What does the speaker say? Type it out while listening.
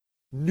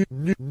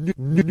New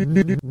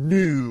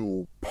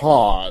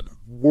Pod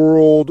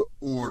World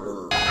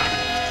Order.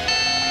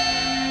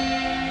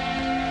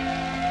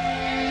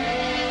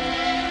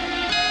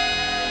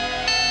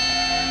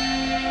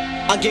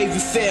 I gave you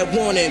fair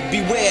warning,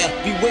 beware,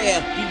 beware,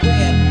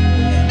 beware.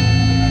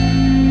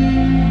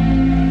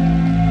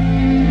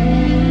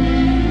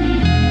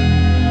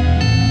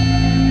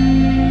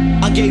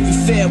 I gave you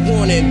fair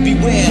warning,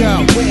 beware,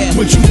 beware.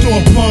 What you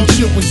thought punk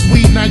shit was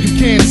sweet, now you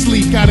can't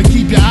sleep. Gotta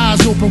keep your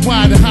eyes open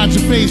wide and hide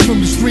your face from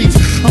the streets.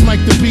 I'm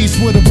like the beast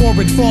with a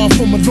warrant, far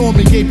from a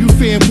Norman. Gave you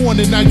fair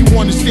warning, now you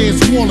wanna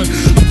stand swollen.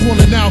 I'm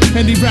calling out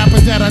any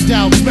rapper that I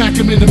doubt. Smack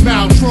him in the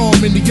mouth, throw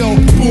him in the yoke,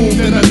 boom,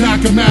 then I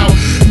knock him out.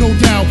 No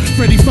doubt,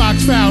 Freddie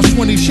Fox fouls,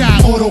 20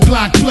 shot, auto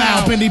Glock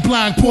plow. Benny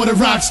Blanc, Porter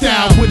Rock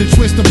style, with a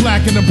twist of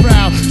black in the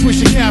brow.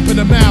 Swish your cap in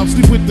the mouth,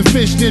 sleep with the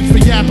fish ditch for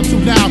yapping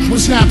too loud.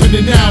 What's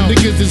happening now?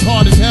 Niggas is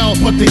hard as hell,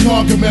 but they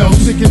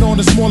gargamels. Picking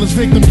on the smallest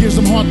victim gives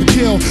them heart to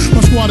kill.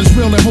 My squad is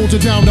real and holds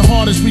it down the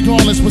hardest.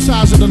 Regardless, what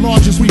size of the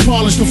largest, we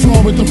polish the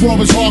floor with the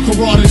rawest hardcore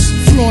artists.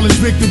 Flawless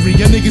victory,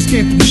 your niggas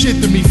can't do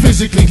shit to me.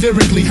 Physically,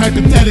 lyrically,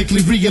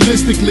 hypothetically,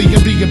 realistically.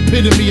 And the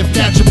epitome of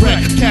catch a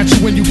wreck. Catch it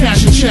when you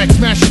cash a check,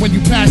 smash it when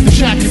you pass the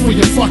jacket for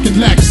your fucking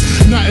Lex.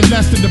 Nothing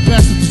less than the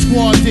best of the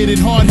squad did it.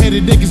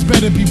 Hard-headed niggas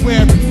better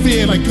beware and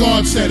fear like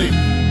God said it.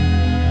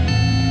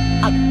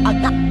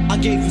 I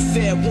gave you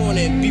fair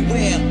warning,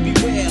 beware,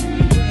 beware,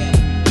 beware.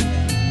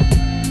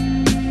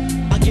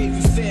 I gave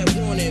you fair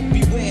warning,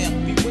 beware,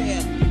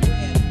 beware,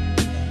 beware.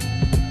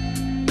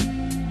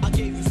 I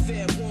gave you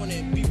fair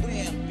warning,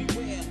 beware,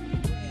 beware,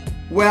 beware.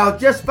 Well,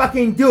 just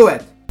fucking do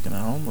it. And a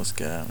homeless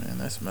guy, man,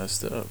 that's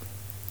messed up.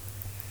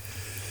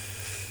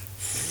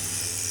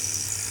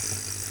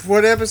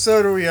 What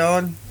episode are we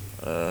on?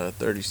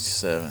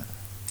 37.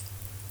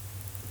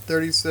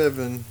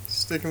 37.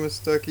 Sticking with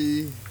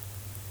Stucky.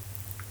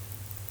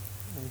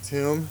 And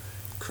Tim.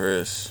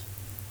 Chris.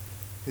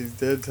 He's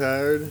dead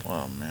tired.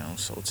 Wow, man, I'm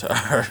so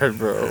tired,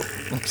 bro.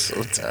 I'm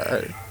so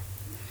tired.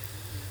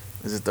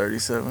 Is it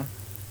 37?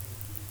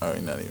 Oh,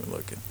 you're not even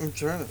looking. I'm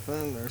trying to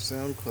find our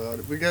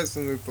SoundCloud. We got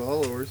some new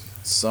followers.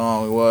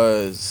 Song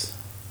was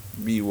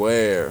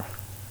Beware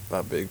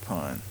by Big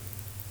Pun.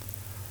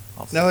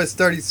 No, it's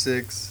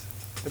 36.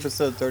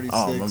 Episode 36.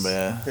 Oh, my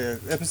bad. Yeah,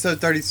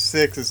 episode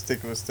 36 is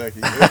Sticking with Stucky.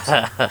 Oops,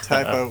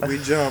 typo. We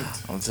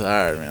jumped. I'm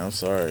tired, man. I'm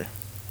sorry.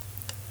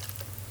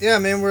 Yeah,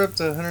 man, we're up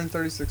to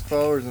 136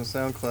 followers on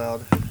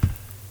SoundCloud.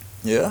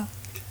 Yeah?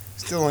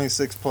 Still only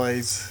 6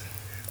 plays.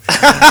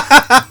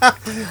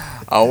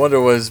 I wonder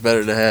what's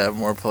better to have,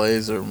 more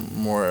plays or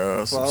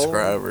more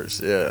subscribers.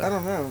 I Yeah.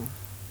 don't know.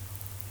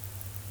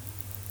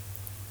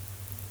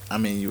 I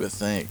mean, you would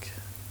think.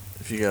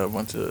 If you got a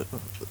bunch of,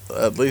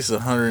 at least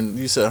 100,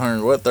 you said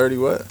 100 what, 30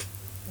 what?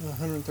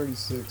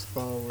 136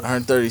 followers.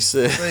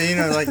 136. But, you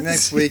know, like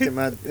next week it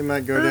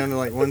might go down to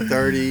like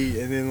 130,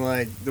 and then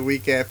like the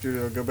week after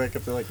it'll go back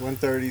up to like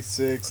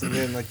 136, and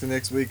then like the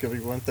next week it'll be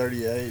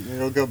 138, and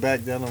it'll go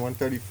back down to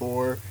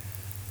 134.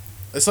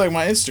 It's like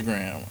my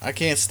Instagram. I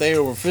can't stay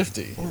over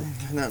 50.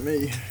 Not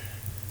me.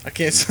 I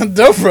can't,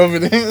 don't rub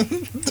it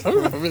in.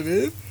 Don't rub it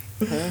in.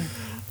 Huh?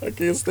 I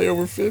can't stay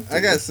over 50. I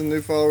got some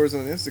new followers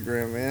on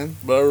Instagram, man.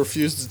 But I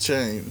refuse to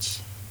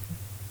change.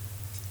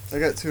 I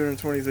got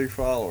 223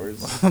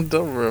 followers.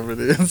 Don't rub it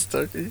in,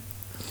 Stucky.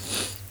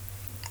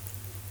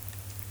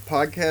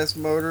 Podcast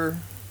Motor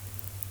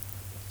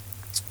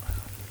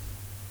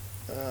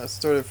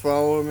started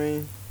following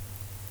me.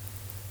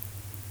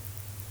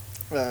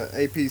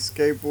 AP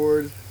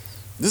Skateboard.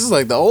 This is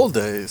like the old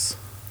days.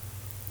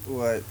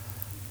 What?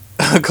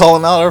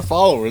 Calling out our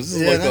followers.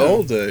 This is Yeah, like I the know.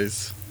 old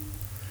days.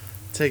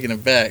 Taking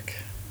it back.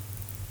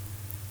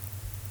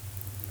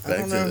 I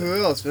don't know who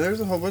else, but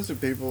there's a whole bunch of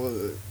people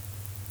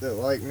that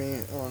like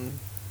me on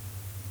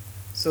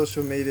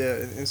social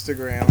media and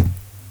Instagram.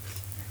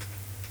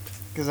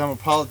 Because I'm a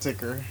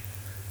politicker.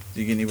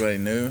 Do you get anybody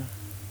new?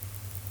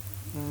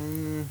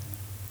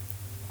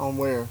 On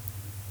where?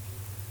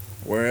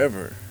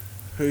 Wherever.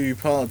 Who you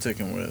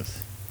politicking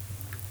with?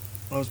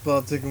 I was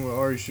politicking with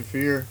Ari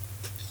Shafir.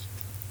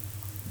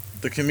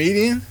 The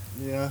comedian?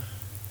 Yeah.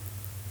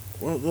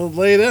 Well,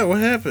 lay it out. What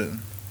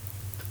happened?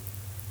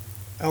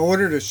 I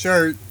ordered a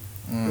shirt.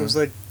 Mm. It was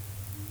like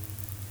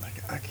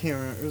I can't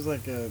remember. It was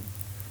like a.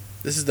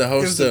 This is the It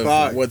host was a of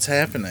box. What's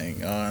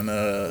Happening on.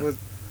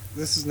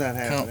 This is not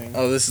happening.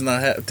 Oh, this is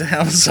not happening.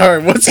 I'm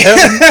sorry. What's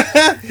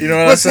happening? You know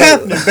what What's I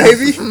said? happening,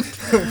 baby?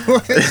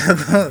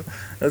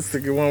 That's the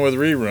good one with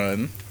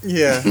Rerun.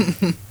 Yeah.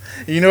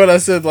 You know what I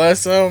said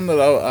last time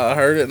that I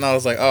heard it and I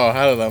was like, oh,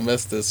 how did I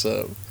mess this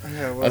up?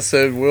 Yeah, I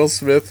said Will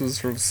Smith was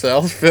from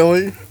South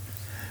Philly,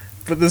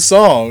 but the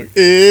song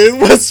is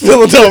West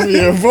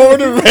Philadelphia,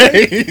 born and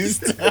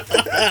raised.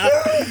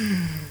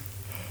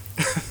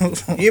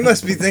 You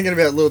must be thinking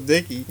about Lil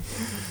Dicky.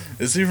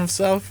 Is he from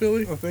South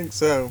Philly? I think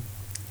so.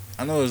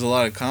 I know there's a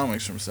lot of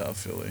comics from South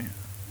Philly.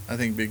 I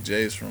think Big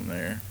J's from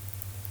there.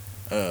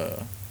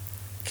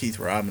 Keith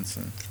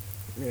Robinson.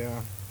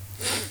 Yeah.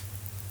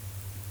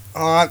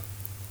 Oh,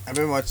 I've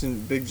been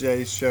watching Big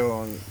J's show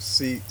on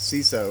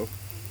CISO.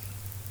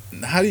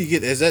 How do you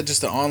get? Is that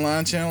just an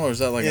online channel, or is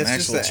that like an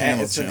actual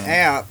channel? It's an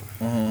app.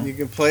 Uh-huh. You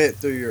can play it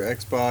through your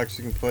Xbox.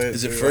 You can play it.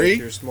 Is it through free? Like,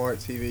 your smart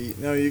TV.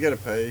 No, you gotta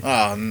pay.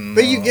 Oh no.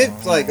 But you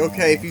get like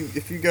okay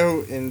if you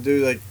go and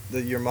do like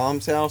your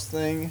mom's house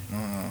thing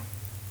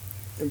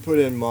and put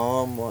in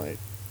mom like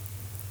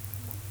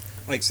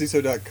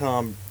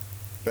CISO.com/mom.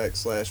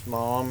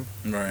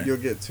 Right. You'll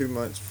get 2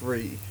 months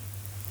free.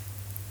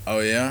 Oh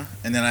yeah,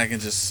 and then I can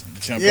just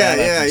jump. Yeah, out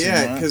after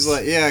 2 Because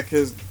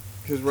months?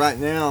 because right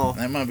now.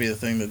 That might be the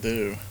thing to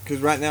do. Because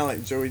right now,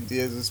 like Joey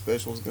Diaz's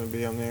special is gonna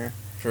be on there.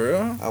 For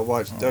real? I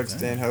watched Doug damn.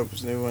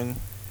 Stanhope's new one.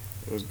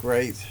 It was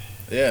great.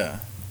 Yeah.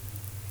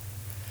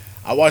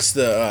 I watched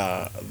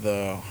the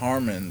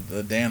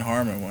Dan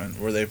Harmon one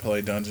where they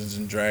play Dungeons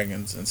and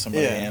Dragons and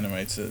somebody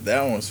animates it.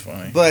 That one was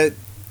funny. But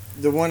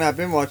the one I've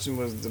been watching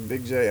was the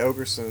Big J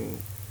Ogerson,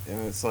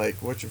 and it's like,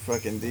 what's your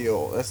fucking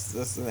deal? That's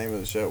the name of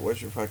the show.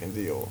 What's your fucking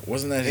deal?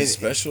 Wasn't that his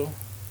special?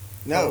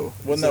 No,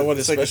 wasn't that what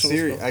his special was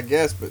series? called? I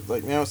guess, but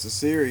like now it's a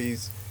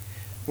series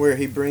where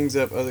he brings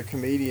up other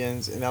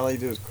comedians, and all they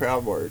do is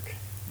crowd work.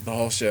 The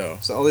whole show.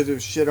 So all they do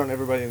is shit on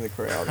everybody in the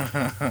crowd.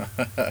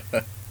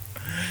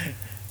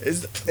 And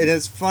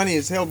it's funny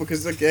as hell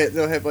because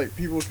they'll have like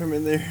people come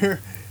in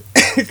there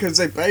because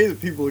they pay the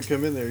people to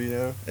come in there, you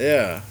know.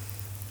 Yeah.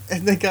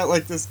 And they got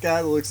like this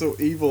guy that looks so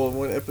evil in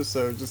one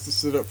episode just to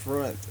sit up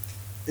front.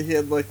 He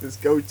had like this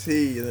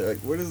goatee, and they're like,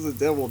 "What is the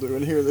devil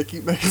doing here?" They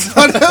keep making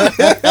fun of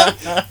him.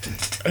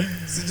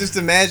 So just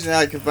imagine,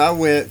 like, if I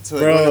went to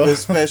like, one of his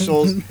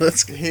specials,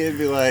 he'd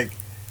be like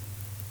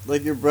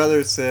your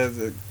brother said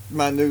that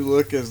my new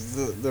look is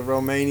the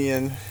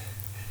Romanian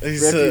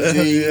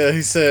refugee.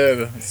 He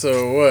said,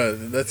 so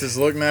what? That's his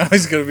look now?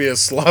 He's going to be a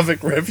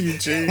Slavic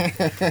refugee?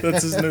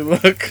 That's his new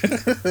look?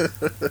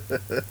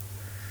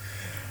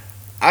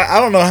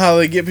 I don't know how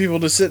they get people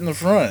to sit in the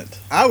front.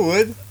 I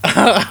would.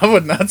 I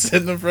would not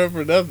sit in the front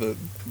for nothing.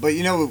 But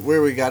you know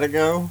where we gotta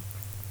go?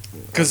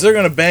 Because they're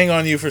going to bang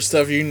on you for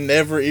stuff you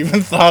never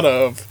even thought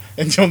of,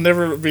 and you'll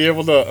never be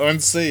able to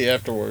unsee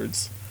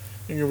afterwards.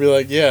 You're going to be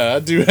like, yeah, I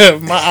do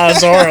have, my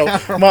eyes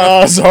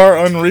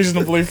are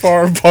unreasonably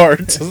far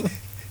apart.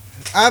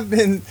 I've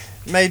been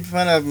made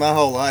fun of my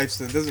whole life,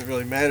 so it doesn't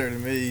really matter to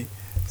me.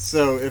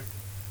 So if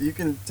you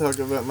can talk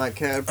about my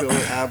caterpillar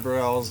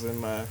eyebrows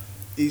and my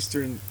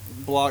Eastern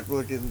Bloc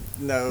looking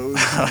nose.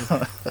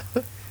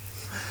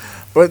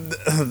 But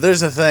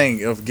there's a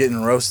thing of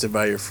getting roasted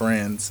by your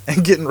friends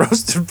and getting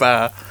roasted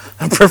by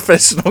a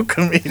professional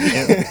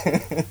comedian.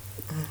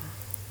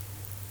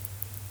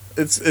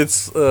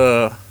 It's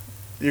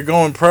you're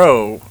going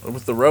pro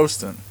with the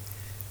roasting.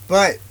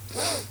 But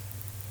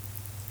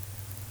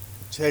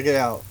check it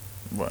out.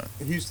 What?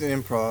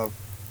 Houston Improv,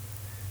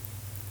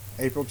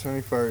 April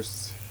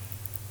 21st.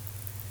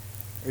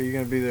 Are you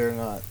gonna be there or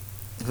not?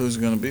 Who's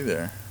gonna be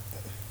there?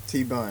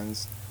 T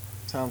Buns,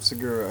 Tom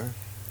Segura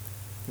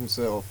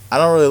himself. I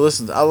don't really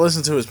listen. I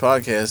listen to his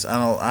podcast.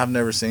 I've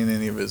never seen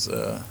any of his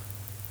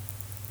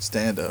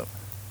stand up.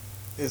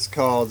 It's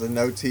called the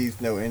No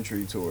Teeth No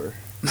Entry Tour.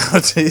 No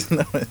teeth,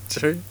 no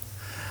entry.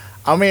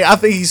 I mean, I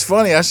think he's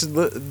funny. I should.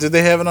 Did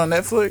they have it on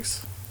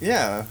Netflix?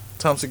 Yeah,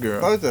 Tom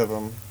Segura. both of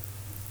them.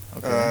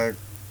 Okay.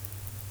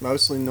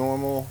 Mostly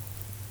normal,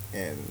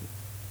 and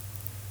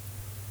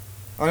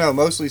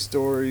mostly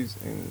stories,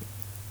 and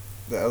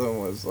the other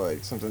one was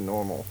like something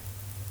normal.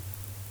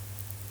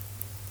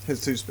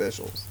 His two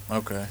specials.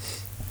 Okay.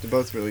 They're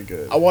both really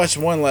good. I watched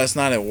one last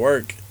night at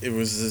work. It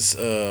was this.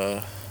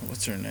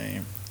 What's her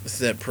name? It's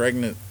that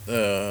pregnant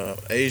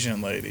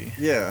Asian lady.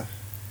 Yeah.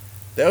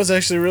 That was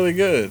actually really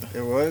good.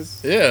 It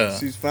was? Yeah.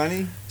 She's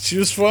funny? She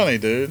was funny,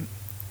 dude.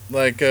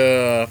 Like,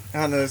 I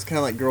don't know, it's kind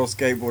of like girl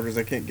skateboarders.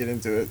 I can't get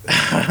into it.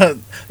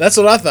 that's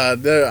what I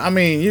thought. I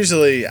mean,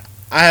 usually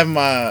I have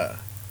my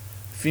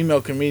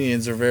female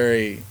comedians are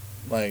very,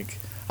 like,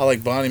 I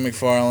like Bonnie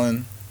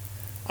McFarlane.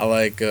 I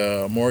like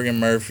Morgan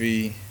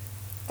Murphy.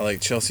 I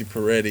like Chelsea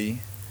Peretti.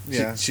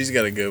 Yeah. She's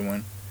got a good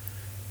one.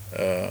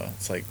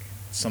 It's like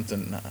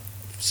something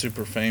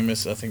super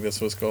famous. I think that's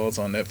what it's called. It's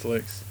on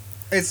Netflix.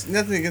 It's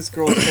nothing against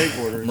girl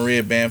skateboarders.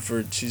 Maria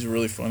Bamford. She's a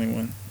really funny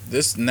one.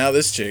 This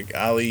chick,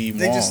 Ali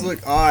They Wong. just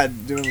look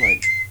odd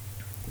doing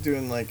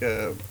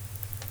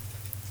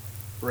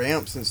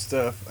ramps and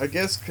stuff. I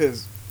guess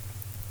because,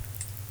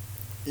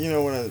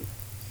 when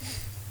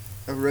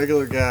a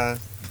regular guy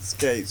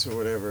skates or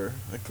whatever,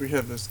 like we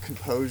have this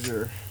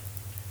composure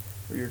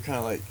where you're kind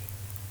of like,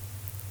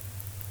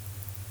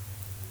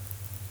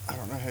 I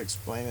don't know how to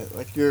explain it.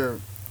 Like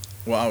you're.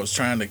 Well, I was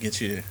trying to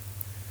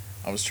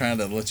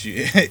let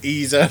you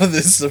ease out of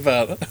this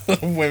about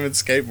women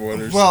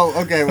skateboarders. Well,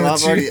 okay. Well,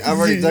 I've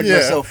already dug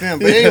myself in.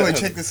 But anyway,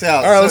 check this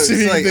out. All right, let's see if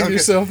you can dig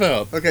yourself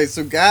out. Okay,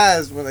 so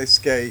guys, when they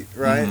skate,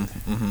 right?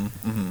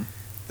 Mm-hmm.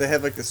 They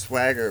have like the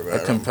swagger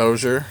about A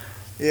composure. them.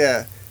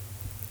 Yeah.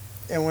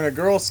 And when a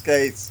girl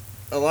skates,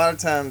 a lot of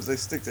times they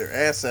stick their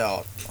ass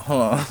out.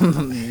 Hold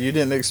on. You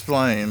didn't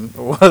explain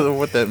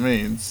what that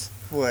means.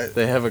 What?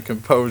 They have a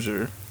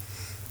composure.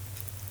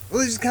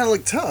 Well, they just kind of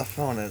look tough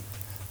on it.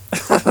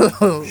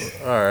 All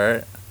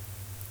right.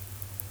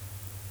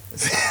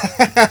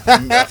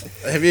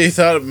 Have you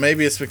thought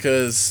maybe it's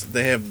because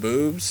they have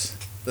boobs?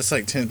 That's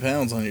like 10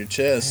 pounds on your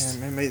chest.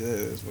 Yeah, maybe that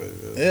is what it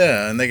is.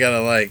 Yeah, and they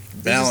gotta like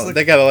balance.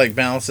 They gotta like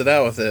balance it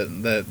out with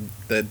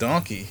that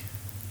donkey.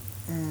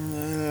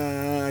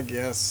 I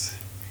guess.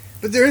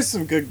 But there is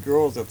some good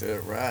girls out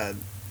there that ride.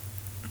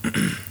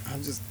 I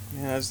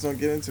just don't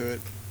get into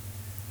it.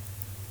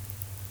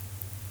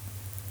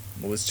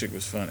 Well, this chick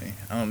was funny.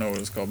 I don't know what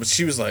it was called, but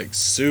she was like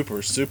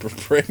super, super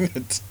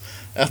pregnant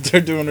out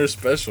there doing her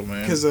special,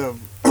 man. Because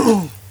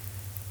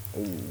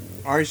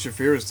Ari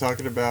Shaffir was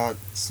talking about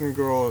some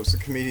girl, it was a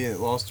comedian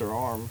that lost her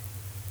arm.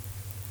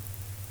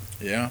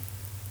 Yeah.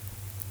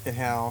 And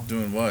how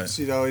Doing what?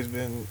 she'd always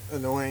been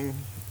annoying,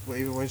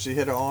 even when she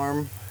had an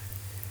arm.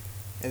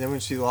 And then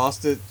when she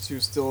lost it, she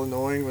was still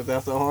annoying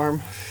without the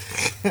arm.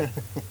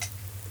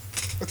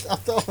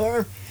 Without the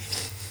arm.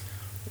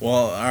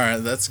 Well, all right,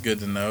 that's good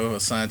to know. A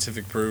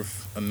scientific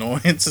proof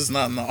annoyance is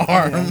not in the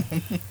arm.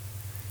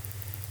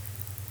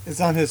 It's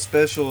on his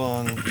special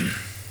on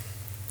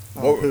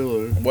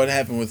Hulu. What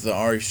happened with the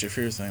Ari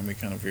Shaffir thing? We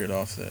kind of veered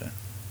off that.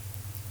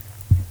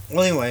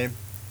 Well, anyway,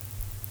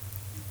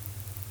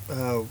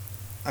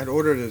 I'd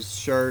ordered his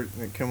shirt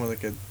and it came with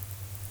like a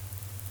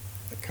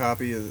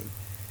copy of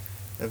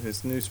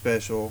his new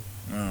special,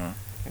 and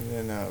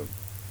then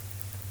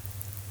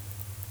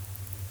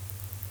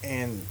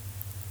and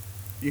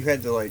you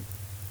had to like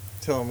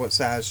tell him what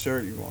size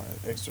shirt you wanted,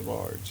 extra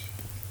large.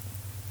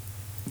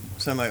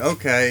 So I'm like,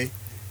 okay.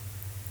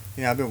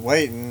 You know, I've been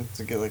waiting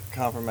to get like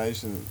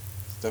confirmation that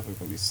stuff was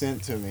gonna be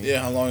sent to me.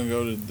 Yeah, how long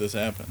ago did this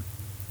happen?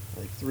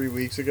 Like 3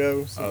 weeks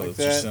ago, something like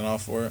that you that. sent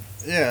off for it?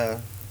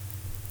 Yeah.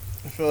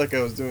 I feel like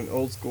I was doing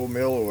old school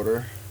mail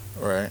order.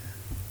 Right.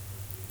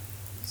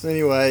 So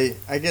anyway,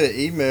 I get an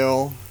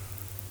email,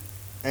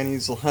 and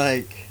he's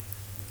like,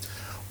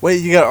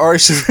 "Wait, you got Ari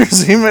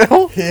Shaffir's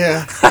email?"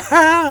 Yeah.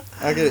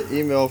 I get an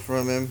email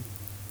from him,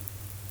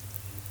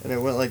 and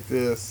it went like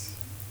this.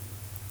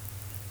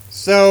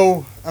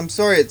 So, I'm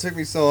sorry it took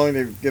me so long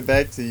to get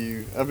back to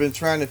you. I've been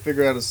trying to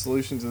figure out a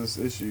solution to this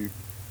issue.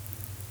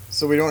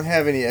 So we don't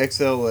have any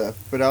XL left,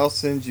 but I'll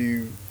send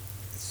you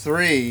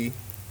 3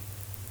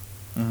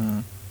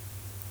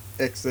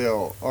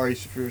 XL Ari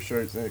Shaffir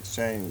shirts in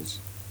exchange.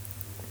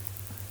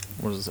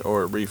 What is it?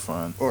 Or a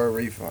refund? Or a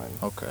refund.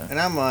 Okay. And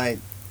I'm like,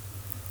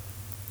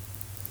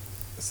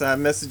 so I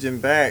message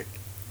him back,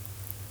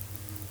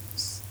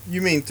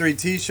 you mean 3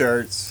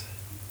 t-shirts?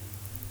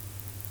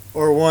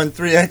 Or 1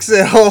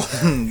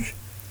 3XL?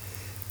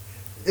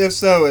 If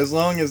so, as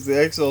long as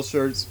the XL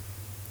shirts,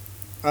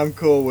 I'm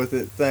cool with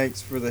it.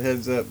 Thanks for the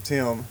heads up,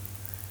 Tim.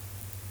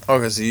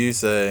 Okay, so you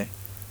say...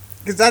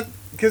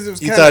 Because it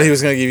was you thought he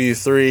was going to give you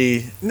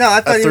 3... No,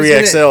 I thought a he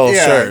 3XL was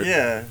shirt.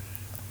 Yeah.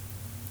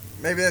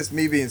 Maybe that's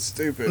me being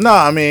stupid. No,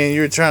 I mean,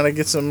 you were trying to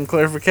get some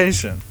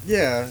clarification.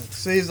 Yeah.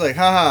 So he's like,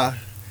 ha.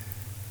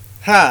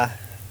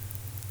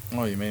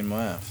 Oh, you made him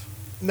laugh.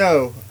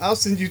 No, I'll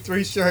send you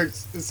 3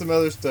 shirts and some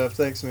other stuff.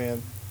 Thanks,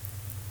 man.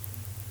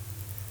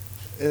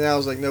 And I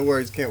was like, no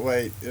worries, can't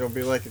wait. It'll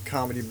be like a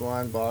comedy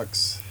blind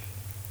box.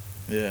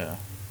 Yeah.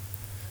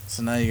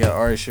 So now you got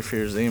Ari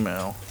Shaffir's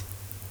email.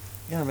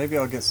 Yeah, maybe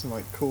I'll get some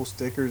like cool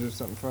stickers or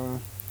something from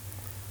him.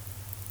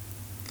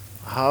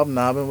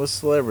 Hobnobbing with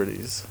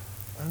celebrities.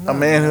 A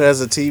man who has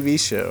a TV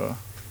show.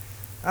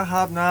 I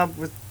hobnob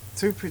with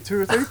two or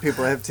three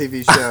people that have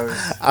TV shows.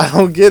 I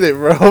don't get it,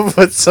 bro,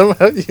 but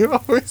somehow you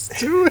always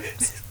do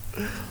it.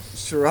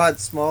 Sherrod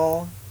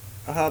Small,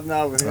 I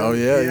hobnob with him. Oh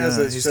yeah,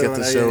 He's got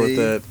the show with A&E.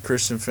 that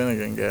Christian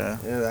Finnegan guy.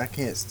 Yeah, I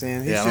can't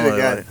stand. Yeah,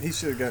 He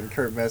should have gotten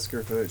Kurt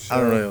Metzger for that show. I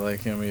don't really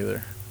like him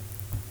either.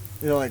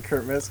 You don't like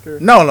Kurt Metzger?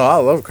 No, I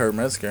love Kurt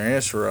Metzger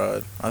and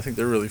Sherrod. I think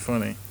they're really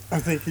funny. I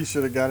think he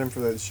should have got him for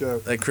that show.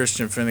 That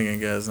Christian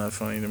Finnegan guy is not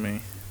funny to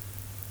me.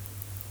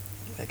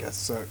 That guy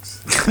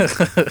sucks.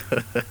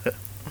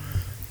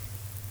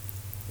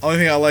 Only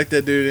thing I liked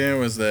that dude in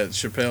was that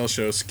Chappelle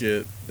Show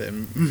skit, that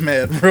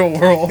Mad Real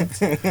World.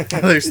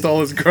 They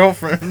stole his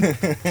girlfriend.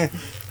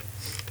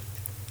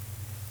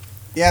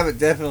 Yeah, but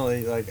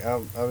definitely, like,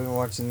 I've been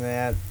watching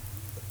that.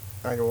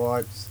 I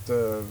watched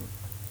that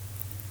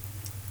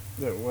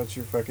What's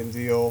Your Fucking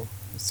Deal?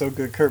 It's so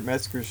good. Kurt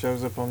Metzger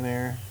shows up on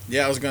there.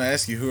 Yeah, I was going to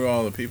ask you who are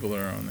all the people that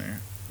are on there.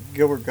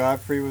 Gilbert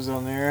Godfrey was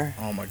on there.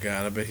 Oh my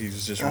god, I bet he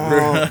was just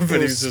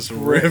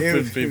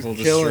ripping people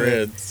to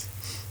shreds.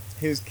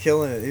 He was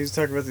killing it. He was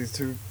talking about these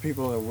 2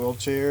 people in a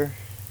wheelchair.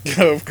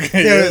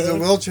 Okay, Yeah, it was a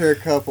wheelchair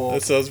couple.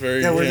 That sounds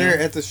very... Yeah, we're there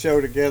at the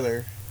show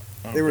together.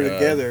 Oh, they were God.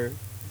 together.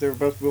 They were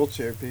both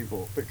wheelchair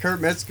people. But Kurt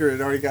Metzger had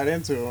already got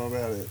into him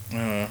about it.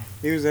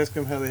 He was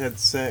asking them how they had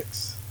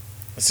sex.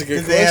 That's a good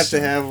Did question. they have to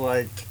have,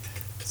 like,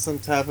 some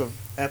type of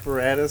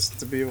apparatus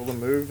to be able to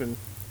move and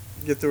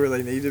get to where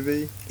they need to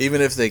be? Even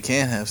if they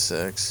can't have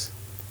sex.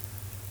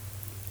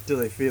 Do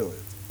they feel it?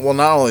 Well,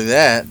 not only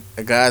that,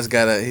 he's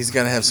got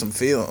to have some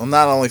feeling. Well,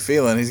 not only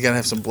feeling, he's got to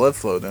have some blood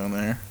flow down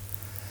there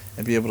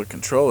and be able to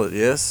control it.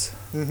 Yes.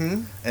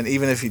 Mm-hmm. And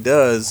even if he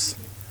does,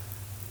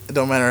 it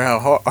don't matter how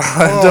hard.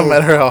 It don't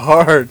matter how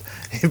hard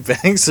he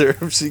bangs her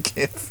if she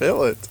can't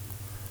feel it.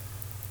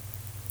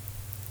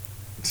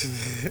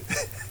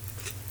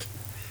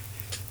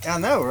 I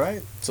know,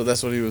 right? So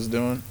that's what he was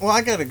doing. Well,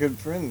 I got a good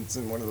friend that's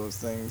in one of those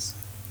things.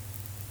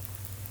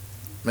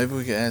 Maybe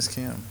we could ask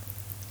him.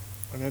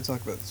 I'm gonna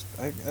talk about this.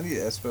 I need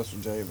to ask Special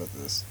J about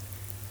this.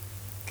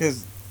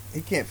 Because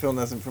he can't feel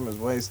nothing from his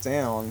waist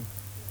down,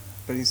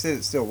 but he said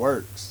it still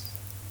works.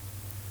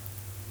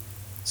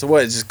 So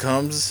what? It just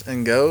comes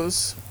and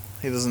goes.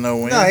 He doesn't know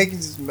when. No, he can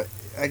just.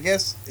 I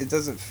guess it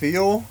doesn't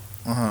feel,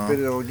 but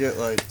it'll get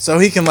like. So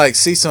he can like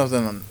see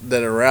something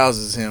that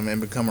arouses him and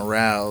become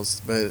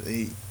aroused, but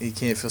he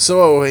can't feel.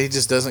 So he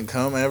just doesn't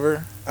come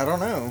ever. I don't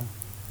know.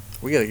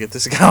 We gotta get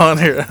this guy on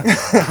here.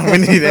 We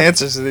need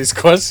answers to these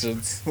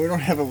questions. We don't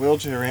have a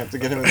wheelchair ramp to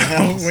get him in the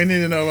house. We need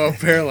to know about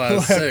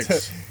paralyzed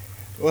sex.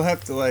 We'll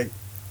have to like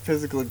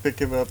physically pick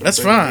him up. That's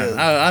fine.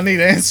 I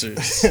need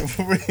answers.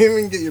 We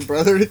can get your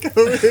brother to come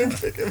over here and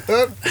pick him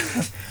up.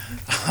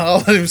 I'll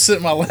let him sit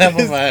in my lap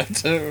if I have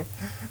to.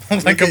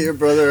 Like get your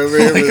brother over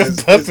here like with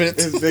a puppet.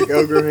 His big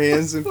ogre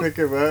hands and pick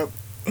him up.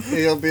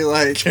 He'll be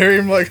like carry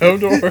him like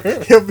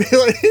Hodor. He'll be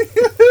like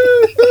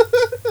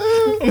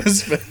on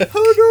his back.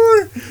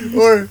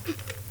 Hodor,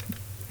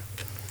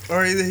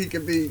 or either he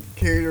could be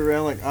carried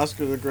around like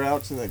Oscar the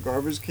Grouch in that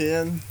garbage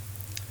can.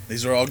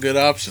 These are all good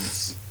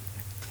options.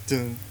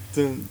 Dun,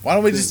 dun, Why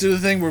don't we just do the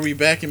thing where we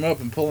back him up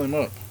and pull him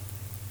up?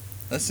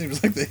 That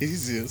seems like the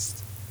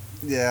easiest.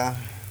 Yeah.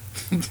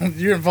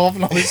 You're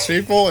involving all these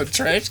people and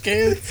trash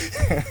cans?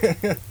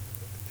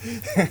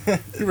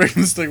 You're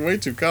making this thing way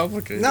too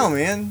complicated. No,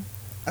 man.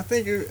 I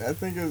think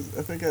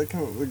I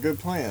come up with a good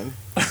plan.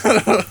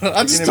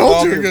 I just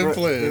told you a good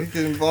plan.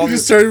 You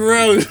just turn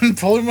around and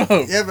pull him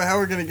up. Yeah, but how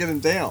are we gonna get him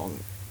down?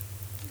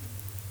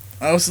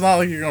 Oh, it's not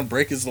like you're gonna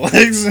break his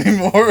legs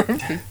anymore.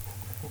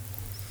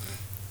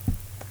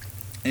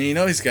 And you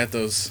know he's got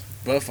those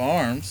buff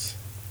arms.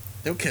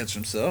 He'll catch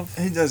himself.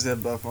 He does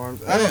have buff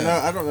arms.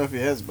 Yeah. I don't know if he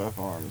has buff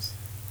arms.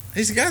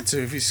 He's got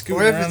to if he's scooting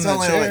What if around it's that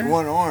only chair? like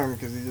one arm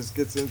because he just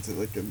gets into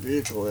like a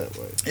vehicle that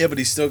way? Yeah, but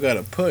he's still got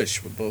to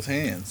push with both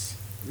hands.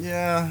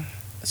 Yeah.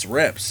 That's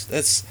reps.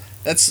 That's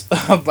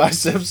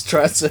biceps,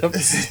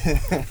 triceps,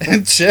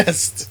 and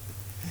chest.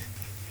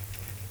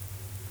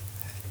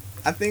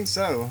 I think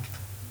so.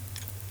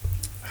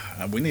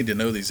 We need to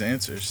know these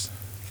answers.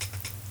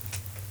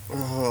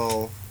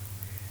 Oh.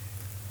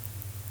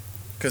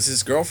 Because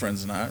his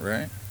girlfriend's not,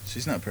 right?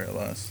 She's not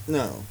paralyzed.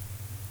 No.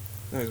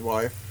 His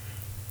wife.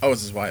 Oh,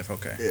 it's his wife.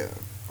 Okay. Yeah.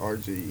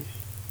 RG.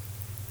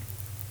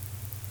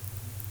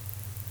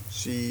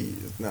 She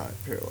is not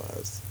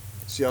paralyzed.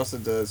 She also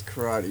does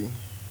karate.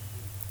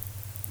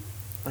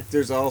 Like,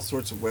 there's all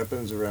sorts of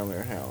weapons around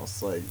their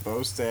house, like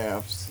bow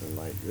staffs, and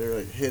like they're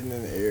like hidden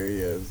in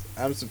areas.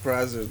 I'm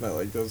surprised there's not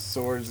like those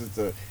swords that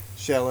the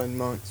Shaolin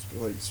monks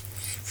like.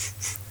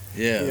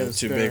 Yeah, the two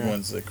spin big around.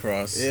 ones that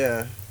cross.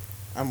 Yeah,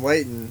 I'm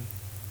waiting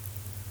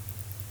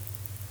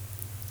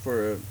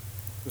for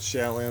the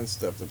Shaolin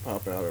stuff to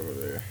pop out over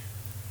there.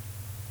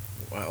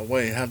 Wow,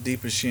 wait, how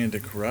deep is she into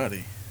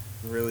karate?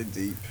 Really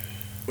deep.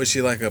 Was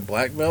she like a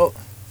black belt?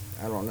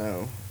 I don't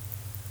know.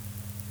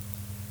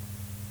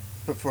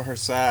 But for her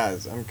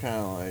size, I'm kind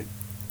of like,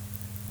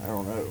 I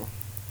don't know.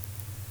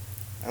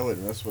 I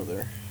wouldn't mess with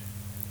her.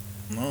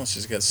 No,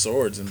 she's got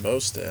swords and bow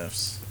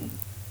staffs.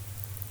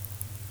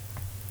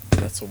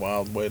 That's a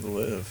wild way to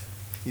live.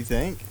 You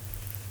think?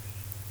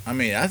 I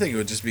mean, I think it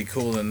would just be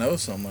cool to know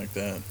something like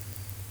that.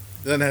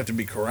 Doesn't have to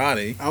be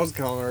karate. I was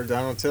calling her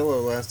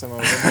Donatello last time I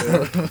was in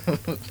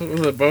there.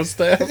 Was it bow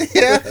staff?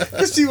 Yeah,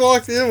 because she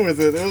walked in with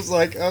it. It was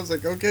like, I was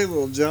like, okay,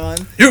 little John.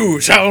 You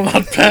shall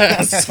not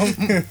pass.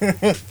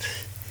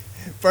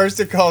 First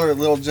I called her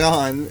Little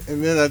John,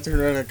 and then I turned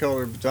around and called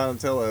her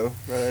Donatello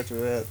right after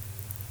that.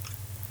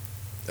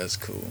 That's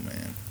cool,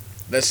 man.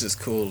 That's just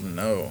cool to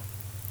know.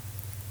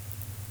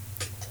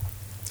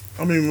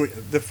 I mean,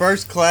 the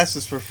first class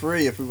is for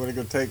free if we want to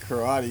go take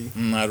karate.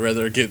 I'd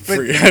rather get But-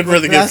 free. I'd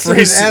rather But I get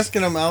free. started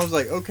asking him, I was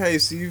like, okay,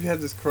 so you've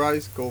had this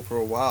karate school for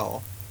a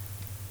while.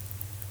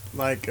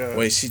 Like,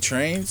 Wait, she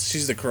trains?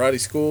 She's the karate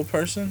school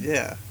person?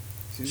 yeah.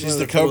 She's one of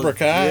the Cobra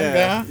Kai yeah,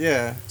 guy?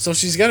 Yeah, So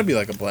she's got to be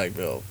like a black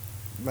belt.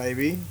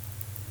 maybe.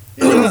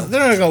 They're not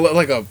going to look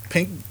like a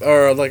pink,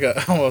 or like a,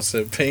 I almost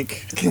said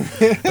pink.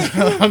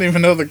 I don't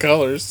even know the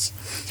colors.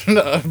 They're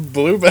not,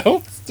 blue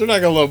belt? They're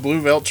not going to let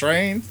blue belt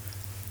train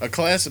a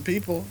class of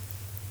people.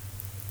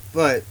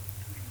 But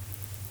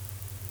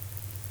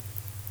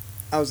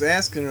I was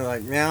asking her,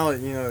 like, now,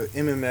 you know,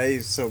 MMA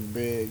is so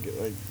big,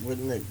 like,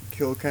 wouldn't it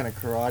kill kind of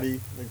karate?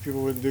 Like,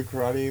 people wouldn't do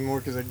karate anymore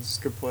because they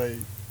just could play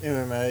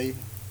MMA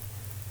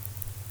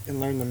and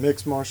learn the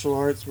mixed martial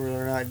arts where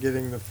they're not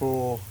getting the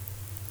full...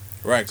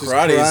 Right, Just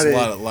karate is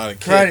karate. a lot of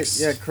Karate,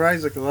 kicks. yeah,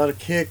 karate's like a lot of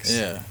kicks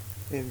Yeah.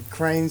 and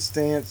crane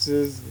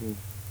stances. And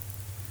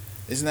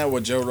Isn't that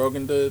what Joe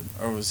Rogan did?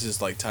 Or was his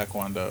like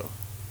taekwondo?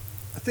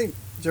 I think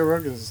Joe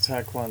Rogan's is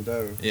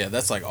taekwondo. Yeah,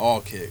 that's like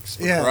all kicks.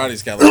 But Yeah.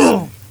 karate's got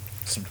like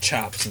some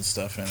chops and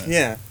stuff in it.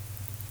 Yeah.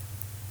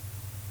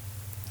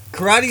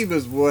 Karate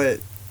was what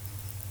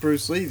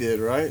Bruce Lee did,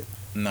 right?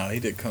 No, he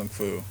did kung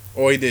fu.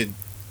 Or he did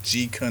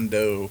Jeet Kune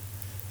Do,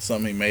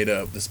 something he made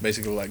up. That's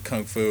basically like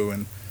kung fu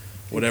and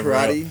whatever.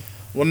 Karate.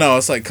 Well, no,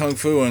 it's like kung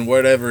fu and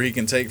whatever he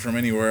can take from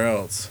anywhere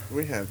else.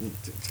 We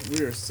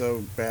are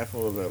so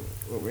baffled about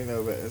what we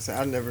know about this.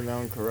 I've never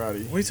known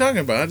karate. What are you talking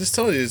about? I just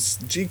told you it's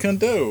Jeet Kune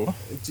Do.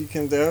 Jeet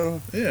Kune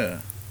Do?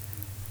 Yeah.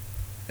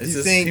 It's You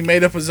just, think- he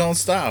made up his own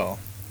style.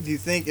 Do you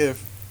think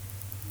if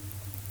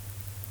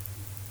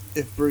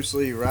Bruce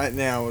Lee right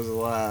now was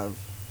alive,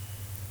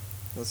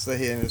 let's say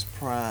he in his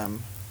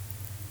prime,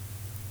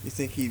 you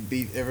think he'd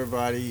beat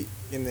everybody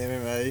in the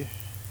MMA?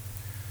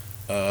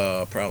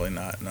 Probably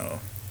not. No.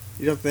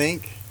 You don't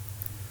think?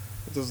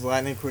 With those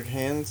lightning quick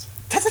hands?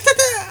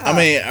 I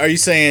mean, are you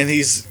saying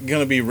he's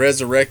gonna be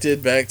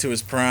resurrected back to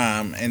his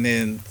prime and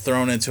then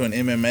thrown into an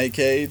MMA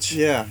cage?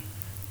 Yeah.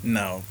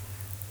 No.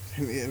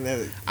 And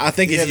that, I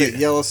think he if had you, that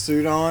yellow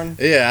suit on.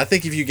 yeah, I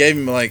think if you gave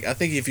him like,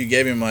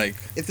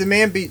 If the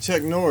man beat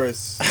Chuck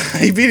Norris,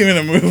 he beat him in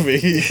a movie.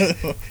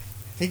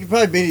 he could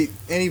probably beat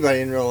anybody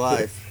in real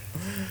life.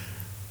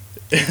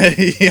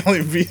 He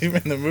only beat him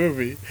in the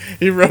movie.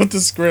 He wrote the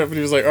script and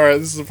he was like, "All right,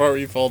 this is the part where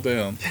you fall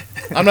down."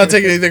 I'm not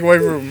taking anything away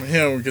from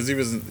him because he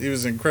was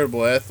an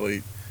incredible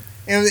athlete.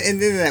 And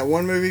then that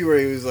one movie where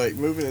he was like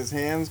moving his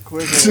hands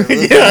quick and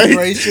Yeah, he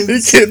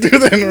vibrations. can't do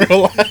that in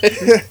real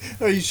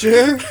life. Are you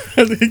sure?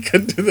 He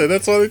couldn't do that.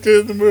 That's why they did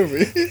it in the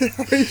movie.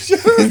 Are you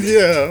sure?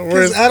 Yeah,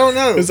 where 'Cause I don't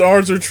know. his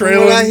arms were From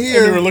trailing what I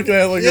hear- and they were looking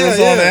at it like it was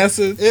on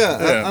acid.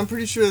 Yeah, I'm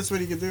pretty sure that's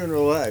what he could do in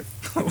real life.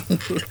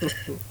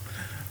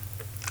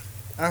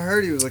 I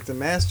heard he was like the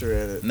master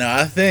at it. No,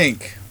 I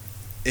think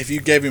if you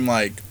gave him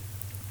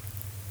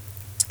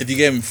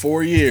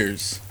 4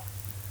 years,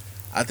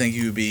 I think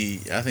he would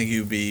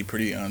be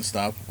pretty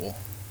unstoppable.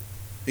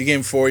 You gave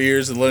him 4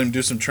 years and let him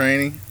do some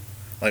training,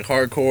 like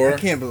hardcore. I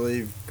can't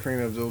believe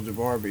Kareem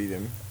Abdul-Jabbar beat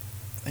him.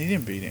 He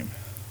didn't beat him.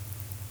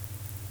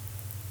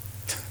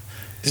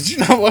 Did you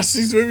not watch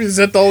these movies? Is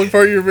that the only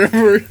part you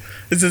remember?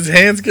 Is his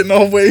hands getting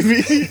all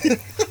wavy?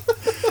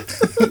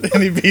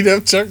 And he beat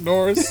up Chuck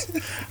Norris.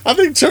 I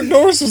think Chuck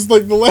Norris was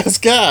like the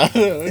last guy.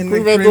 then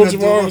Kareem Kareem Abdul-Jabbar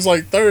Abdul- was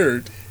like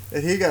third.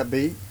 And he got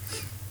beat.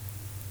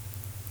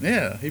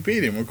 Yeah, he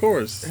beat him, of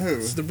course. Who?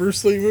 It's the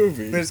Bruce Lee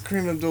movie. But it's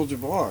Kareem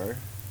Abdul-Jabbar.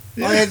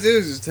 Yeah. All he had to do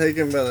is just take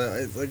him by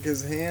the... Like,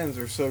 his hands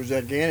were so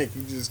gigantic,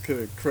 he just could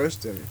have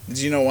crushed him. Did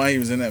you know why he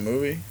was in that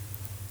movie?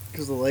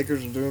 Because the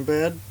Lakers were doing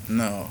bad?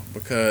 No,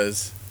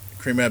 because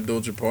Kareem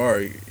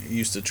Abdul-Jabbar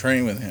used to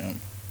train with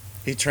him.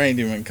 He trained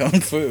him in Kung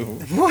Fu.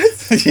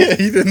 What? Yeah,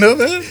 you didn't know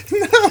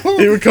that? No!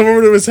 He would come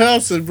over to his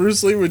house and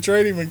Bruce Lee would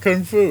train him in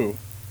Kung Fu.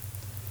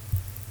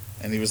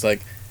 And he was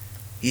like,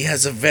 he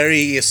has a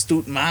very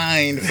astute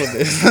mind for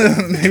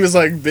this. He was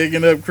like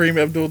bigging up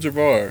Kareem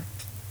Abdul-Jabbar.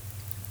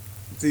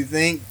 Do you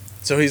think...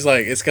 So he's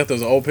like, it's got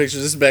those old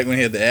pictures. This is back when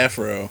he had the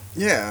afro.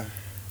 Yeah.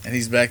 And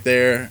he's back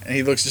there and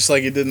he looks just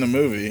like he did in the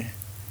movie.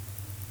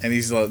 And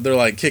he's like, they're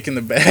like kicking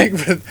the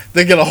bag, but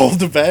they gotta hold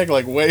the bag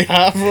like way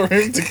high for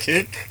him to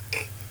kick.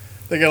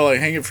 They gotta like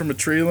hang it from a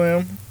tree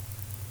limb.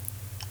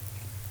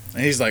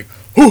 And he's like,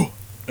 whoo!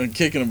 And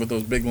kicking him with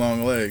those big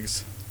long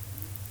legs.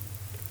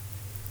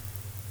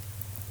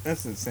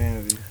 That's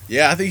insanity.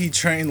 Yeah, I think he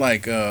trained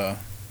like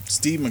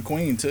Steve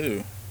McQueen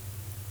too.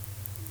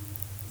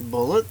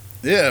 Bullet?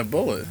 Yeah,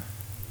 Bullet.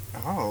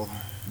 Oh.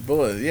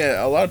 Bullet.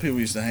 Yeah, a lot of people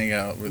used to hang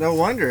out with. No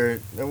wonder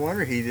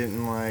he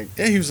didn't like...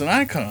 Yeah, he was an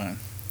icon.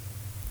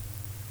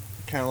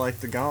 Kind of like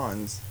the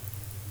Gonz.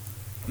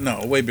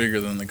 No, way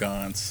bigger than the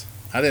Gonz.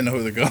 I didn't know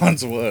who the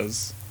Gonz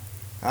was.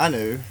 I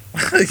knew.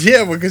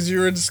 Yeah, because you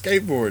were into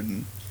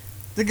skateboarding.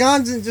 The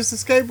Gonz isn't just a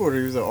skateboarder.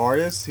 He was an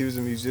artist. He was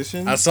a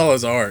musician. I saw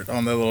his art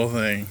on that little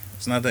thing.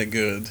 It's not that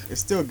good.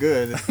 It's still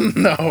good.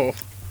 No.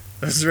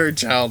 It's very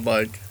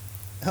childlike.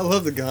 I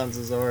love the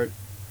Gonz's art.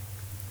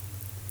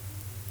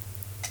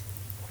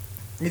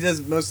 He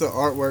does most of the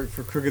artwork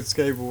for Crooked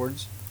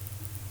Skateboards.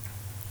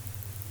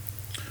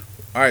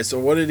 Alright, so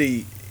what did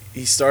he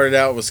started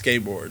out with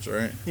skateboards,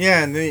 right?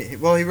 Yeah, and then he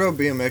rode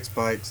BMX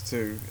bikes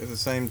too at the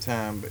same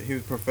time, but he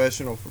was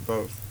professional for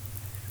both,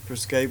 for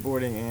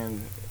skateboarding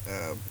and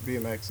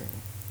BMXing.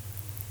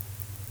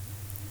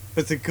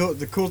 But the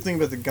cool thing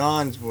about the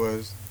Gonz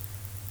was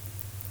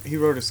he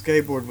rode a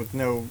skateboard with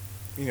no,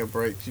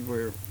 brakes. You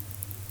wear,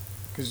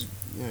 because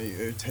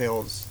your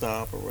tail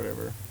stop or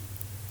whatever.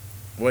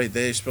 Wait,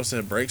 they're supposed to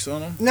have brakes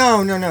on them?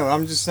 No.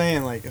 I'm just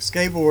saying, like a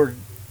skateboard,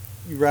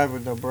 you ride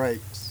with no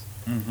brakes,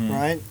 Mm-hmm.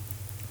 right?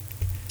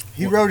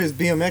 He rode his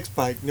BMX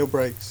bike, no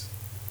brakes.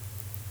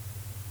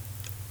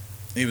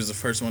 He was the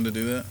first one to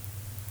do that?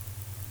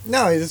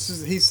 No,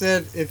 he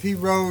said if he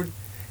rode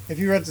the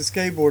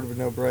skateboard with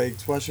no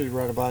brakes, why should he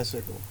ride a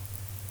bicycle?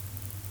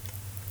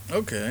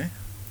 Okay.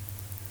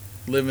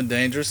 Living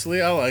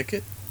dangerously, I like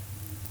it.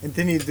 And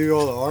then he'd do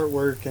all the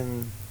artwork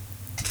and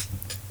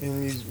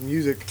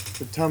music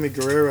with Tommy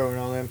Guerrero and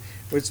all them,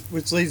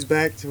 which leads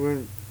back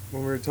to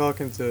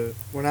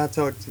when I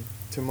talked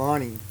to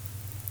Monty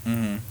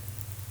Mm-hmm.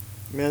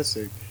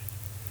 Messick.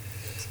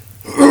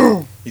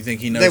 You think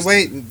he knows?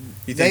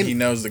 You think he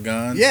knows the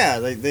Gonz? Yeah,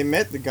 they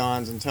met the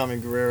Gonz and Tommy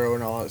Guerrero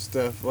and all that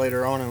stuff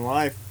later on in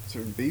life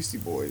through Beastie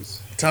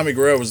Boys. Tommy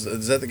Guerrero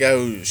is that the guy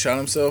who shot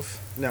himself?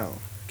 No,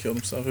 Killed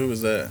himself? Who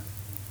was that?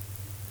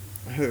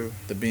 Who?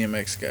 The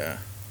BMX guy.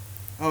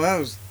 Oh, that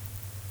was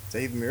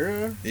Dave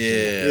Mirra?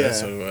 Yeah,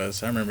 that's what it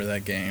was. I remember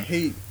that game.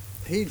 He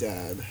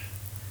died.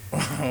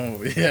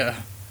 Oh,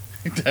 yeah.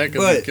 He died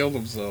because he killed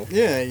himself.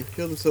 Yeah, he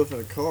killed himself in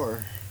a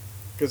car.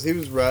 Because he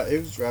was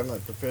driving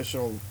like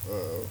professional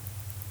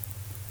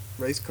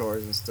race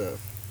cars and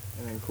stuff.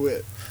 And then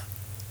quit.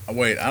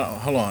 Wait,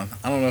 hold on.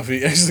 I don't know if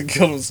he actually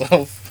killed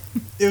himself.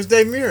 It was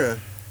Dave Mirra.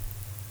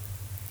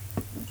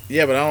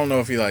 Yeah, but I don't know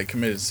if he like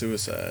committed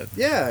suicide.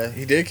 Yeah.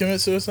 He did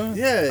commit suicide?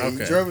 Yeah, Okay.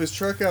 he drove his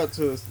truck out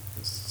to a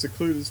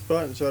secluded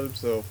spot and shot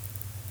himself.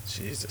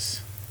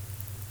 Jesus.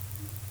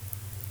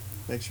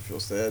 Makes you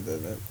feel sad,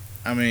 doesn't it?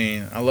 I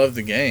mean, I love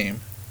the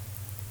game.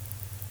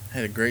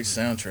 Had a great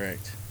soundtrack.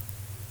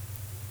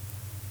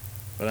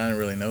 But I didn't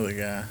really know the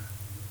guy.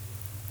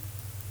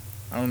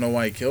 I don't know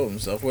why he killed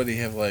himself. What did he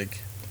have, like...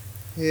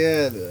 He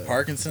had...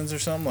 Parkinson's or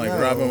something? Like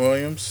No. Robin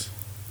Williams?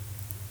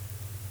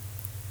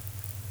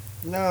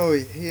 No,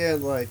 he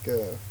had like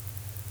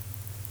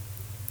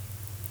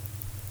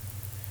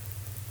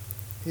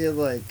he had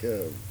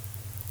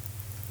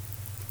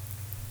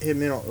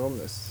mental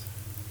illness.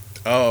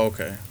 Oh,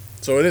 okay.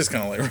 So it is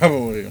kind of like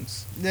Robin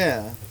Williams.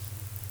 Yeah.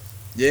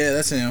 Yeah,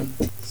 that's him.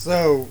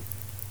 So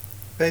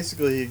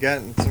basically, he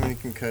gotten so many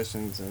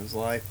concussions in his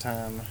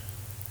lifetime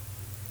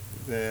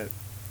that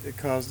it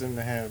caused him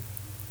to have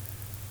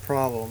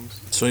problems.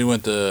 So he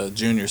went the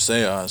Junior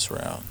Seance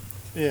route.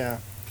 Yeah.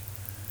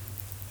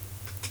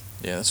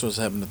 Yeah, that's what's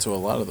happening to a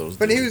lot of those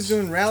But he dudes. was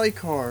doing rally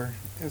car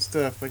and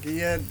stuff. Like, he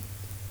had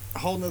a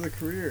whole nother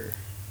career.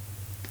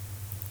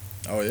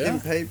 Oh, yeah? Getting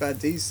paid by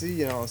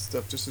DC and all that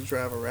stuff just to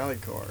drive a rally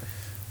car.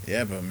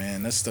 Yeah, but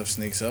man, that stuff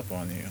sneaks up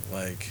on you.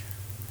 Like,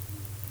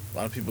 a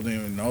lot of people don't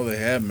even know they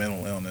have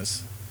mental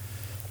illness.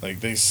 Like,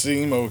 they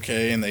seem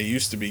okay and they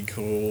used to be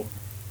cool.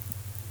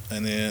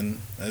 And then,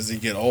 as they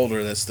get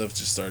older, that stuff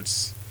just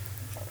starts...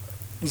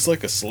 It's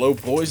like a slow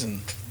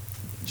poison.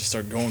 You just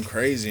start going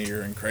crazier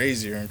and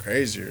crazier and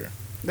crazier.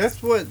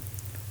 That's what,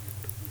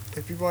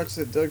 if you watch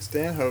the Doug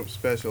Stanhope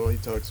special, he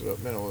talks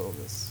about mental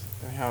illness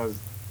and how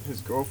his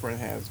girlfriend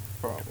has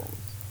problems.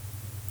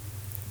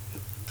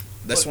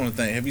 That's one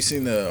thing. Have you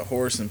seen the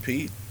Horace and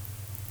Pete?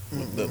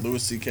 The Mm-mm.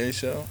 Louis C.K.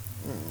 show?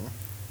 Mm.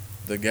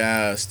 The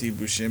guy, Steve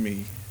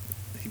Buscemi,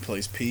 he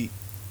plays Pete.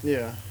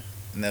 Yeah.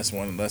 And that's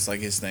like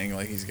his thing.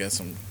 Like, he's got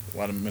a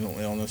lot of mental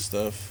illness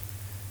stuff.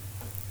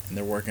 And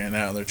they're working it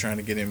out, and they're trying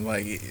to get him,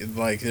 like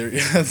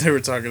they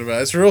were talking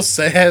about. It's real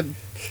sad,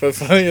 but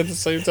funny at the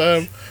same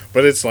time.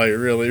 But it's, like,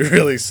 really,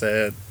 really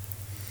sad.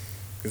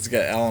 It's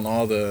got Alan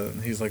Alda,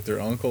 and he's, like,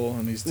 their uncle,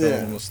 and he's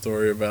telling them a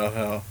story about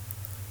how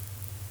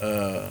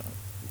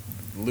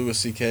Louis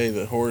C.K.,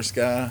 the horse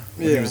guy,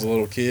 when he was a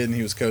little kid, and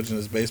he was coaching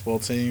his baseball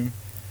team,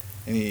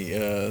 and he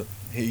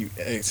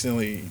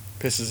accidentally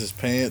pisses his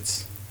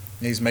pants,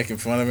 and he's making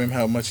fun of him,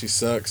 how much he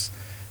sucks.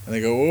 And they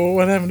go, well,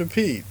 what happened to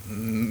Pete?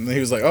 And he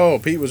was like, oh,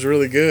 Pete was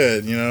really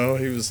good, you know.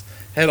 He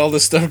had all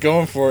this stuff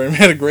going for him. He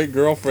had a great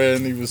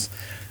girlfriend. He was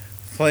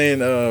playing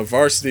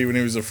varsity when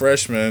he was a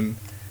freshman.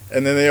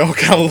 And then they all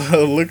kind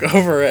of look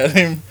over at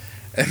him.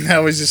 And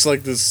now he's just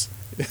like this,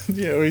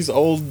 he's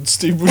old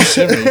Steve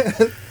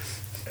Buscemi.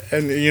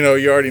 And, you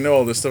already know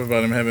all this stuff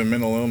about him having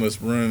mental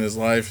illness, ruining his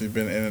life. He's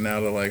been in and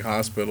out of, like,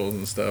 hospitals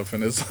and stuff.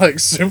 And it's, like,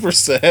 super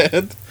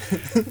sad.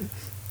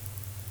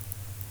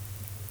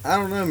 I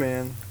don't know,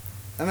 man.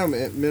 I know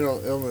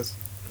mental illness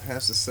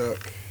has to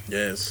suck.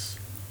 Yes.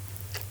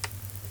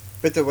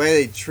 But the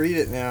way they treat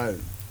it now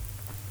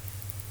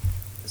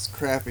is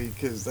crappy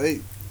because they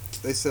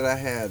said I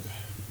had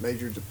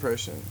major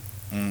depression.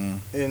 Mm.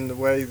 And the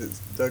way that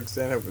Doug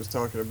Stanhope was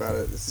talking about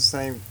it, it's the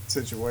same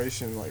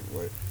situation, like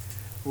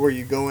where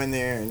you go in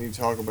there and you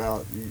talk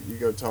about, you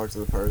go talk to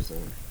the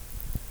person,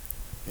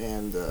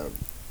 and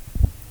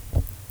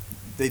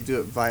they do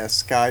it via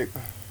Skype.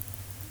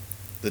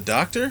 The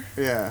doctor?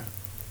 Yeah.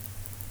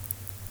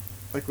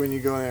 Like when you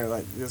go in there,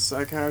 like, the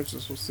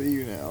psychiatrist will see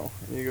you now,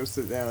 and you go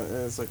sit down, and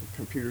it's like a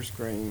computer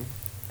screen.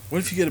 What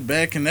if you get a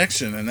bad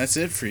connection and that's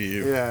it for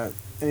you? Yeah.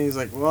 And he's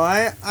like,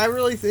 well, I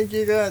really think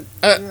you got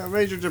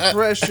major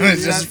depression. It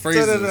just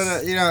freezes.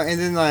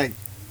 And then, like,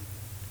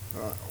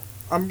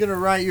 I'm going to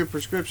write you a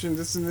prescription,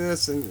 this and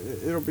this, and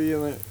it'll be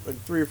in, like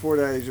 3 or 4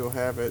 days you'll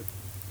have it.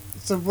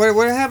 So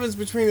what happens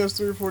between those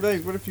 3 or 4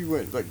 days? What if you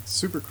went, like,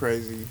 super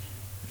crazy?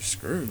 You're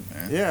screwed,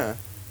 man. Yeah.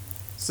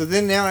 So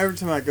then now every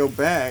time I go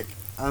back,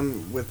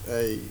 I'm with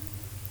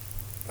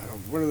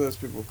what are those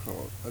people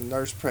called? A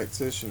nurse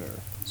practitioner.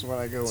 So when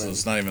I go So in,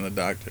 it's not even the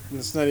doctor. and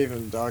it's not even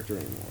a doctor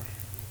anymore.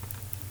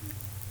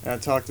 And I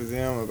talk to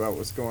them about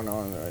what's going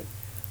on, and they're like,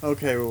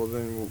 okay, well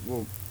then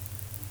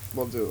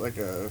we'll do like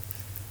a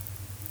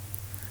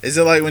Is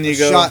it like when you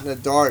go... shot in the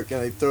dark,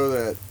 and they throw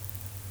that.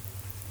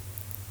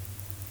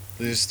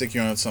 They just stick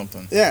you on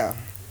something. Yeah.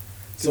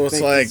 So it's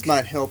think like... this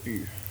might help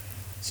you.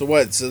 So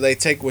what? So they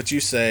take what you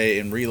say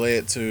and relay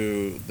it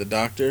to the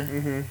doctor?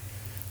 Mm-hmm.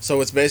 So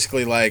it's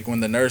basically like when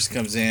the nurse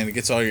comes in and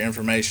gets all your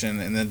information,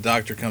 and then the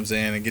doctor comes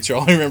in and gets you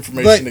all your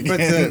information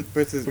again.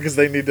 But the because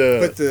they need to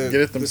get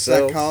it the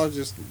themselves.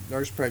 psychologist,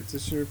 nurse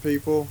practitioner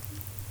people,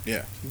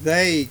 Yeah.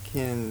 They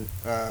can.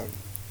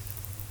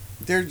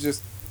 They're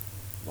just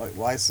like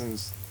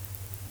licensed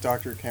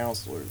doctor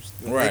counselors.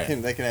 Right.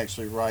 They can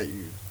actually write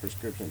you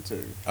prescription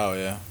too. Oh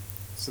yeah.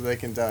 So they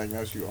can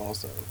diagnose you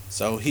also.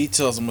 So he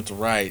tells them what to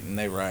write, and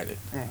they write it.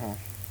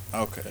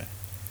 Uh-huh. Okay.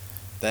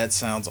 That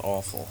sounds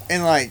awful.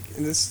 And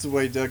this is the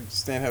way Doug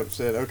Stanhope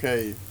said,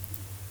 okay,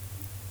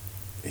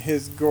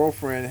 his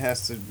girlfriend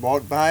has to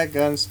walk by a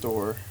gun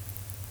store,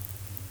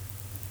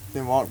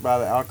 then walk by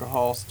the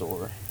alcohol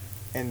store,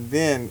 and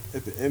then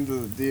at the end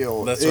of the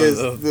deal That's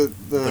is where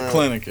the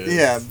clinic is.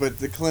 Yeah, but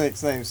the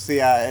clinic's name's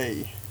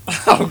CIA.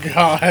 Oh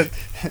God.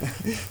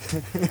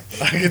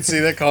 I can see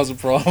that causing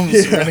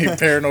problems for any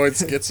paranoid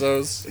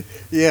schizos.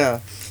 Yeah.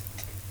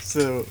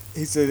 So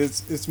he said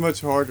it's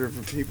much harder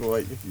for people,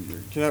 like,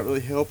 if you're not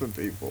really helping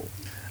people.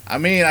 I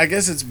mean, I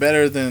guess it's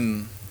better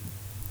than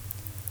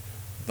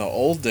the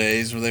old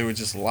days where they would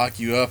just lock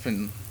you up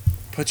and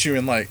put you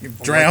in,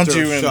 drown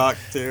you in, or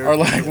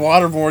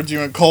waterboard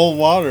you in cold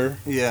water.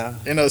 Yeah.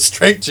 In a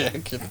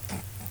straitjacket.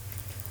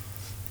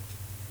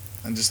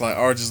 And just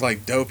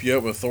dope you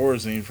up with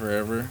Thorazine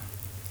forever.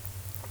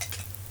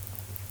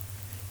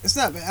 It's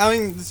not bad. I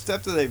mean, the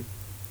stuff that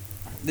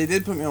they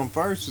did put me on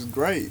first was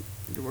great.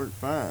 It worked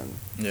fine.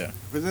 Yeah.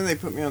 But then they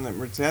put me on that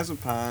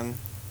mirtazapine,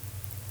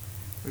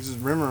 which is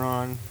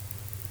Remeron,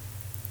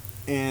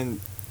 and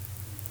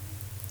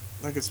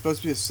it's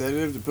supposed to be a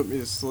sedative to put me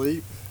to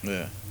sleep.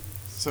 Yeah.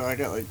 So I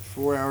got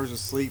 4 hours of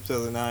sleep the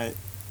other night,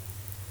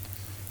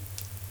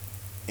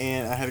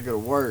 and I had to go to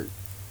work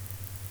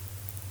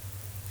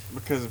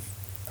because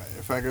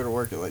if I go to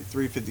work at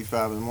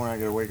 3:55 in the morning, I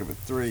got to wake up at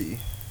 3.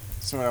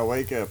 So when I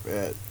wake up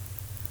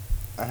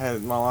I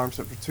had my alarm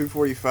set for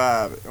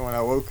 2:45, and when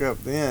I woke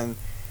up then,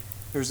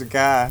 there's a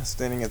guy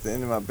standing at the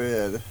end of my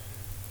bed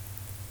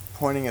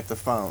pointing at the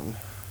phone.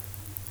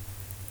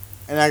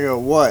 And I go,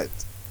 "What?"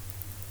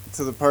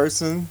 to the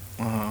person.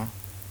 Uh-huh.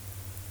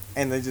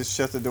 And they just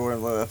shut the door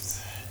and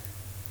left.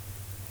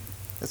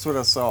 That's what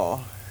I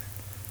saw.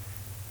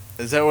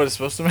 Is that what it's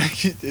supposed to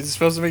make you? It's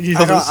supposed to make you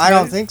I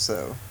don't think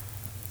so.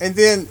 And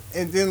then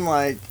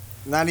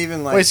not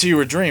even Wait, so you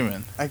were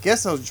dreaming? I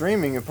guess I was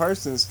dreaming. A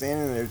person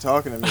standing there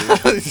talking to me.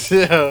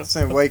 Yeah.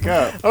 Saying, "Wake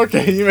up."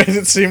 Okay, you made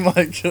it seem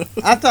like...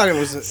 I thought it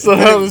was... So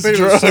that was but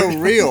it was so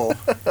real.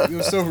 It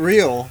was so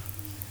real.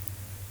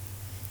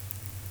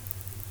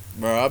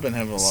 Bro, I've been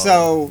having a lot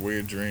of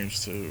weird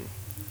dreams, too.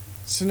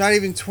 So not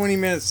even 20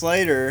 minutes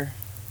later,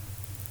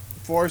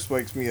 Forrest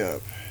wakes me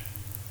up.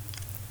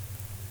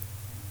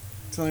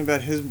 Telling me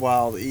about his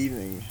wild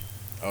evening.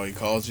 Oh, he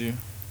called you?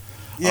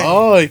 Yeah.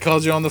 Oh, he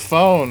called you on the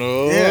phone.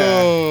 Oh,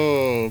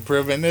 yeah.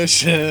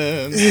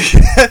 Premonition.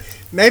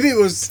 Maybe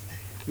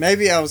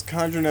I was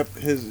conjuring up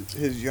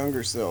his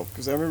younger self,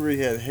 because I remember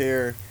he had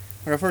hair.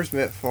 When I first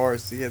met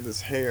Forrest, he had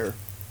this hair.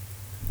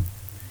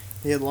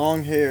 He had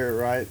long hair,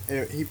 right?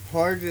 And he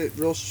parted it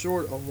real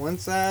short on one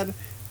side,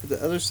 but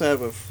the other side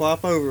would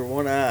flop over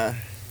one eye.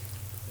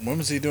 When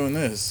was he doing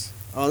this?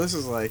 Oh, this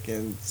is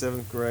in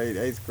 7th grade,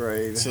 8th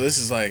grade. So this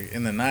is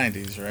in the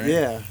 90s, right?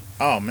 Yeah.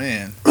 Oh,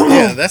 man.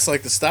 Yeah, that's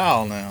the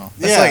style now.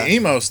 That's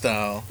emo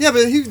style. Yeah,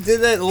 but he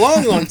did that a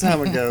long, long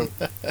time ago.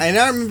 And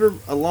I remember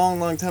a long,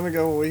 long time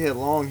ago when we had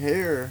long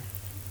hair,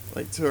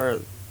 to our,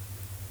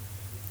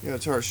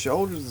 to our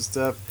shoulders and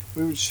stuff.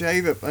 We would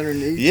shave up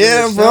underneath.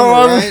 Yeah,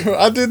 bro,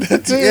 I did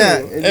that too. Yeah,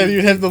 and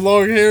you'd have the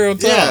long hair on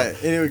top. Yeah,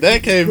 and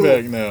that came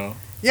back now.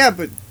 Yeah,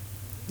 but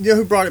you know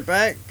who brought it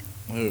back?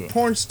 Who?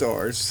 Porn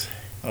stars.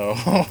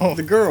 Oh.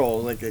 The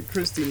girls, like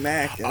Christy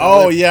Mack. And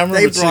oh, yeah, I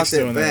remember they brought chicks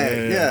doing back.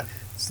 that. Yeah.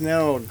 So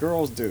now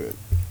girls do it.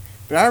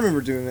 But I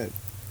remember doing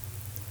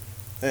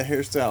that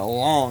hairstyle a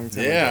long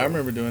time ago. I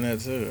remember doing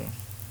that too.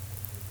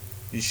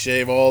 You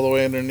shave all the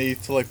way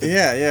underneath to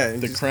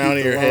the crown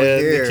of your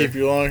head to keep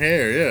your long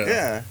hair.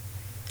 Yeah.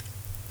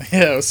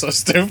 Yeah, it was so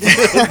stupid.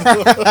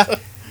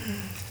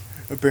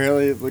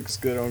 Apparently it looks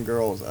good on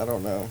girls. I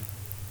don't know.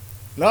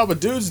 No,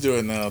 but dudes do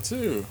it now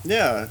too.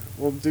 Yeah.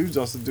 Well, dudes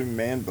also do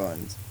man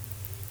buns.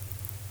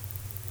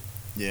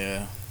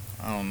 Yeah.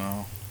 I don't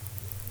know.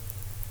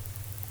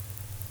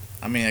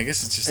 I mean, I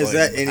guess it's just Is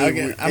that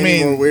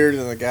any more weird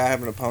than the guy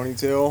having a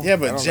ponytail? Yeah,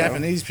 but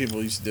Japanese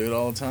people used to do it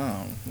all the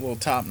time. A little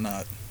top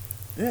knot.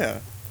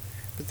 Yeah.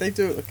 But they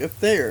do it up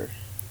there.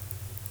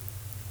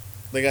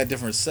 They got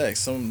different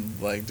sex. Some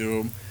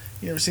do them.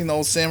 You ever seen the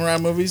old samurai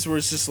movies where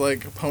it's just a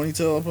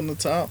ponytail up on the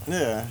top?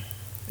 Yeah.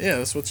 Yeah,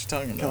 that's what you're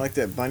talking about. Kind of like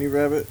that bunny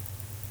rabbit.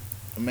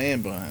 A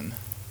man bun.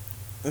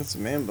 That's a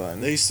man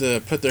bun. They used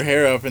to put their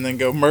hair up and then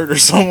go murder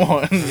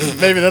someone.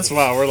 Maybe that's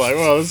why we're like,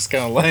 well, this is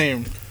kind of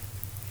lame.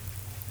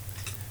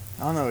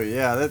 I don't know.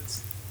 Yeah,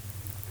 that's.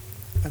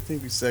 I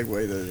think we segued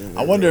that in.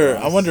 I wonder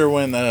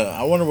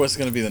what's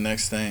going to be the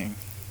next thing.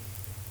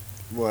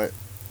 What?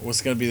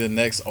 What's going to be the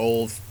next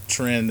old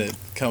trend that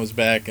comes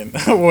back and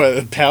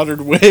what,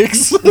 powdered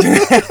wigs? You're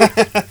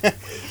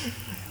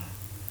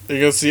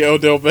going to see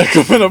Odell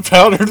Beckham in a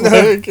powdered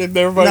wig and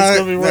everybody's going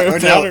to be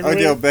wearing powdered wig?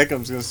 Odell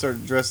Beckham's going to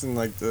start dressing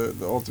like the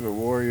Ultimate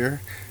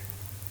Warrior.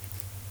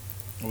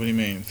 What do you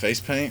mean? Face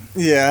paint?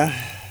 Yeah.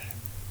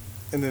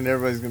 And then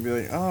everybody's gonna be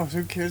like, "Oh,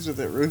 who cares with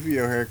that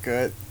Rufio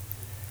haircut?"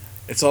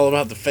 It's all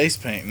about the face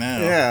paint now.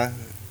 Yeah.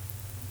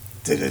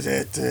 Do the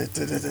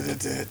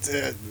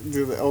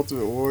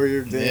Ultimate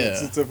Warrior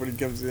dance and stuff when he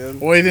comes in.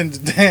 Well, he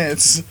didn't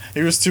dance.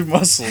 He was too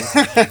muscled.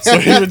 So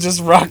he would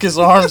just rock his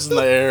arms in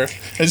the air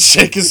and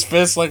shake his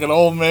fist like an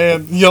old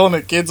man yelling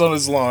at kids on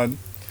his lawn.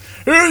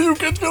 Here, you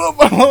kids, get up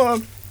my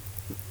lawn.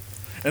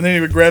 And then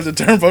he would grab the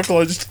turnbuckle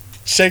and just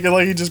shake it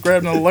like he just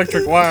grabbed an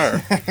electric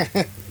wire.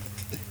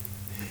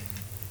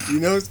 You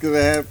know it's going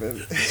to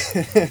happen.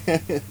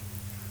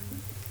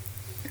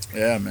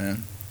 Yeah,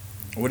 man.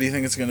 What do you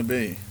think it's going to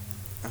be?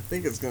 I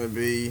think it's going to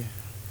be...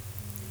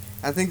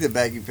 I think the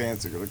baggy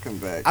pants are going to come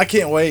back. I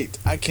can't wait.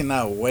 I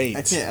cannot wait.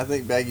 I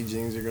think baggy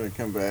jeans are going to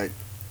come back.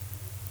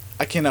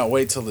 I cannot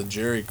wait till the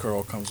Jerry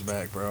curl comes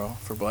back, bro.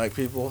 For black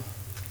people.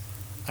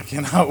 I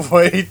cannot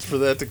wait for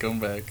that to come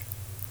back.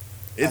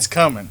 It's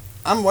coming.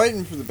 I'm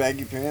waiting for the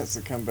baggy pants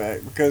to come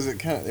back because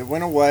it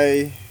went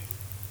away,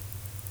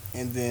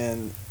 and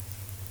then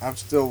I've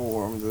still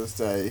wore them to this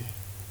day.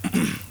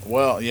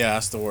 Well, yeah, I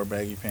still wear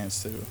baggy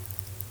pants too.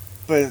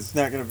 But it's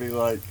not gonna be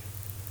like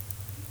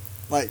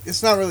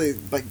it's not really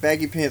like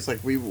baggy pants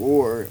like we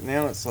wore.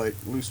 Now it's like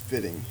loose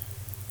fitting.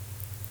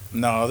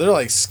 No, they're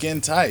like skin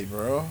tight,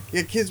 bro.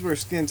 Yeah, kids wear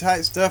skin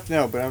tight stuff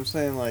now, but I'm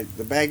saying like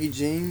the baggy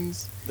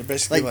jeans. They're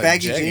basically like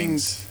baggy jeggings.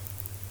 jeans.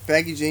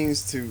 Baggy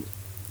jeans to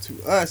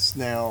us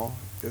now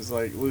is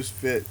like loose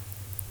fit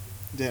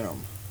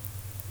denim.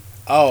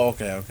 Oh,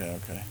 okay.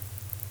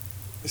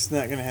 It's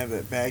not gonna have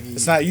that baggy.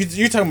 It's not.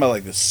 You're talking about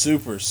like the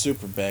super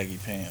baggy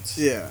pants.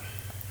 Yeah.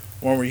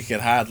 One where you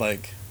could hide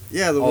like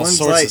the all ones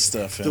sorts like of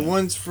stuff. the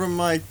ones from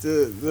like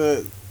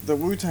the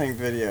Wu-Tang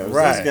videos.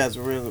 Right. Those guys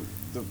were wearing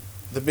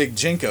the big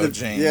Jinko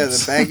jeans. Yeah,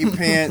 the baggy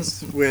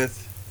pants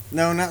with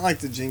not like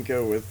the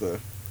Jinko with the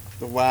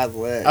wide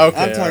leg. Okay,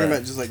 I'm talking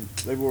about just like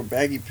they wore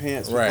baggy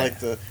pants with like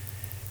the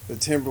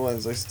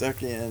Timberlands they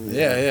stuck in.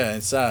 Yeah,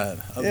 inside.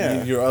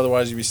 Yeah.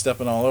 Otherwise you'd be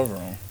stepping all over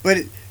them. But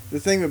the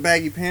thing with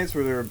baggy pants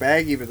were they were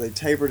baggy, but they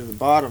tapered to the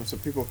bottom, so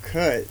people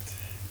cut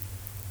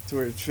to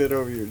where it fit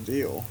over your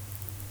deal.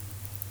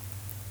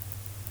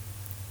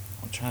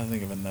 I'm trying to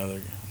think of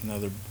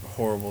another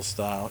horrible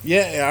style.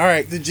 Yeah, all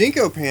right. The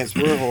Jinko pants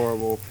were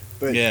horrible,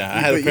 but yeah, I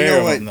had a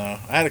pair of them though.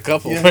 I had a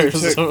couple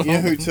pairs of them. You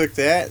know who took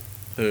that?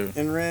 Who?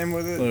 And ran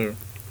with it? Who?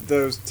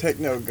 Those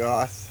techno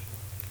goths.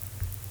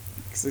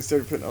 Because they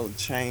started putting all the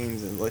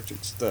chains and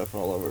electric stuff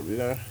all over, you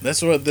know?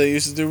 That's what they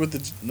used to do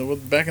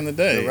with back in the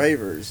day. The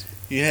ravers.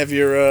 You have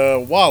your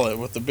wallet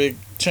with the big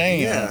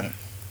chain on it.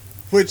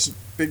 Which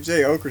Big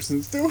J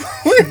Okerson still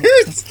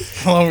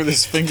wears. Along with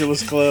his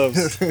fingerless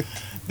gloves.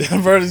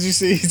 Bro, did you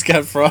see he's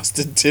got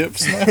frosted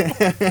tips now?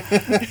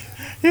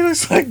 He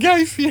looks like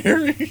Guy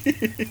Fieri.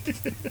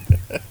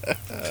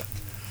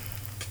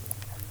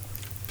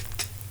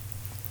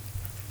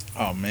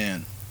 Oh,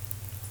 man.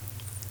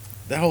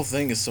 That whole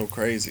thing is so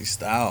crazy.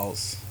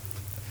 Styles.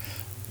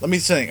 Let me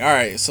think. All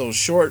right, so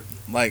short,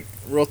 like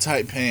real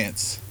tight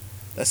pants.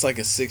 That's like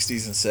a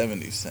 60s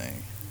and 70s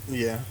thing.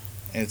 Yeah.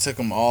 And it took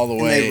them all the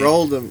and way. They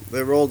rolled them.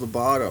 They rolled the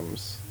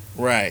bottoms.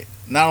 Right.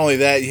 Not only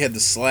that, you had the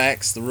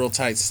slacks, the real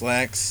tight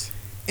slacks.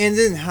 And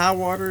then high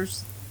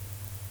waters.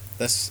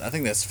 I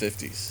think that's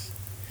 50s.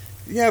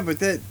 Yeah, but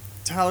that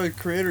Tyler the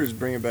Creator is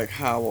bringing back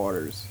high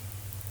waters.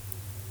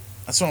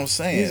 That's what I'm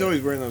saying. He's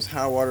always wearing those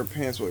high water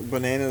pants with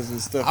bananas and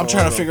stuff. I'm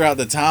trying to figure out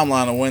the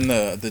timeline of when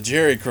the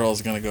Jerry curl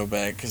is going to go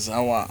back because I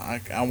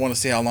want to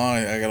see how long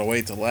I got to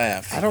wait to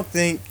laugh. I don't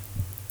think.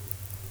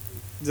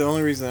 The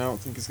only reason I don't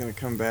think it's going to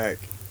come back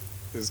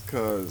is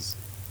because.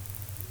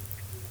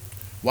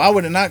 Why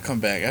would it not come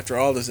back after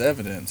all this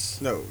evidence?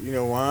 No, you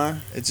know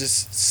why? It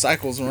just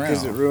cycles around.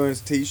 Because it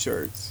ruins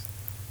T-shirts.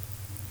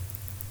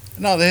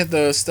 No, they had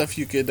the stuff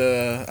you could.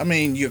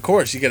 Of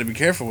course, you got to be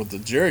careful with the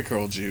Jerry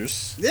curl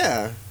juice.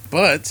 Yeah.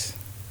 But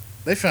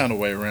they found a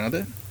way around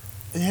it.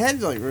 It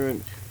had to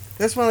ruin.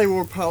 That's why they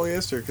wore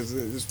polyester because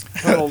it just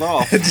puddled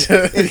off.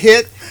 It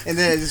hit and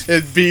then it just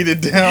it beat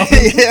it down.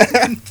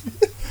 Yeah.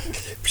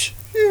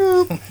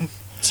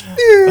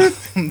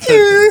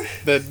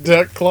 that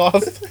duck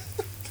cloth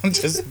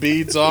just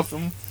beads off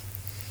them.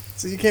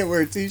 So you can't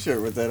wear a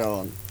T-shirt with that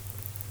on.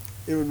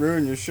 It would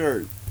ruin your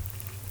shirt.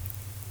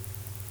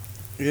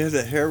 You have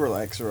that hair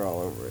relaxer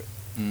all over it.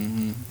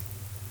 Mm-hmm.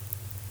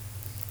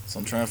 So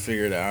I'm trying to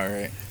figure it out. All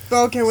right.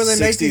 But okay, when they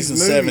make 60s these and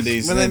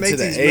movies, 70s, when they and then make to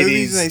these the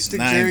movies 80s, and they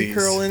stick 90s. Jerry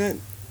curl in it,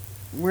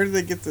 where do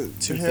they get the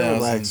hair 2000s.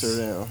 relaxer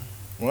now?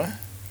 What?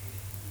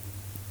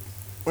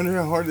 Wonder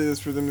how hard it is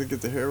for them to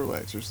get the hair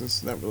relaxer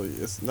since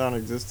it's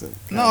non-existent.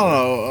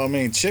 No. I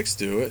mean, chicks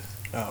do it.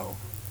 Oh.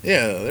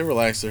 Yeah, they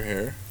relax their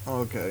hair.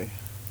 Okay.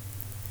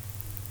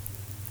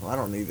 Well, I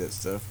don't need that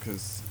stuff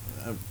because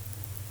I'm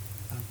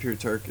pure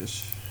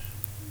Turkish.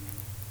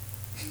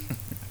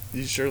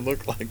 You sure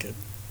look like it.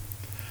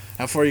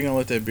 How far are you gonna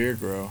let that beard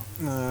grow?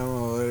 No, I'm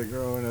gonna let it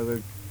grow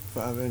another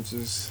 5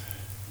 inches.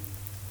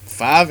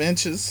 5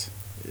 inches?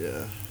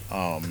 Yeah.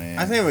 Oh man.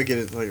 I think I'm gonna get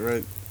it like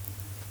right,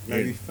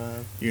 maybe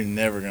 5. You're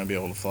never gonna be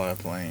able to fly a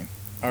plane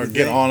or You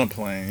get think? on a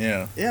plane.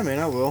 Yeah. Yeah, man,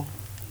 I will.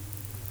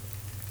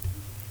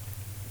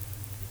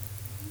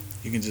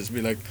 You can just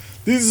be like,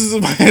 "This is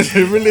my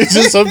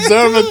religious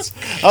observance.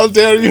 How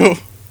dare you?"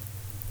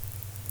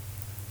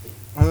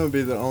 I'm gonna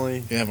be the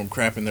only. You have them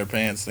crapping their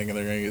pants, thinking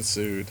they're gonna get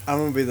sued. I'm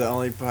gonna be the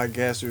only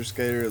podcaster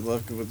skater at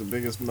Lufkin with the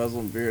biggest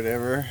Muslim beard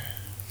ever.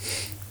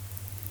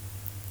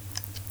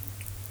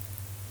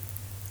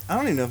 I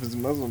don't even know if it's a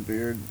Muslim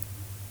beard,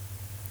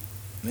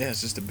 Yeah,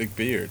 it's just a big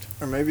beard.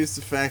 or maybe it's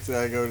the fact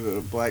that I go to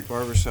the black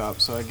barber shop,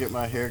 so I get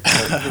my hair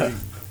cut pretty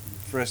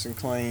fresh and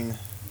clean.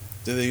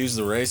 Do they use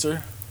the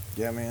razor?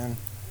 Yeah, man.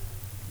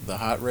 The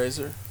hot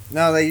razor?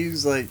 No, they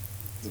use like,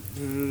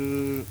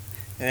 and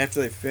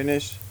after they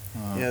finish,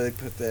 Uh, they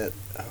put that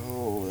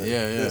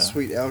Yeah. that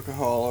sweet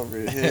alcohol over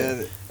your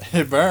head.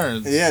 It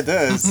burns. Yeah, it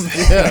does.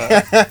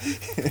 Yeah.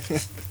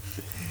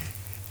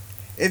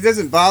 It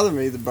doesn't bother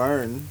me, the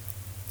burn.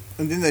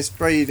 And then they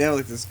spray you down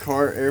with like this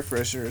car air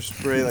freshener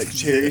spray, like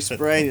cherry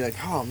spray, and you're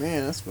like, oh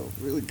man, that smells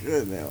really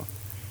good now.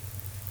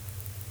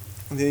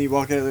 And then you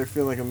walk out of there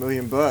feeling like $1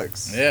 million.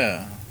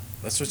 Yeah.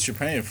 That's what you're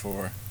paying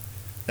for.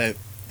 That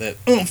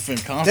oomph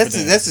and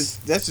confidence.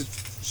 That's a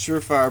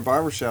surefire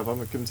barbershop I'm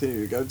gonna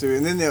continue to go to.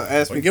 And then they'll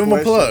ask Well, me give them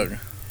a questions. plug.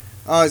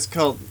 Oh, it's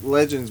called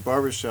Legends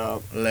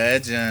Barbershop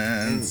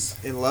Legends.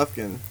 in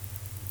Lufkin.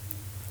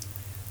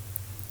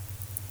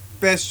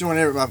 Best joint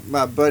ever.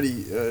 My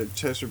buddy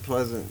Chester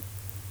Pleasant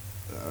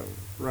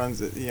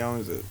runs it. He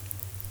owns it.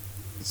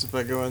 So if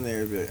I go in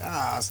there and be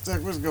like,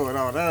 Stuck, what's going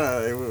on?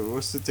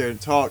 We'll sit there and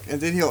talk. And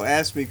then he'll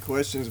ask me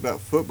questions about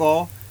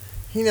football.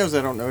 He knows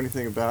I don't know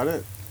anything about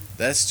it.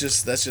 That's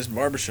just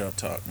barbershop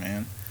talk,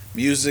 man.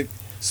 Music,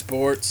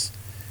 sports,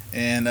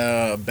 and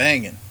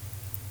banging.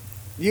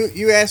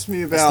 You asked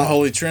me That's the about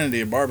holy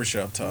trinity of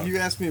barbershop talk. you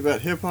asked me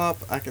about hip hop.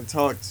 I can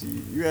talk to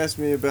you. You asked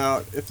me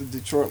about if the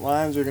Detroit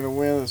Lions are going to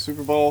win the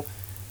Super Bowl.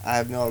 I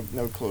have no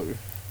clue.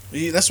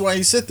 That's why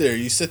you sit there.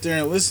 You sit there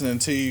and listen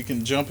until you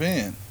can jump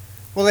in.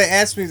 Well, they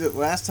asked me that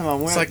last time I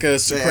went. It's like a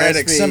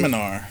Socratic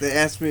seminar. They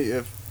asked me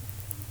if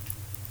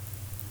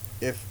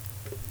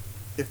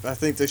I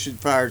think they should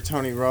fire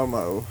Tony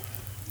Romo,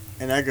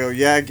 and I go,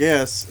 yeah, I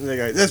guess. And they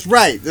go, that's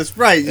right. You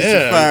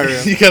should fire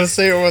him. You gotta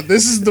say, well,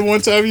 this is the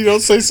one time you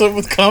don't say something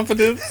with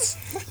confidence.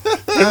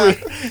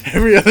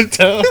 every other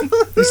time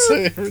you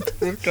say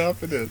everything with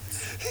confidence.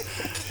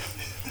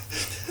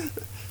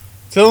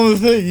 Tell them the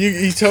thing.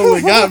 You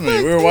totally got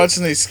me. We were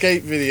watching these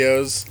skate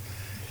videos,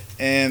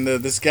 and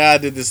this guy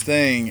did this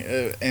thing,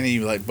 and he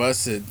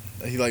busted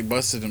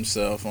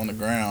himself on the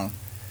ground.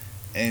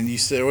 And you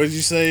said, what did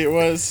you say it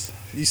was?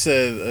 You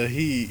said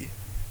he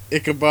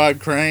Ichabod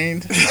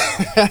craned.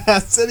 I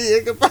said he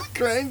Ichabod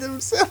craned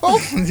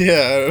himself.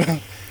 Yeah.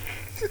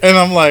 And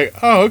I'm like,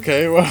 oh,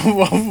 okay. Well,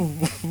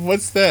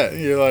 what's that?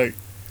 And you're like,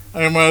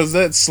 is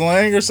that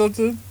slang or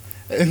something?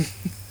 And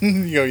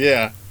you go,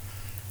 yeah.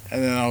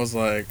 And then I was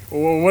like,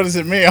 well, what does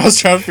it mean? I was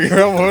trying to figure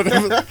out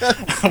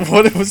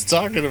what it was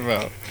talking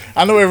about.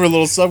 I know every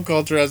little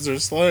subculture has their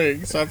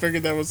slang, so I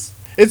figured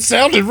it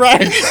sounded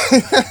right.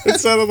 It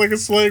sounded like a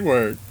slang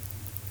word.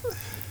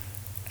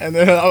 And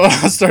then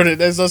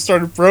as I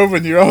started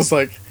probing you, I was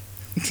like,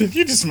 did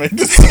you just make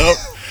this up?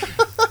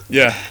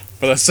 Yeah,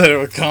 but I said it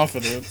with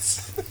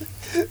confidence.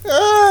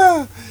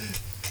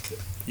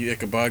 You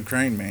Ichabod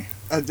craned me.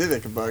 I did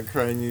Ichabod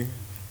crane you.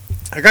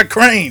 I got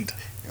craned.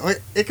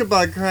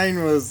 Ichabod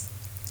Crane was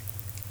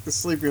the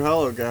Sleepy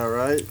Hollow guy,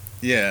 right?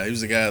 Yeah, he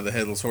was the guy the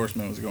Headless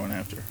Horseman was going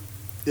after.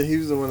 Yeah, he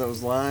was the one that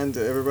was lying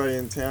to everybody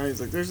in town.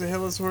 He's like, there's a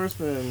Headless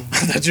Horseman. I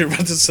thought you were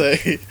about to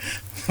say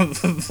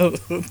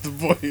the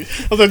boy.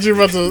 I thought you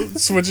were about to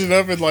switch it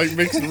up and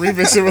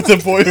remix it with the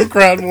boy who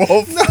cried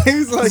wolf. No, he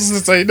was like,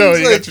 say no.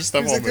 You got your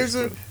stuff all like, mixed.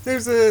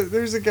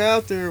 there's a guy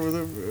out there with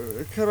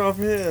a cut off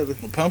head. A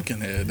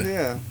pumpkin head.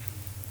 Yeah.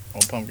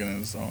 All pumpkin in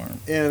his arm.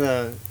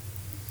 And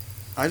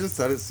I just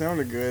thought it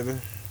sounded good.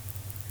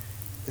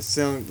 It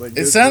sounded like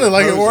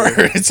a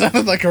word. It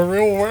sounded like a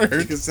real word.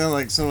 It could sound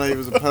like somebody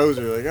was a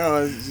poser. Like,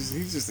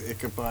 he's just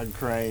Ichabod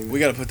Crane. We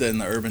got to put that in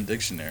the Urban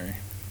Dictionary.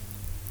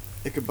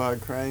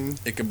 Ichabod Crane.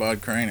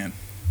 Ichabod craning.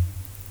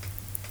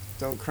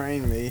 Don't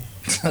crane me.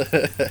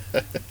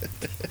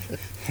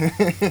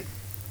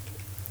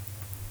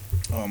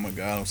 Oh my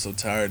god, I'm so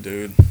tired,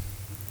 dude.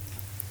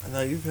 I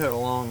know you've had a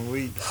long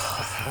week.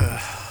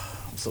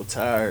 I'm so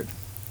tired.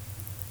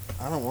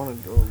 I don't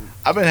want to go.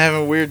 I've been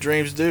having weird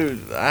dreams,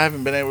 dude. I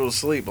haven't been able to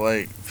sleep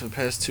for the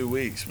past 2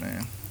 weeks,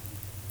 man.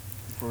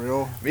 For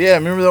real? Yeah,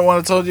 remember that one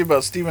I told you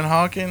about Stephen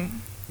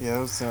Hawking? Yeah,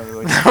 that sounded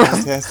like a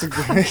fantastic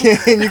dream.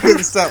 And you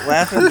couldn't stop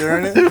laughing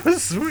during it? It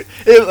was sweet.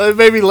 It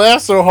made me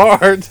laugh so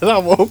hard that I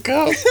woke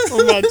up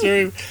from my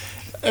dream.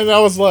 And I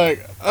was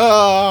like,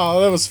 oh,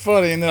 that was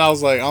funny. And then I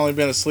was like, I only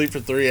been asleep for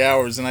 3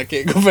 hours and I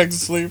can't go back to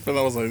sleep. And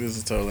I was like, this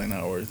is totally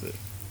not worth it.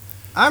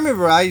 I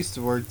remember I used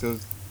to work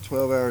those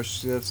 12-hour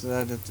shifts and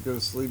I'd have to go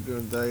to sleep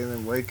during the day and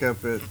then wake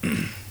up at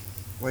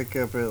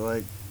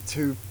like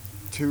 2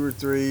 or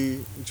 3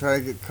 and try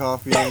to get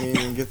coffee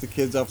and get the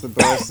kids off the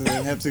bus and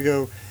then have to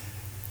go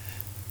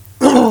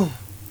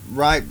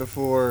right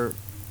before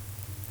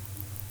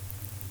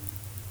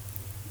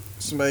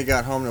somebody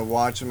got home to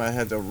watch them. I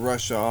had to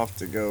rush off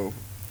to go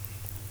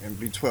and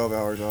be 12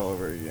 hours all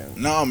over again.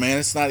 No, man,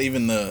 it's not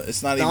even the.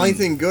 It's not The even. only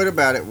thing good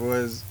about it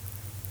was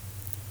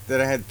that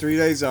I had 3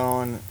 days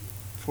on,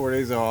 4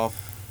 days off,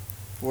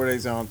 4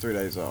 days on, 3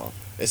 days off.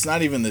 It's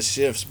not even the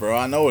shifts, bro.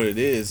 I know what it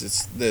is.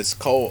 It's this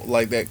cold,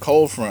 like that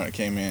cold front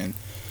came in,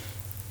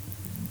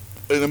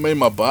 and it made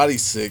my body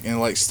sick and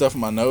like stuffed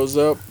my nose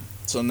up.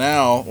 So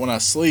now when I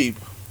sleep,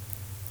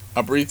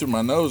 I breathe through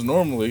my nose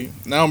normally.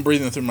 Now I'm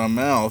breathing through my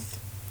mouth,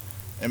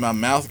 and my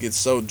mouth gets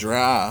so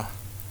dry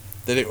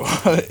that it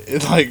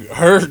like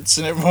hurts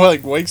and it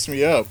like wakes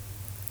me up.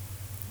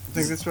 You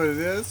think that's what it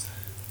is?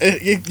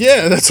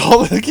 Yeah, that's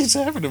all that keeps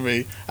happening to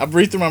me. I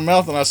breathe through my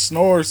mouth and I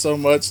snore so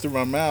much through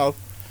my mouth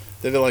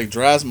that it like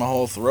dries my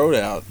whole throat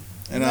out.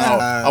 And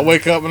I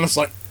wake up and it's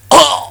like,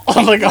 oh,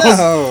 like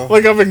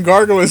I've been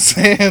gargling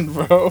sand,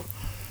 bro.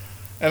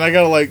 And I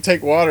gotta like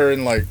take water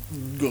and like.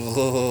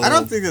 I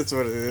don't think that's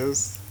what it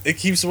is. It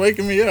keeps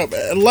waking me up.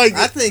 Like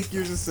I think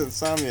you're just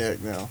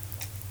insomniac now.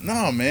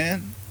 No,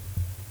 man.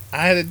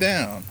 I had it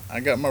down.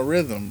 I got my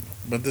rhythm,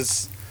 but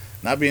this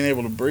not being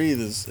able to breathe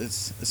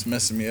it's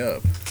messing me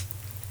up.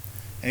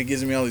 And it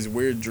gives me all these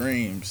weird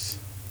dreams.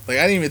 Like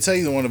I didn't even tell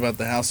you the one about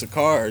the House of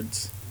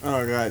Cards.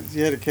 Oh god,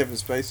 you had a Kevin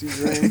Spacey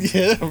dream?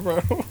 Yeah,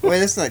 bro. Wait,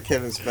 that's not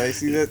Kevin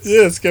Spacey. That's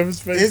yeah, it's Kevin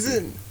Spacey. Is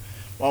it?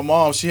 My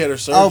mom, she had her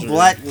surgery. Oh,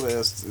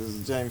 Blacklist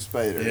is James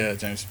Spader. Yeah,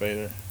 James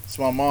Spader.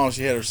 So my mom,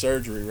 she had her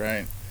surgery,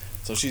 right?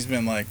 So she's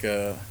been like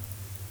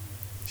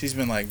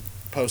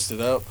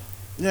posted up.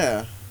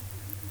 Yeah.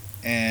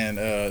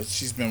 And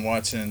she's been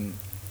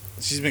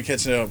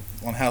catching up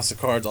on House of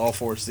Cards all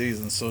 4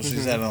 seasons, so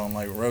she's had it on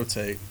like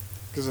rotate.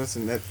 Because that's a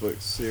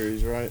Netflix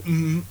series, right?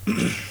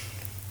 Mm-hmm.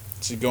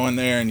 So you go in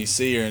there and you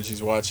see her and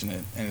she's watching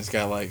it, and it's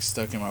got like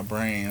stuck in my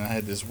brain. I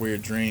had this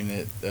weird dream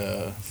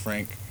that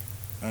Frank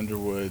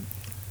Underwood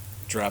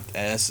dropped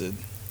acid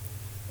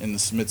in the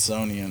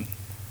Smithsonian.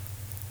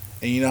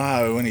 And you know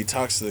how when he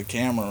talks to the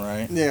camera,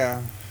 right?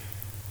 Yeah.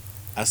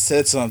 I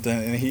said something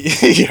and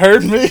he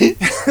heard me.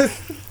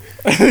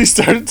 And he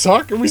started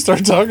talking. We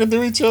started talking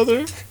to each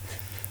other.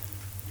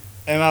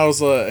 And I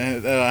was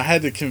I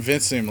had to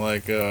convince him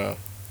like that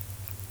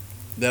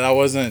I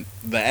wasn't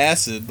the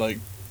acid. Like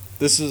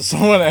this is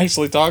someone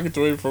actually talking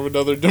to him from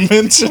another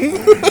dimension.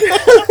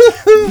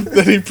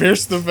 That he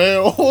pierced the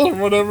veil or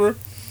whatever.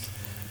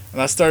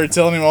 And I started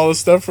telling him all this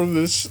stuff from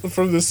the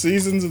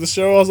seasons of the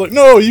show. I was like,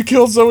 "No, you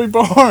killed Zoe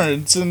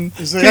Barnes and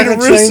Peter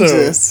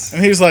Russo."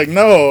 And he's like,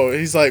 "No."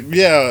 He's like,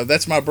 "Yeah,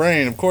 that's my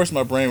brain. Of course,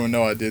 my brain would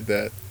know I did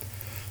that."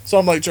 So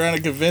I'm like trying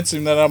to convince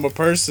him that I'm a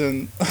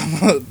person,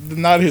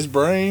 not his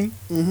brain.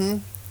 Mm-hmm.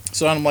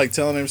 So I'm like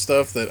telling him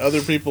stuff that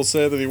other people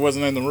said that he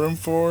wasn't in the room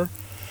for.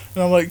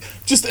 And I'm like,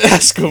 "Just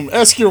ask him.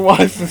 Ask your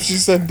wife if she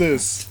said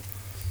this."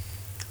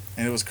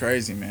 And it was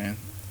crazy, man.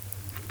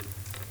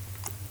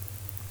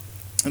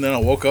 And then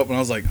I woke up and I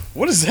was like,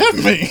 what does that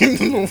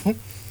mean?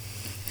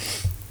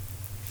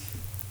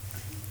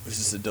 It's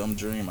just a dumb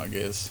dream, I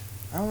guess.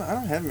 I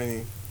don't have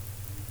many.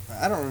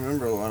 I don't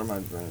remember a lot of my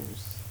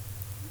dreams.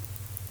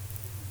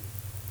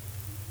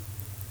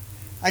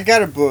 I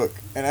got a book,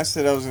 and I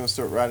said I was going to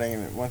start writing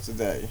in it once a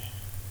day.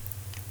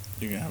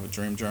 You're going to have a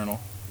dream journal?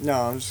 No,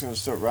 I'm just going to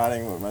start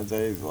writing what my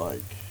day's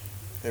like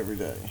every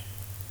day.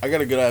 I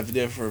got a good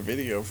idea for a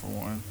video for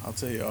one. I'll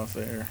tell you off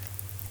air.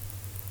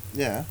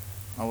 Yeah.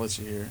 I'll let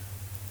you hear.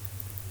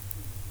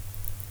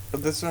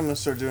 But that's what I'm going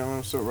to start doing. I'm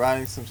going to start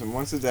writing something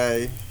once a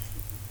day.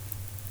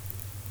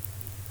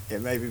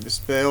 It may be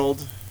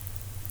misspelled,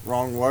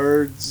 wrong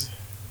words.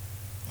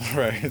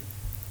 Right.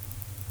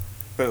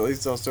 But at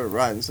least I'll start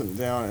writing something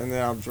down, and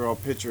then I'll draw a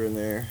picture in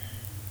there.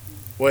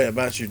 Wait,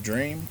 about your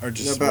dream? Or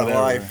just about whatever?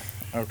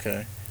 life.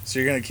 Okay. So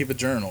you're going to keep a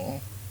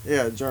journal?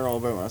 Yeah, a journal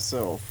about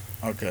myself.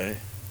 Okay.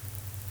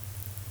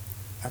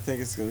 I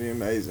think it's going to be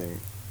amazing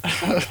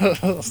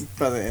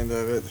by the end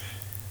of it.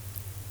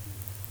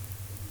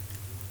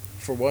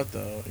 For what,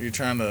 though? You're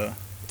trying to...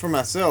 For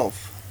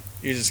myself.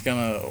 You're just going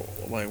to,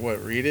 like,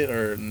 what, read it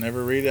or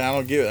never read it? I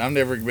don't get it. I've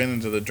never been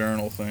into the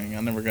journal thing.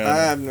 I've never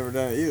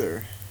done it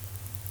either.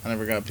 I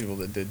never got people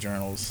that did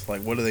journals.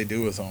 Like, what do they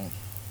do with them?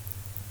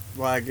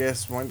 Well, I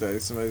guess one day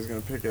somebody's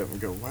going to pick up and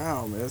go,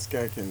 wow, man, this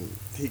guy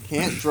he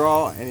can't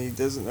draw and he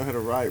doesn't know how to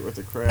write with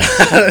the crap.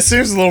 It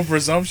seems a little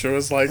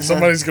presumptuous. Like,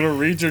 somebody's going to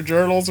read your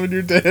journals when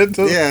you're dead.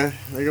 Yeah,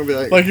 they're going to be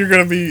like... Like, you're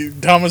going to be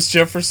Thomas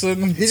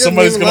Jefferson.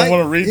 Somebody's going to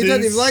want to read these. He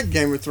doesn't even like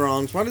Game of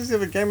Thrones. Why does he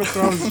have a Game of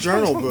Thrones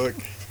journal book?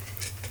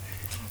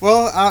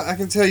 Well, I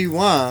can tell you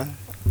why.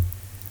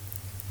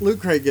 Loot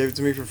Crate gave it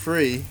to me for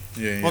free.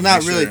 Yeah. Well,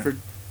 not really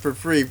for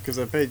free because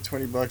I paid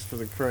 $20 for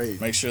the crate.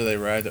 Make sure you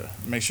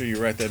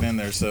write that in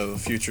there so the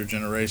future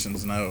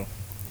generations know.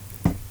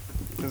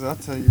 Because I'll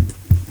tell you.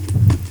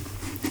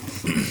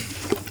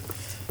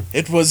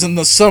 It was in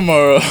the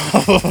summer.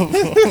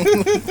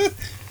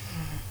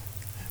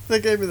 They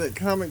gave me that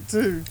comic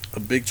too. A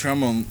Big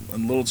Trouble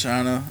in Little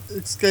China.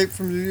 Escape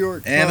from New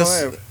York. And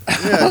yeah.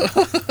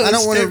 I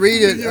don't want to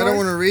read it. I don't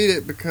want to read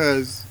it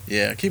because.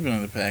 Yeah, keep it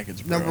in the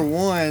package, bro. Number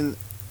one,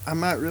 I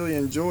might really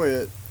enjoy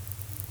it.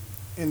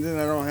 And then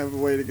I don't have a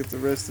way to get the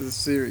rest of the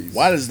series.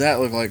 Why does that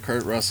look like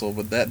Kurt Russell,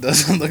 but that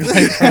doesn't look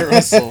like Kurt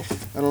Russell?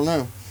 I don't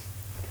know.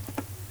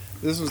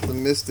 This was the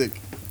Mystic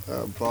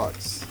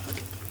box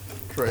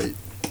crate.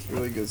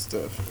 Really good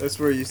stuff. That's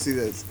where you see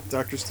that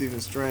Dr. Stephen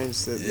Strange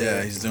said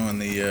Yeah, he's doing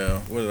the,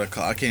 what did I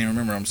call it? I can't even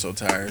remember. I'm so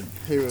tired.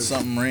 he was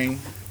Something ring.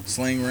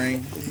 Sling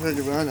ring.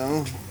 I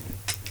know.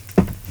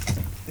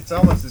 It's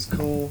almost as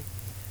cool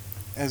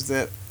as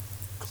that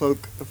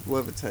cloak of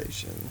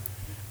levitation.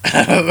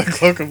 The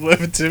cloak of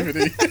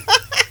levitivity.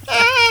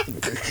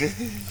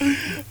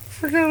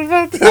 Forgot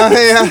about that. Oh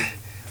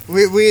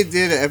yeah, we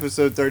did an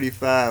episode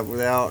 35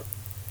 without.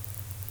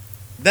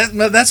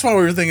 That's why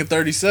we were thinking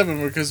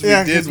 37 because we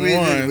did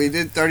one. We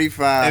did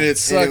 35, and it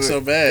sucked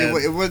so bad.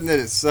 It wasn't that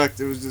it sucked;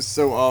 it was just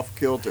so off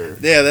kilter.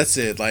 Yeah, that's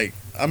it. Like,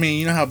 I mean,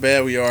 you know how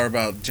bad we are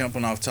about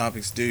jumping off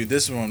topics, dude.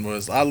 This one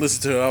was. I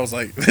listened to it. I was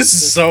like, this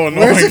is so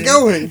annoying. Where's it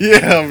going?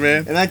 Yeah,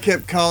 man. And I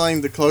kept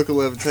calling the cloak of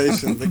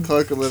levitation the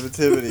cloak of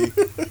levitivity.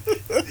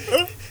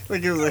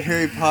 Like it was a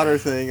Harry Potter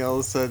thing all of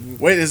a sudden.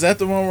 Wait, is that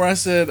the one where I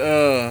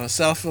said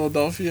South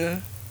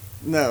Philadelphia?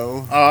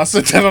 No. Oh, I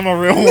said that on a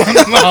real one.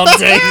 Oh,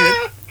 dang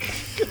it.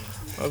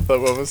 I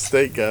thought my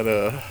mistake got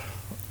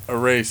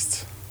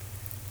erased.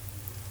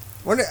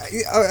 What?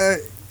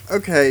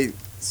 Okay,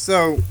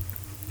 so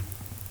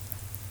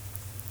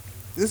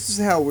this is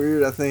how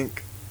weird I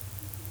think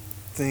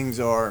things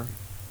are.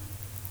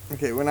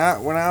 Okay, when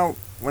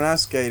I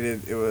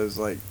skated, it was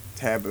like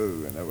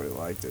taboo and nobody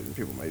liked it and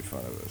people made fun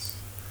of us,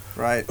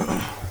 right?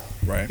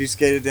 Right. You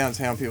skated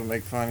downtown, people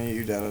make fun of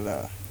you, da da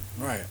da.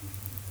 Right.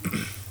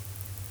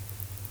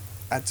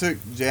 I took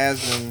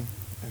Jasmine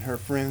and her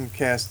friend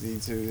Cassidy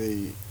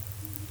to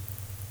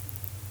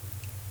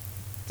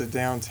the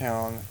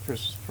downtown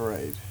Christmas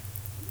parade.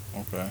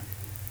 Okay.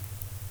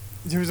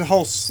 There was a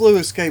whole slew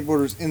of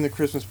skateboarders in the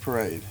Christmas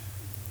parade.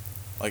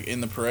 Like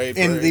in the parade?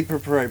 In the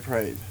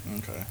parade.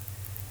 Okay.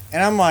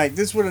 And I'm like,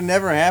 this would have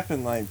never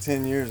happened like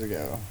 10 years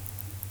ago.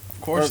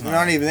 Of course Or not.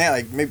 Not even that,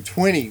 like maybe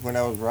 20 when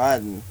I was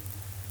riding.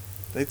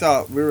 They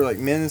thought we were like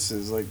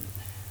menaces, like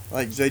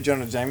J.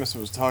 Jonah Jameson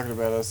was talking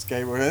about us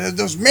skateboarding.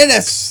 Those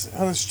menace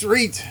on the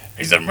street.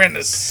 He's a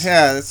menace.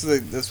 Yeah, that's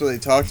what they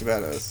talked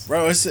about us.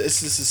 Bro, it's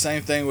just the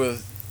same thing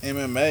with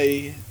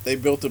MMA. They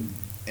built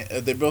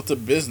a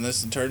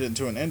business and turned it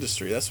into an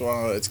industry. That's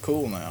why it's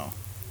cool now.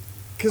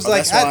 Because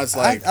that's why it's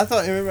like I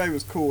thought MMA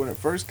was cool when it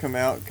first came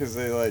out because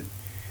they like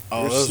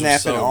were those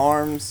snapping are so,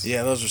 arms.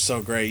 Yeah, those are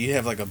so great. You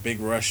have like a big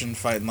Russian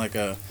fighting like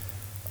a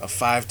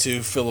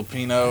 5'2"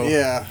 Filipino.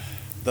 Yeah.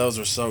 Those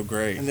are so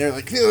great. And they're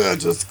like,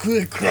 just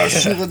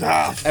crush you in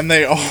half. And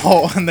they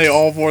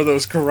all wore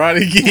those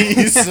karate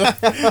gis.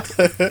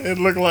 It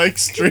looked like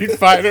Street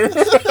Fighter.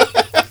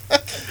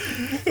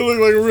 It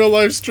looked like a real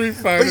life Street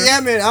Fighter. But yeah,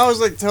 man, I was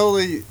like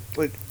totally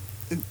like,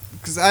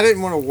 because I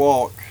didn't want to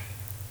walk.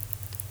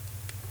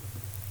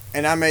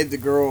 And I made the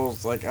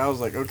girls like, I was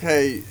like,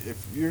 okay,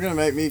 if you're gonna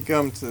make me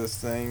come to this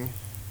thing,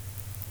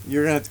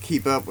 you're gonna have to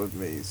keep up with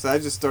me. So I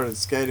just started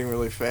skating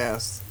really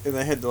fast, and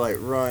they had to like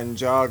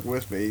jog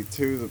with me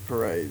to the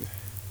parade.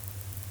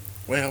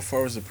 Wait, how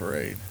far was the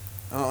parade?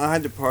 I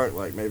had to park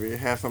like maybe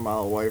half a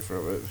mile away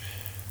from it,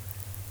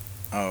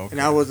 Oh, okay.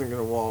 and I wasn't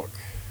gonna walk.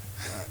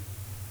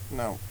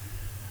 No,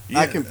 You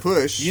I didn't- can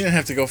push. You didn't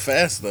have to go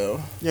fast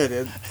though. Yeah, I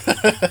did.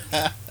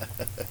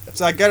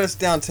 So I got us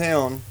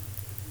downtown.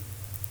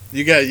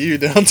 You got you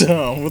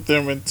downtown with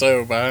them in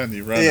tow behind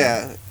you, running.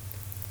 Yeah,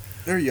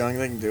 they're young;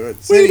 they can do it.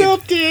 We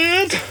don't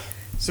care.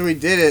 So we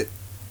did it.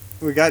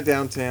 We got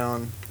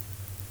downtown.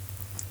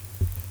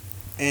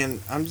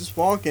 And I'm just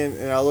walking,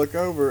 and I look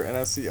over, and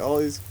I see all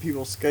these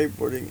people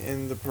skateboarding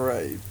in the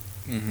parade.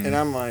 Mm-hmm. And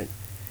I'm like,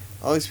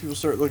 all these people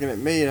start looking at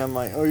me, and I'm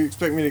like, oh, you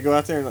expect me to go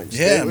out there and like skate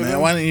Yeah, with man.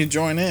 them? Why didn't you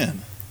join in?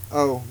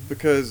 Oh,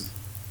 because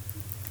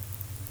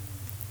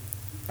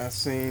I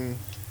seen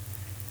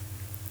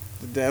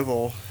the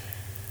devil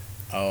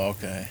Oh,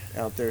 okay.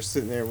 out there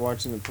sitting there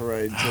watching the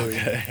parade too.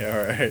 Okay,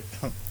 all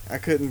right. I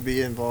couldn't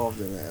be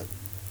involved in that.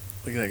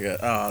 Look at that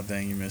guy. Oh,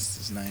 dang, you missed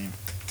his name.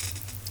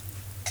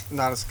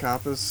 Natus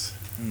Kappas.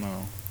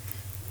 No.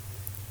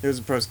 There was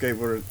a pro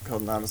skateboarder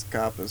called Natus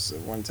Kappas at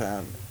one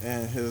time,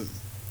 and his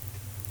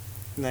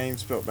name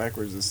spelled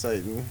backwards is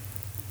Satan.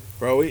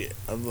 Bro, we've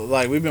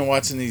been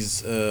watching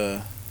these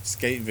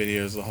skate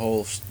videos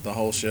the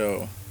whole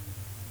show.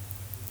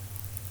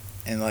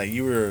 And like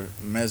you were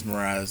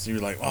mesmerized. You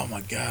were like, "Oh my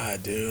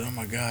god, dude. Oh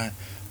my god."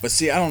 But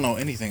see, I don't know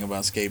anything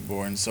about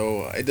skateboarding,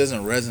 so it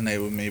doesn't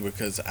resonate with me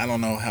because I don't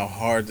know how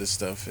hard this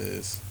stuff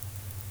is.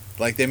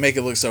 Like they make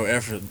it look so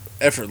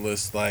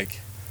effortless.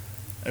 Like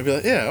I'd be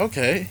like, "Yeah,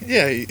 okay,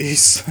 yeah." He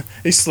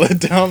slid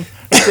down.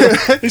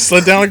 He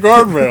slid down a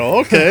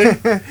guardrail. Okay,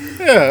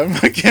 yeah,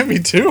 it can't be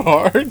too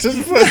hard.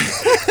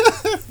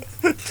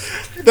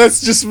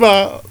 That's just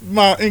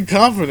my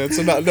incompetence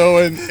of not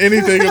knowing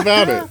anything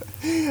about it.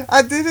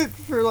 I did it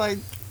for like,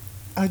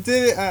 I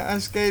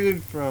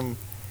skated from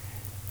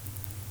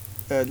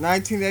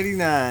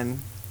 1989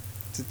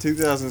 to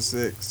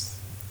 2006,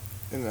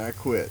 and then I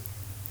quit.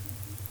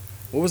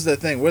 What was that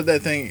thing? What did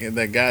that thing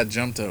that guy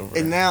jumped over?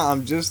 And now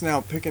I'm just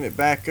now picking it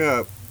back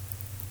up,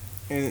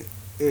 and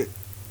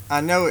I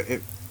know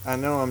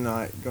I'm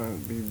not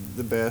going to be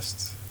the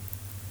best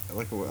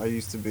like what I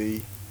used to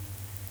be,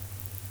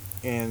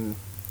 and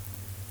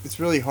it's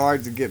really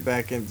hard to get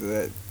back into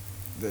that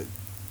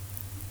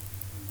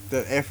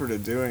effort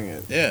of doing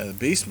it. Yeah, the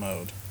beast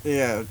mode.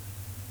 Yeah,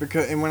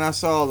 and when I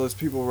saw all those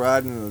people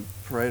riding in the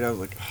parade, I was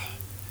like,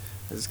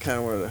 I just kind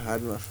of wanted to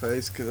hide my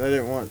face because I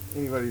didn't want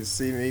anybody to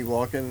see me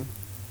walking.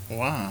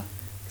 Wow.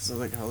 Because I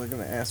was like, oh, they're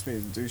going to ask me to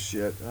do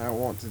shit. And I don't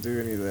want to do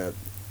any of that.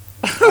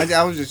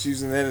 I was just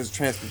using that as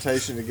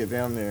transportation to get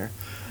down there.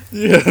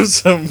 You have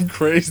some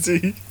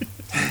crazy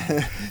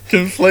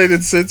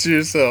conflated sense of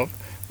yourself.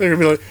 They're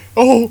going to be like,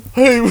 oh,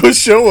 hey, well,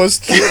 show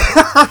us,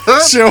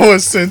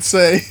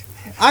 sensei.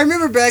 I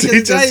remember back in the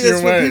Teach us day, that's your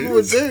what ways. people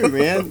would do,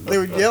 man. They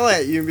would yell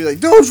at you and be like,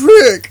 don't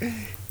trick!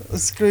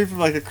 Scream from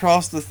like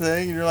across the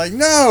thing, and you're like,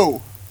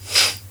 no!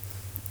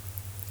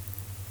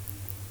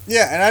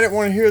 Yeah, and I didn't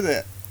want to hear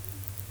that.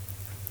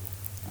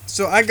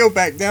 So I go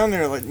back down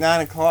there at like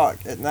 9 o'clock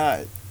at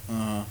night.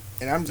 Uh-huh.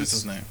 And I'm That's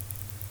just... his name.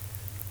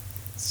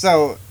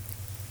 So,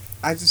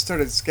 I just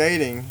started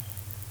skating,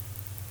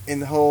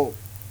 and the whole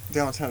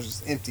downtown was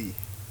just empty.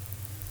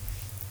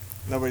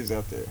 Nobody's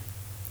out there.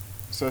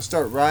 So I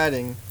start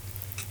riding,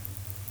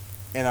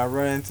 and I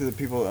run into the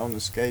people that own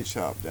the skate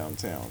shop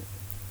downtown.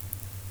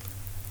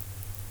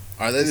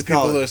 Are they It's the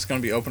people called- that's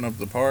going to be opening up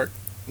the park?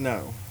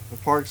 No, the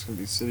park's gonna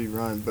be city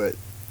run, but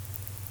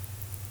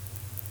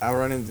I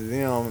run into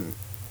them,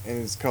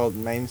 and it's called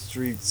Main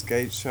Street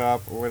Skate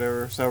Shop or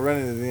whatever. So I run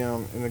into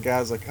them, and the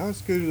guy's like, "I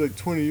was good like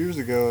 20 years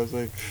ago." I was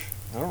like,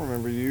 "I don't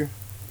remember you,"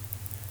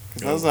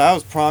 because I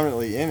was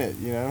prominently in it,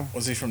 you know.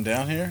 Was he from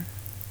down here?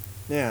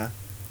 Yeah.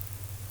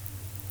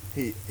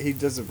 He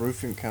does a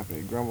roofing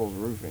company, Grumbles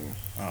Roofing.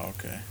 Oh,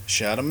 okay.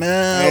 Shout him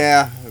out.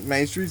 Yeah,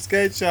 Main Street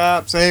Skate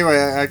Shop. So anyway,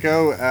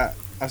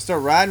 I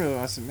start riding with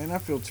him. I said, "Man, I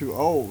feel too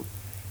old."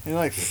 And they're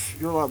like,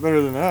 "You're a lot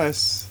better than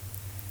us."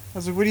 I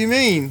was like, "What do you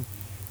mean?"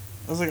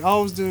 I was like, all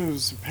I was doing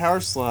was some power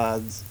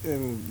slides,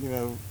 and you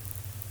know,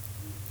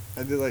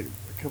 I did like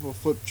a couple of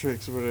flip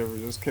tricks or whatever.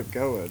 Just kept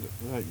going.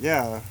 They're like,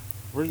 yeah,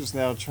 we're just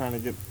now trying to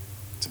get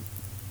to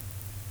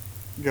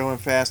going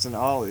fast and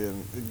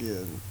ollieing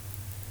again.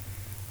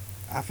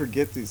 I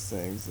forget these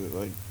things that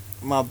like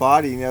my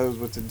body knows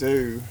what to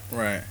do.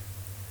 Right.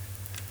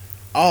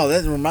 Oh,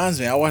 that reminds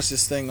me. I watched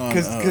this thing on...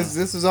 Because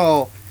this is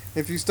all...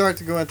 If you start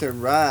to go out there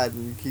and ride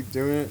and you keep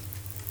doing it,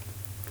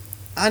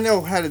 I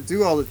know how to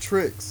do all the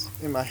tricks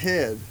in my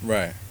head.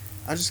 Right.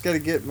 I just got to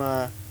get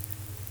my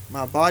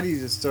body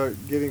to start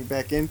getting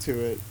back into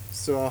it,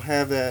 so I'll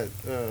have that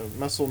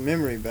muscle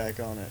memory back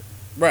on it.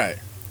 Right.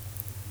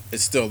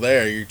 It's still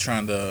there. You're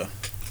trying to...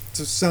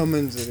 To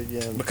summons it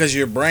again. Because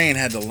your brain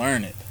had to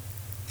learn it.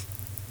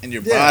 And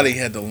your Yeah. body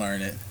had to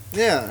learn it.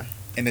 Yeah.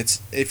 And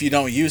it's if you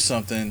don't use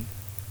something,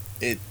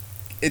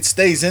 it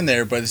stays in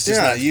there, but it's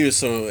just Yeah. not used,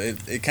 so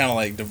it kind of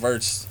like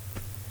diverts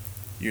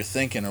your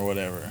thinking or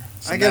whatever.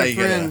 So I got now a you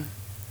friend,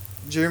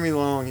 Jeremy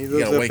Long. He You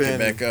lives gotta up wake in... it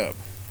back up.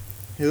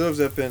 He lives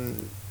up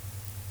in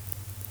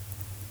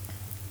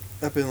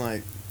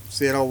like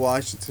Seattle,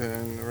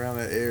 Washington, around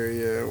that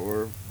area,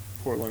 or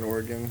Portland,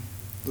 Oregon.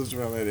 Lives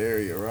around that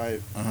area,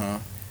 right? Uh-huh.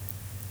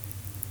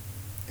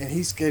 And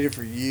he skated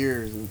for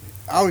years, and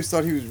I always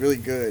thought he was really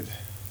good.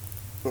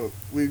 But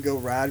we'd go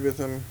ride with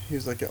him. He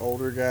was like an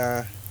older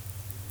guy.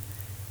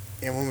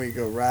 And when we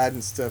go ride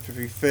and stuff, if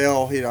he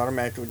fell, he'd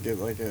automatically get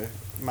like a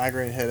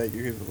migraine headache.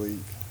 You could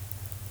leave.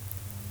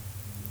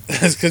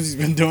 That's because he's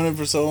been doing it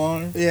for so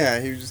long? Yeah,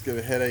 he would just get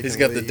a headache. He's and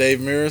got the leave. Dave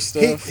Mirra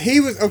stuff? He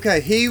was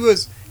okay.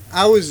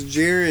 I was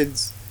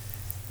Jared's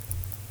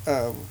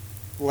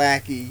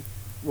lackey.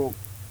 Well,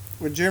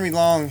 Jeremy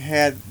Long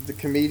had the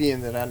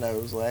comedian that I know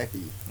was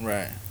lackey.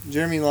 Right.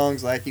 Jeremy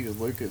Long's lackey was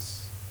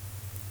Lucas,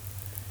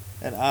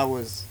 and I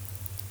was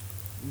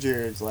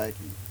Jared's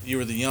lackey. You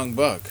were the young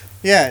buck,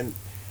 Yeah,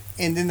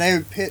 and then they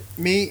would pit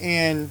me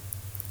and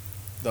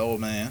the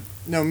old man.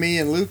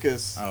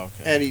 Lucas Oh,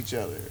 okay. at each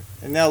other.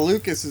 And now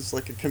Lucas is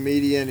like a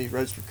comedian. He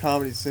writes for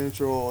Comedy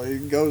Central. He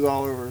goes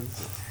all over the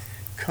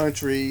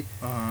country.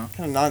 Uh-huh. What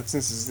kind of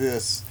nonsense is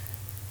this?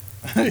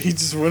 He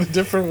just went a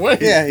different way.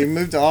 Yeah, he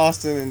moved to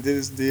Austin and did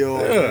his deal.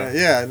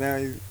 Yeah. Now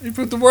he... He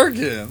put the work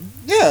in.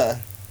 Yeah.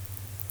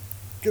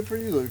 Good for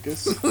you,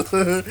 Lucas.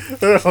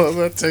 Oh,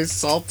 that tastes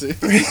salty.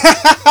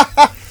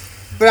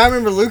 But I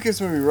remember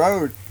Lucas when we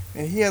rode,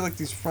 and he had like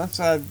these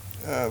frontside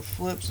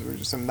flips that were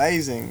just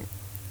amazing.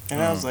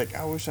 And I was like,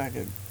 I wish I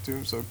could do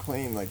them so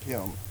clean like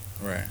him.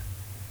 Right.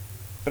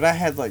 But I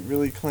had like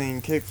really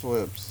clean kick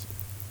flips,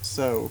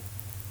 so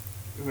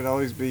it would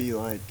always be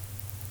like,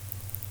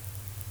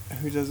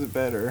 who does it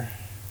better?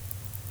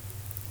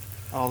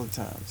 All the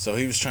time. So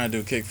he was trying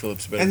to do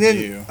kickflips better And then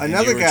than you.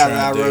 another you were guy trying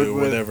that I to do rode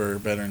with, whatever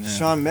better than him.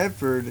 Sean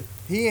Medford,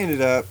 he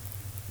ended up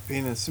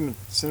being a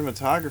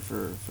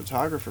photographer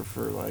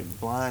for like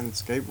blind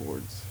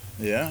skateboards.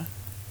 Yeah?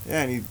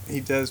 Yeah, and he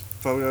does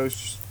photo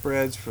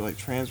spreads for like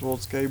Trans World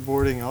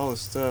Skateboarding, all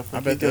this stuff. I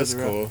Like, bet he does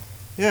that's around- cool.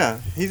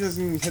 Yeah, he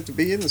doesn't even have to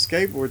be in the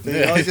skateboard thing.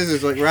 Yeah. All he does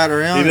is like ride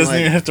around. He and, doesn't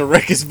like, even have to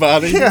wreck his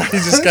body. Yeah. He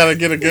just gotta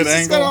get a good he's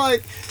just angle. kinda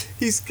like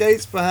he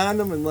skates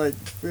behind him and like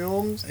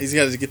films. He's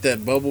got to get that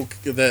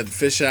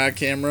fisheye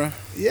camera.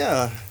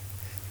 Yeah,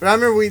 but I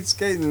remember we'd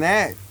skate in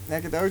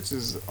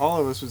Nacogdoches.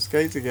 All of us would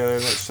skate together.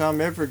 Like Sean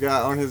Medford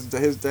got on his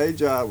day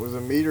job was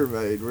a meter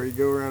maid where he'd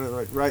go around and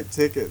like write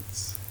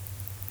tickets,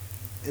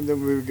 and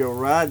then we would go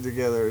ride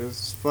together. It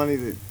was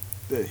funny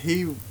that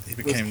he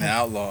became the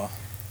outlaw.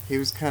 He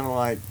was kind of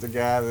like the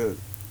guy that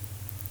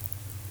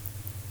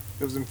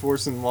was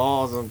enforcing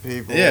laws on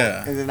people.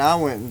 Yeah. And then I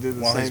went and did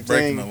the While same he's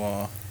breaking thing. the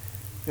law.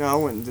 Yeah, I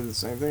went and did the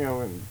same thing. I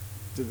went and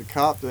did the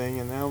cop thing,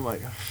 and now I'm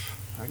like,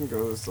 I can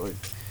grow this like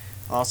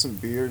awesome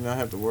beard and not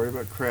have to worry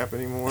about crap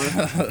anymore.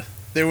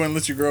 They wouldn't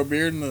let you grow a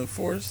beard in the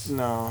force?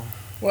 No.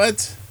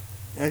 What?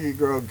 I could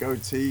grow a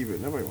goatee, but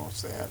nobody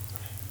wants that.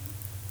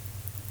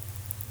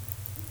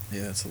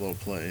 Yeah, that's a little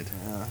played.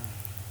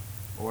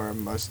 Or a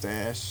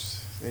mustache.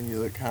 Then you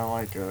look kind of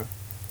like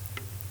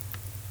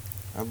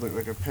I'd look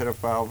like a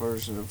pedophile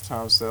version of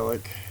Tom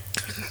Selleck.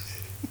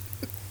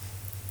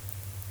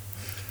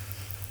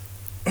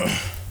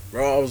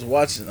 Bro, I was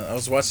watching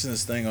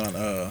this thing on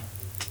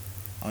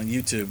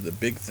YouTube, The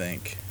Big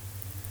Think.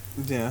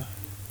 Yeah.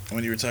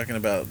 When you were talking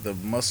about the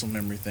muscle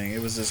memory thing,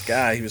 it was this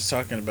guy. He was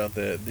talking about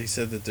that. He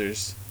said that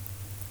there's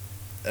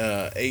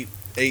eight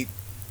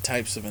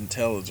types of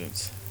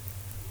intelligence.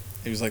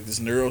 He was like this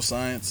a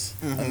neuroscientist,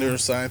 and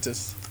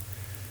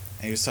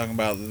he was talking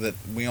about that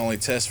we only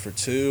test for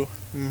two: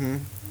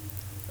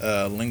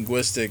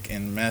 linguistic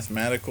and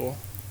mathematical.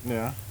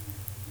 Yeah.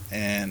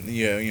 And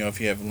if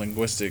you have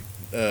linguistic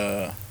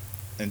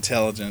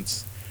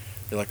intelligence,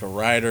 you're like a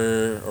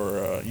writer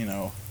or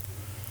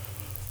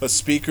a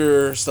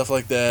speaker, stuff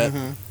like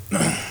that.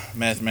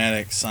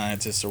 Mathematics,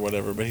 scientist, or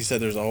whatever. But he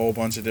said there's a whole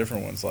bunch of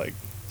different ones. Like,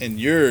 and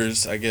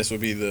yours, I guess, would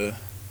be I'm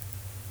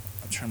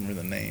trying to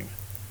remember the name.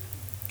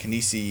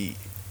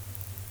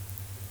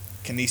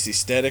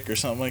 Kinesthetic or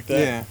something like that.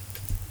 Yeah.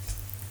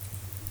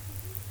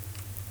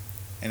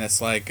 And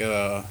it's like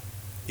you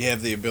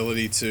have the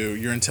ability to.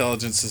 Your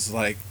intelligence is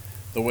like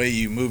the way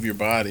you move your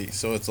body.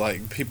 So it's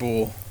like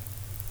people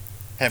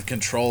have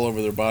control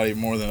over their body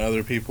more than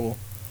other people.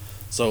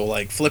 So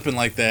like flipping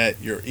like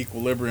that, your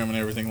equilibrium and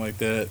everything like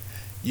that,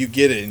 you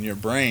get it in your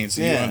brain,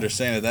 so you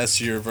understand it. That's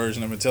your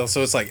version of intelligence.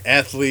 So it's like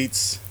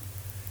athletes,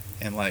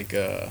 and like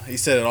he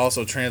said, it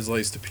also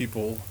translates to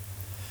people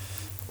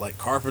like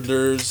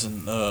carpenters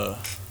and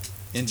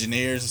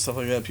engineers and stuff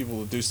like that. People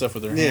who do stuff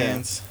with their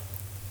hands.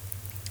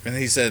 And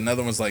he said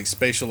another one's like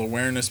spatial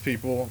awareness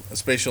people,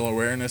 spatial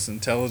awareness,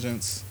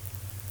 intelligence.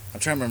 I'm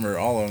trying to remember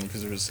all of them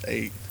because there was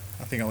 8.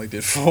 I think I only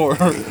did 4.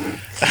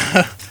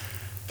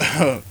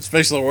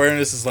 Spatial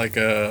awareness is like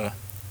a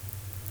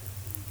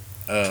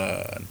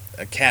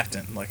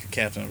captain, like a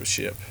captain of a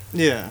ship.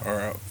 Yeah. Or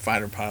a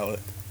fighter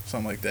pilot,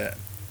 something like that.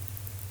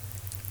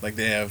 Like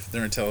they have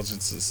their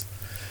intelligence is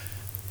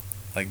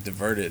like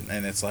diverted,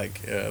 and it's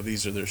like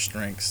these are their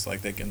strengths.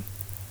 Like they can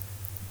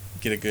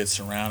get a good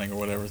surrounding or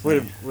whatever. Would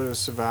a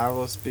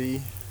survivalist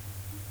be?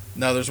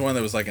 No, there's one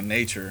that was like a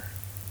nature.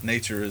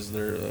 Nature is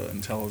their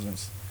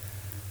intelligence,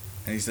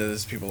 and he said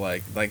this people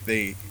like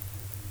they.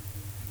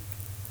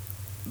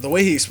 The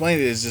way he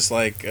explained it is just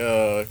like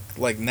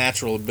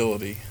natural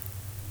ability.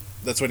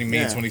 That's what he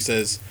means when he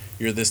says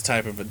you're this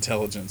type of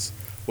intelligence.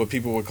 What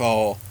people would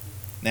call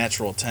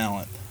natural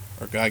talent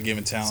or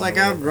God-given talent. It's like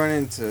I've run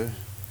into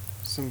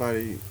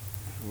somebody.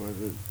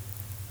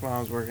 When I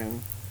was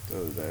working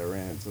the other day, I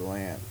ran into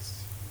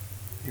Lance.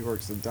 He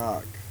works the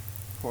dock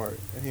part,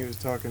 and he was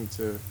talking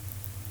to.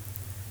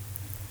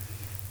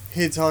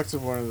 He had talked to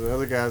one of the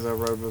other guys I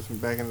rode with from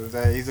back in the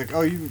day. He's like,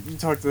 "Oh, you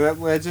talked to that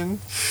legend?"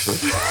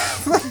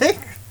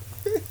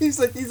 He's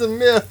like, "He's a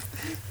myth."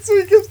 So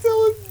he kept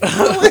telling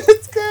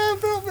this guy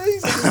about me.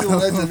 He's like, "He's a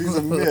legend. He's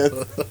a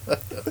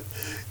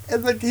myth."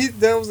 And like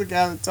that was the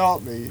guy that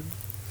taught me.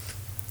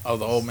 Oh,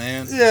 the old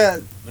man. Yeah.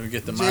 Let me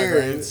get the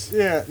Jared. migraines.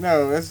 Yeah,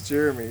 no, that's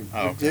Jeremy.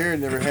 Oh, okay.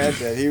 Jared never had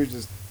that. He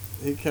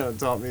kind of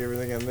taught me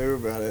everything I knew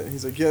about it.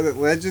 He's like, yeah, that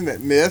legend, that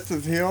myth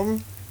of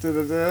him,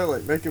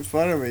 like making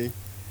fun of me.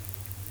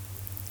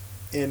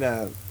 And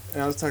I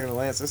was talking to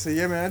Lance. I said,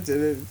 yeah, man, I did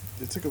it.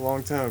 It took a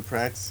long time of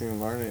practicing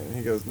and learning it. And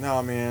he goes,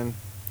 no, man.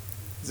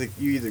 He's like,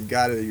 you either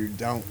got it or you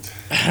don't.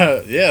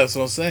 Yeah, that's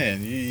what I'm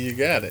saying. You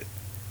got it.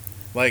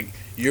 Like,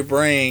 your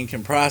brain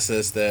can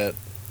process that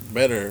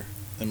better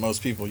than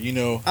most people.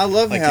 I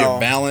love like how your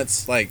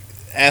balance, like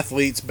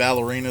athletes,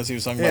 ballerinas. He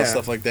was talking about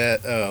stuff like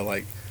that.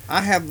 Like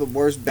I have the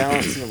worst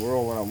balance in the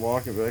world when I'm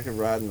walking, but I can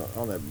ride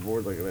on that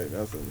board like it ain't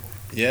nothing.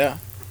 Yeah.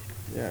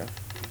 Yeah.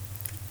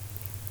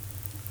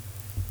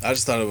 I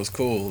just thought it was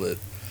cool that,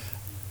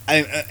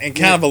 and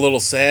kind of a little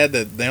sad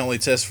that they only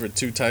test for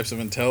 2 types of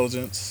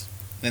intelligence,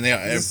 and they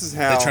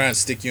try and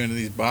stick you into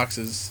these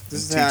boxes.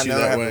 This is teach how I you know I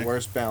that have way. the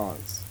worst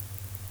balance.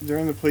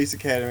 During the police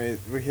academy,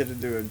 we had to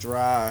do a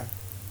dry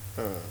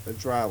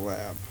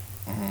lab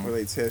where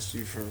they test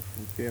you for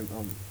being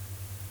on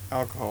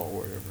alcohol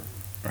or whatever.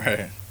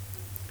 Right.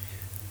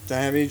 Don't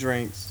have any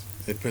drinks.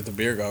 They put the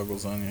beer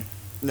goggles on you.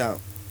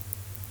 No.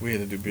 We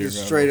had to do beer just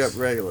goggles. straight up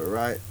regular,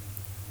 right?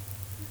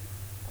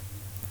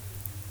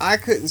 I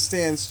couldn't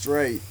stand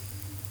straight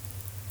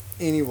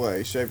any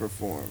way, shape, or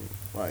form.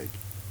 Like,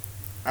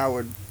 I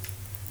would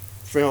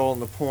fail on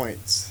the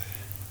points.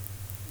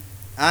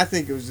 I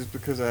think it was just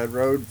because I had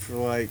rode for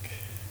like,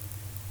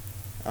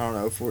 I don't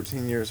know,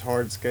 14 years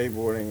hard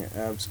skateboarding,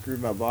 and I've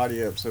screwed my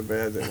body up so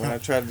bad that when I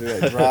tried to do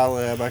that dry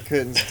lab, I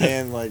couldn't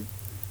stand like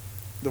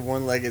the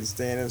one-legged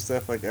stand and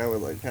stuff. Like, I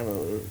would like kind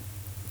of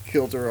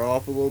kilter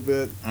off a little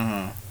bit.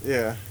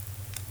 Yeah.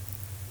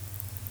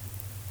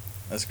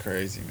 That's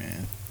crazy,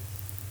 man.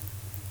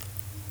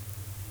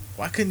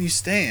 Why couldn't you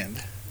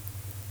stand?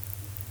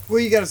 Well,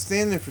 you got to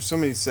stand there for so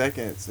many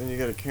seconds, and you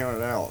got to count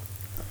it out.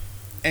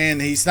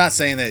 And he's not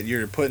saying that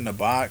you're put in a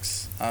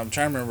box. I'm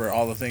trying to remember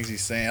all the things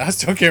he's saying. I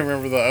still can't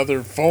remember the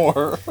other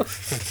 4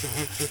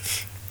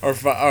 or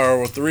 5,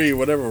 or 3,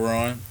 whatever we're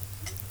on.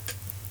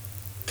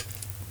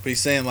 But he's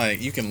saying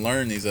like you can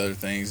learn these other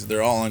things.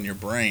 They're all in your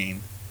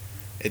brain.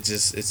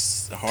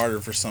 It's harder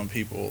for some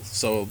people.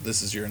 So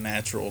this is your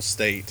natural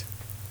state.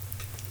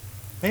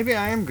 Maybe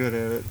I am good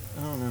at it.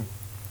 I don't know.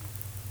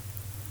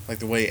 Like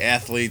the way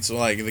athletes,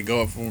 like they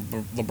go up for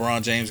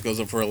LeBron James goes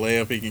up for a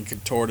layup, he can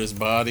contort his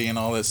body and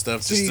all that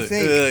stuff So just you to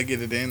think-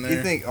 get it in there.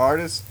 You think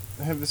artists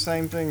have the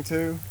same thing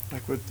too,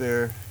 like with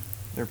their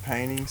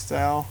painting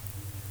style?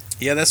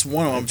 Yeah, that's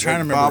one of them. I'm Like trying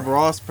to remember. Bob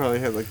Ross probably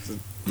had like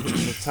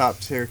the top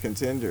tier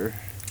contender.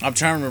 I'm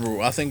trying to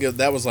remember. I think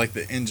that was like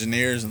the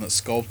engineers and the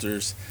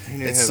sculptors. He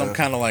knew It's how some to-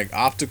 kind of like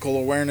optical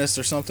awareness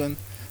or something.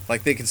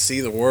 Like they can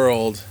see the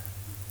world,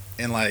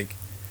 and like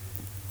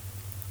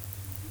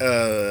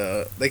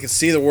they can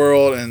see the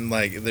world, and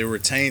like they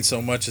retain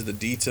so much of the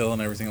detail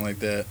and everything like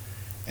that,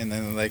 and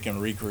then they can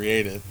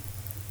recreate it,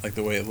 like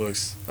the way it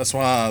looks. That's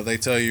why they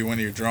tell you when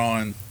you're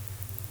drawing,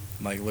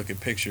 like look at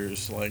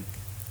pictures, like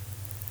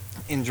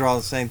and draw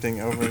the same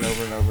thing over and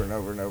over and over and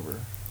over and over.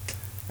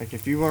 Like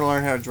if you want to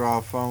learn how to draw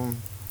a phone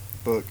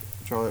book,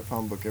 draw that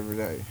phone book every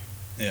day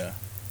yeah.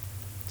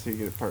 till you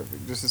get it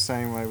perfect. Just the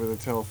same way with a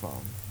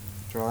telephone.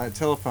 Draw that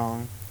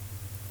telephone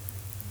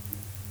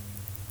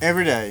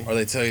every day. Or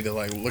they tell you to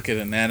like look at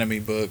anatomy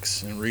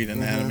books and read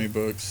anatomy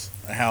books,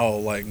 how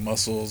like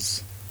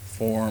muscles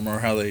form or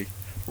how they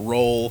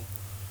roll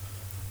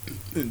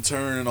and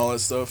turn and all that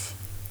stuff.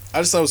 I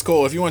just thought it was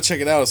cool. If you want to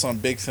check it out, it's on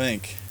Big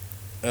Think.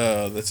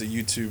 That's a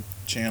YouTube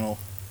channel.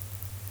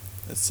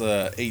 It's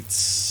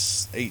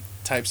 8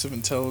 types of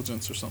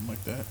intelligence or something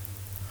like that.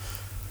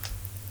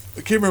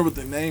 I can't remember what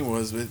the name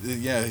was, but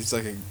yeah, he's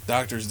like a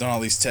doctor's done all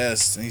these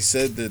tests, and he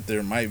said that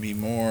there might be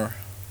more.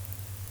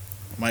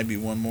 Might be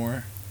one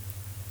more.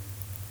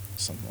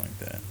 Something like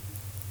that.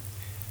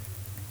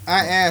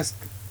 I asked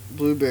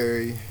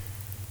Blueberry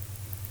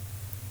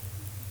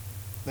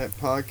that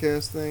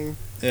podcast thing,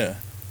 Yeah,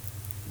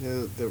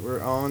 that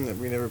we're on, that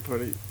we never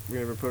put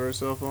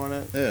ourselves on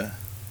it. yeah.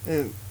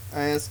 And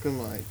I asked him,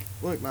 like,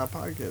 look, my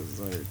podcast is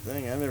on your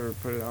thing. I never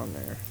put it on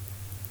there.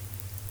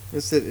 I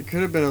said, it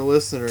could have been a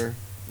listener.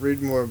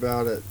 Read more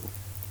about it.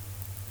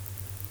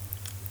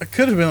 I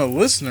could have been a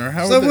listener.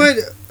 How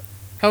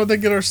would they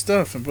get our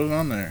stuff and put it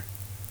on there?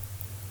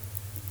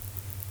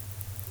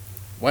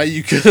 Why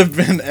you could have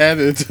been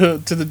added to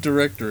the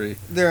directory.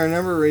 There are a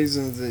number of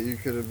reasons that you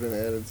could have been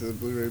added to the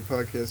Blu-ray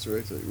Podcast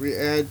directory. We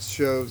add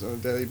shows on a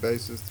daily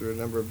basis through a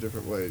number of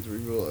different ways.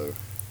 Read below.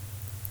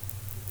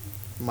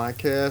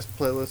 MyCast,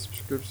 playlist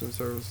subscription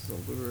services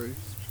on Blu-ray,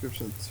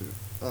 subscription to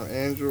on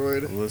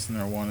Android. A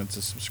listener wanted to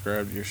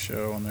subscribe to your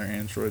show on their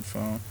Android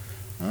phone.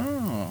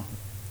 Oh.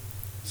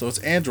 So it's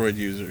Android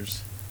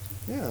users.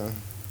 Yeah.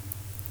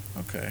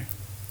 Okay.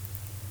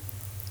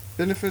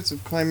 Benefits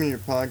of claiming your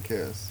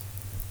podcast.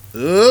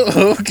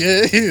 Oh,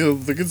 okay.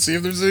 Look and see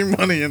if there's any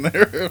money in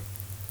there.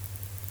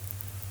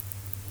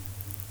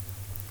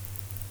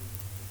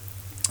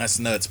 That's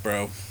nuts,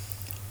 bro.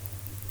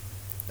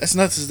 That's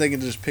nuts as they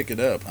can just pick it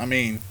up. I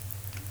mean,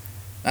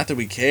 not that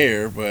we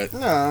care, but No,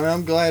 I mean,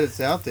 I'm glad it's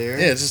out there.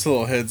 yeah, it's just a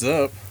little heads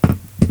up.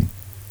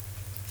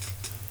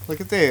 Look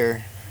at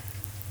there.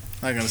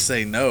 Not gonna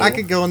say no. I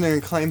could go in there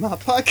and claim my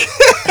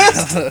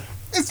podcast.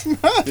 It's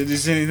mine. Did you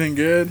see anything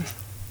good?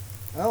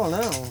 I don't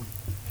know.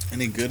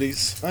 Any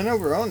goodies? I know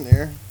we're on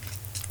there.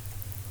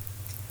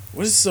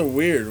 What is so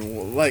weird?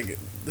 Like,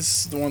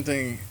 this is the one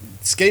thing.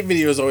 Skate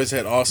videos always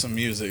had awesome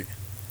music,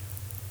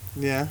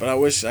 Yeah. but I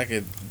wish I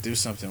could do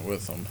something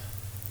with them.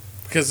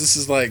 Because this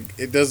is like,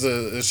 it does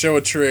it'll show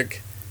a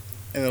trick,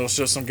 and it'll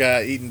show some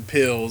guy eating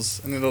pills,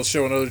 and then it'll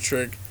show another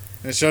trick,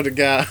 and it'll show the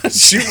guy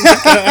shooting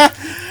the guy,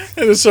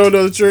 and it'll show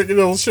another trick, and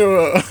it'll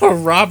show a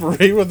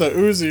robbery with a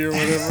Uzi or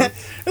whatever,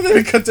 and then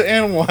it cut to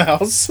Animal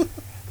House.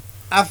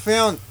 I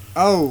found.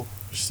 Oh,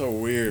 It's so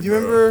weird. you bro.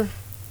 remember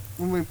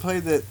when we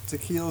played that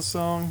Tequila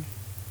song?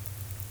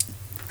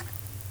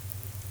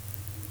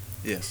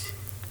 Yes.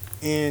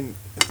 And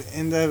at the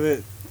end of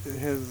it, it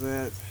has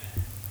that.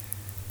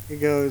 It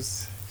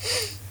goes,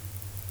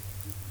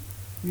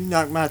 "You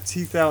knock my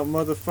teeth out,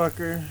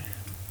 motherfucker."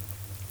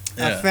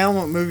 Yeah. I found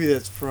what movie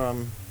that's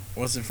from.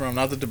 What's it from?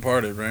 Not The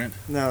Departed, right?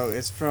 No,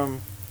 it's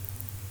from.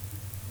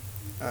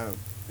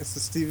 It's the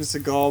Steven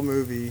Seagal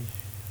movie.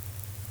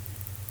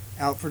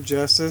 Out for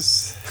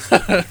Justice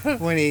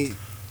when he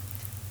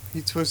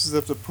twists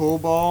up the pool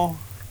ball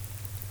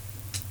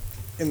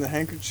in the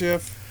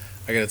handkerchief.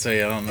 I gotta tell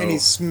you, I don't know. And he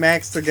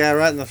smacks the guy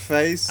right in the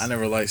face. I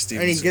never liked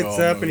Steven And he gets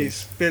up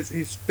movies. and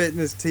he's spitting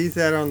his teeth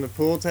out on the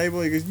pool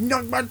table. He goes, "You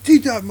knocked my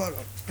teeth out, mother."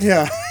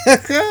 Yeah.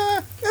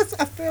 I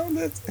found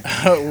it.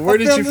 Where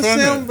did you the find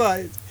sound it?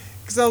 bite?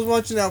 Because I was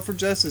watching Out for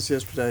Justice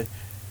yesterday.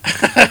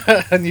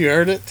 And you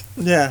heard it?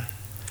 Yeah.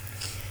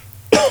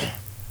 I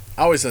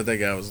always thought that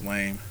guy was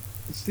lame.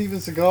 Steven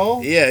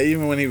Seagal? Yeah,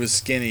 even when he was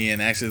skinny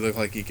and actually looked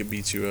like he could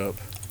beat you up.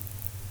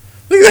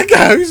 Look at that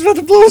guy! He's about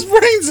to blow his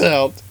brains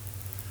out!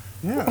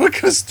 Yeah. What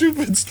kind of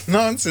stupid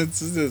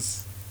nonsense is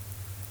this?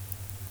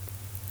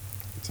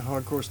 It's a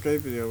hardcore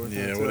skate video.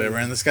 Yeah, whatever.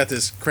 And it's got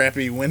this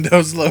crappy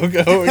Windows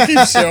logo it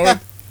keeps showing.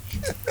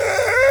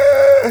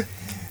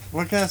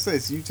 What can I say?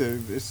 It's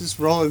YouTube. It's just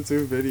rolling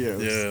through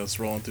videos. Yeah, it's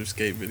rolling through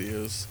skate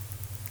videos.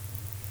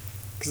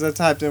 Because I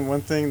typed in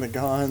one thing, the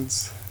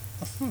Gonz.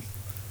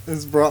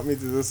 It's brought me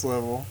to this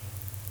level.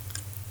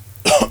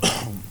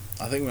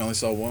 I think we only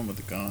saw one with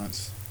the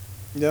Gonz.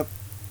 Yep.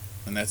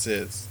 And that's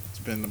it. It's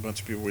been a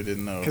bunch of people we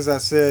didn't know. Because I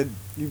said,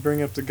 you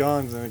bring up the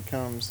Gonz and it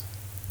comes.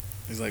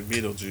 He's like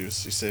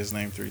Beetlejuice. You say his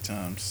name 3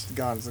 times. The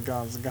Gonz, the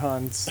Gonz, the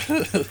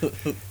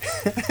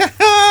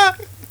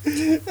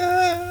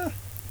Gonz.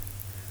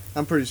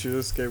 I'm pretty sure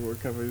this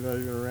skateboard company's not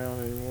even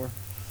around anymore.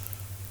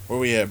 Where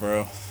we at,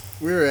 bro?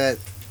 We're at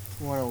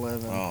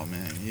 111. Oh,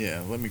 man.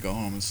 Yeah, let me go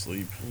home and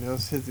sleep.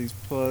 Let's hit these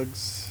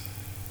plugs.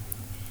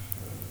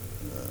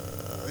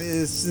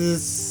 This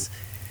is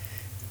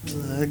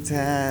plug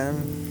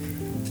time.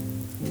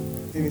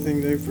 Anything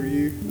new for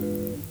you?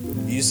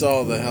 You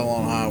saw the Hell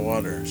on High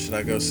Water. Should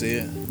I go see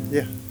it?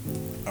 Yeah.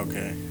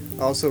 Okay.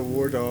 Also,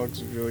 War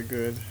Dogs is really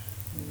good.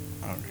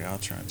 Okay, I'll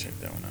try and check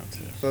that one out,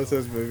 too. Both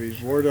those movies.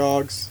 War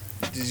Dogs.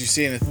 Did you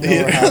see anything?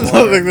 Hell or High I don't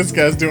Water. think this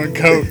guy's doing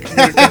coke. You're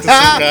gonna get to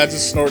some guy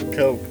just snorting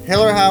coke.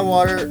 Hell or High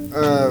Water,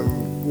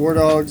 War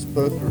Dogs,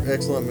 both were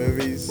excellent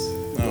movies.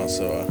 Oh,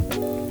 so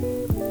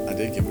I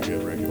did give a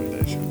good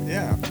recommendation.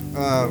 Yeah.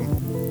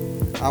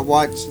 I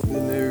watched the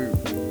new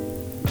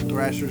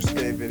Thrasher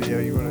skate video.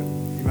 You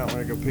might want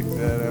to go pick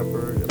that up,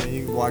 or I mean,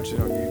 you can watch it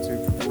on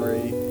YouTube for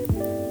free,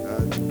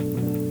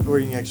 or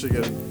you can actually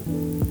go to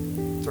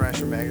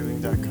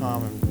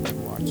thrashermagazine.com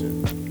and watch it.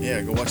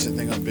 Yeah, go watch that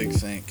thing on Big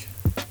Think.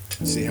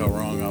 See how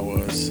wrong I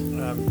was.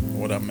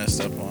 What I messed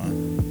up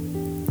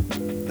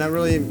on. Not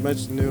really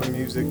much new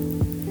music.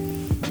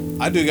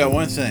 I do got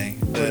one thing.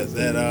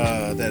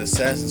 That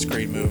Assassin's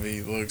Creed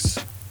movie looks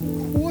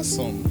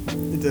awesome.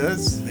 It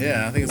does.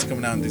 Yeah, I think it's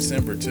coming out in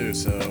December too,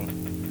 so.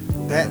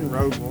 That and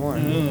Rogue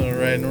One.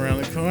 Riding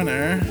around the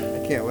corner.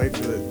 I can't wait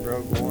for the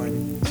Rogue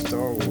One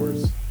Star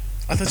Wars.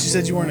 I thought you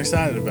said you weren't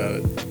excited about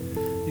it.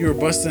 You were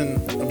busting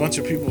a bunch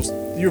of people's.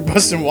 You were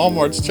busting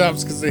Walmart's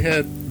chops because they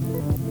had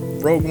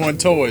Rogue One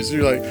toys.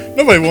 You're like,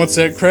 nobody wants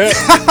that crap.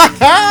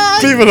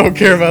 People don't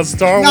care about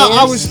Star Wars. No,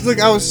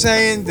 I was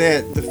saying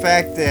that the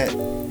fact that,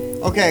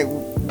 okay,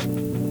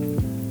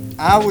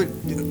 I would.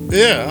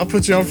 Yeah, I'll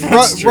put you on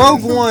front street.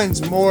 Rogue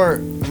One's more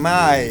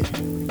my.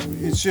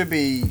 It should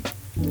be,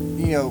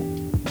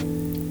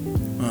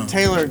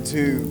 tailored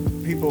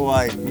to people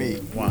like me.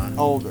 Why?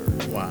 Older.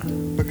 Why?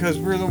 Because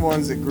we're the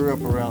ones that grew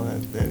up around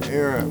that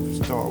era of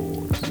Star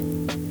Wars.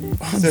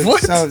 So,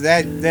 What? So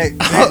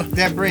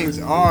that brings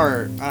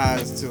our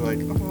eyes to like,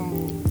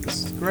 oh,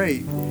 this is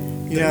great.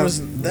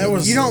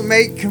 You don't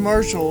make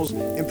commercials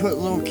and put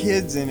little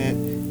kids in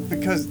it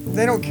because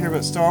they don't care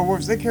about Star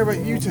Wars. They care about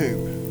YouTube.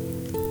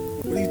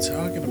 What are you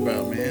talking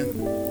about, man?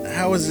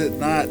 How is it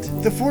not?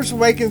 The Force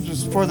Awakens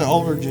was for the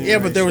older generation. Yeah,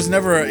 but there was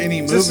never any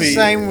movie. Just the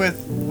same with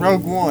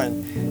Rogue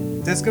One.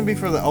 That's gonna be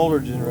for the older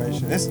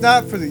generation. It's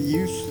not for the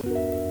youth.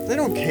 They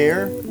don't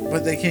care.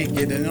 But they can't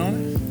get in on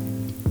it.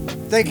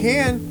 They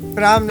can.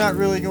 But I'm not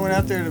really going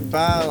out there to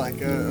buy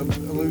like a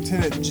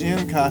Lieutenant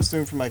Jim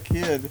costume for my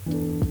kid.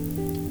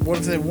 What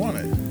if they want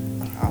it?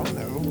 I don't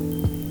know.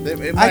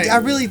 It might, I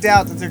really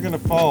doubt that they're going to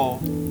fall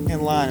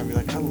in line and be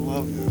like, I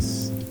love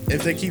this.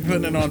 if they keep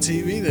putting it on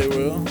TV, they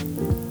will.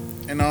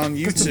 And on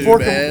 'Cause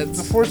YouTube ads.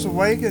 The Force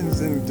Awakens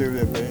didn't do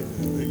that big.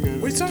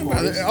 What are you talking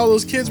about? All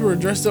those kids were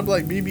dressed up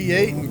like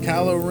BB-8 and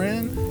Kylo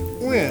Ren.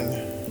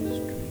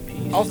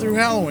 When? All through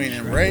Halloween.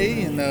 And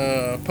Rey and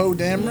Poe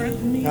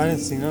Dameron. I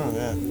didn't see none of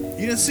that.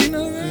 You didn't see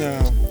none of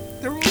that? No.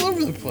 They were all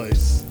over the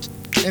place.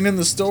 And in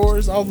the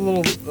stores, all the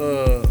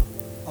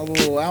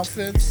little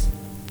outfits.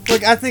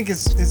 Look, I think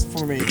it's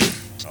for me.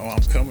 Oh,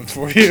 I'm coming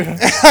for you.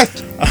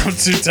 I'm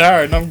too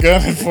tired and I'm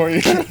gunning for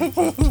you.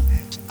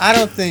 I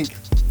don't think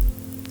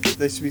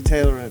they should be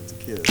tailoring it to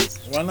kids.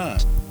 Why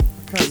not?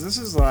 Because this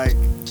is like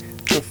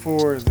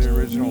before the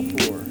original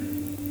 4.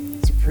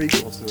 It's a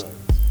prequel to those.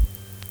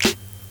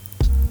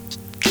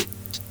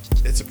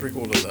 It's a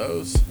prequel to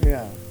those.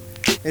 Yeah.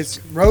 It's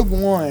Rogue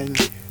One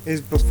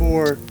is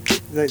before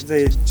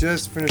they had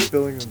just finished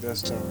building the Death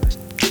Star.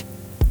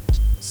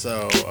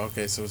 So,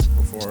 okay, so it's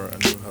before A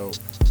New Hope.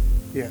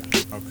 Yeah.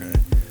 Okay.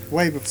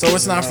 Way before. So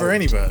it's not for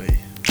anybody.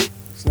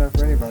 It's not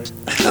for anybody.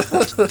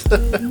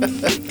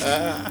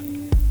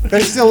 But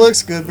it still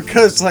looks good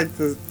because like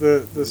the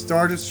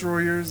Star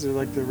Destroyers are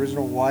like the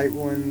original white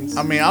ones.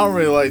 I mean, I don't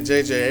really like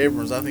J.J.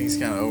 Abrams. I think he's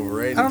kind of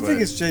overrated. I don't think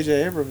it's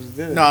J.J. Abrams that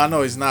did it. No, I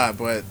know he's not.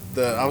 But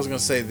I was gonna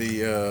say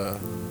the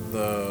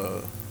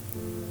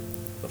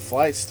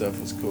flight stuff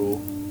was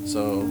cool.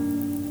 So,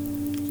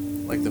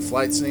 like the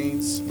flight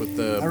scenes with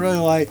I really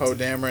liked Poe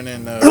Dameron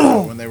and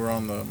when they were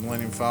on the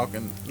Millennium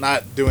Falcon,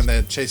 not doing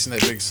that, chasing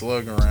that big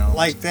slug around.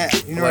 like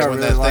that. You know like what I when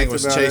really that liked thing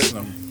was about chasing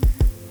it them.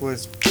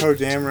 was Poe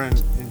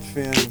Dameron and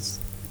Finn's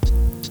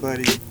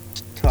buddy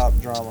cop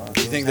drama.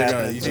 You think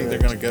they're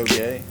gonna go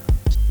gay?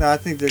 No, I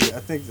think they're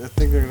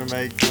gonna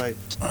make like.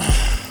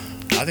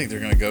 I think they're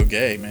gonna go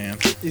gay, man.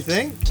 You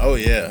think? Oh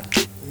yeah.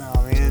 No,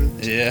 man.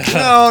 Yeah.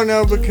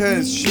 No,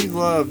 because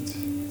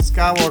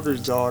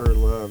Skywalker's daughter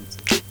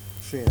loved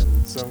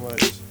Finn so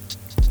much.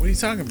 What are you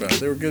talking about?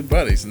 They were good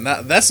buddies, and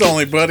that's the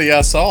only buddy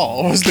I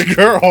saw was the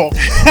girl.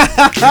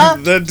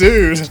 That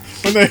dude.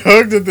 When they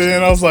hugged at the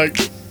end, I was like,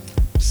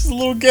 "This is a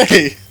little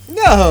gay."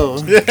 No.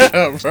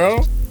 Yeah,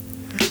 bro.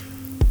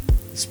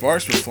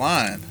 Sparks were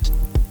flying.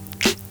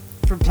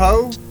 For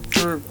Poe?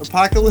 For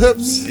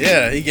Apocalypse?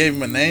 Yeah, he gave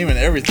him a name and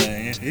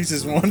everything. He's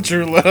his one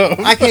true love.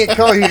 I can't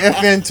call you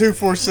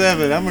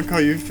FN247. I'm gonna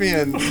call you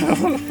Finn.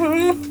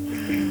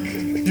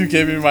 You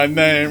gave me my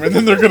name, and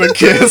then they're gonna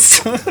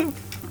kiss.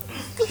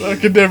 I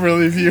could never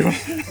leave you.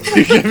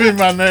 You gave me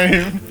my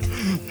name.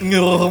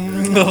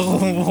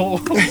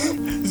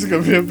 It's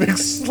gonna be a big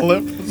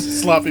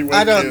sloppy wet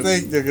I don't kiss.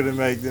 think they're gonna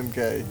make them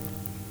gay.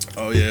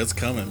 Oh yeah, it's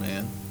coming,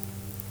 man.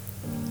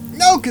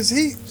 No, because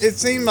it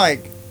seemed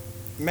like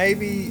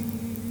maybe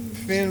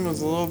Finn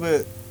was a little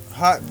bit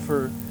hot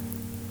for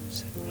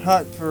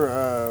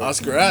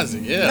Oscar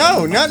Isaac, yeah.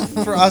 No, not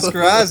for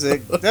Oscar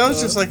Isaac. That was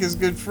just like his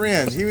good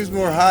friend. He was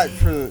more hot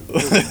for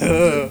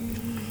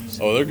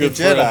Oh, they're good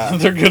Jedi.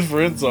 friends. They're good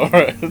friends, all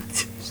right.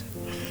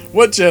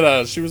 What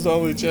Jedi? She was the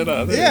only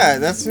Jedi there. Yeah,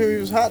 that's who he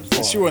was hot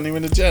for. She wasn't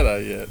even a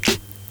Jedi yet.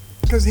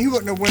 Because he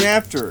wouldn't have went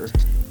after her.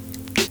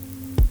 What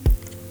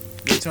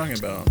are you talking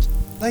about?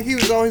 Like, he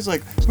was always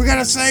like, we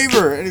gotta save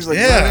her. And he's like,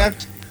 Yeah.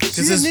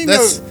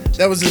 Because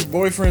That was his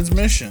boyfriend's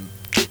mission.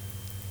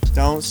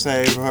 Don't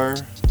save her.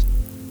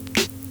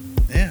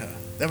 Yeah,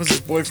 that was his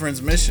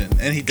boyfriend's mission,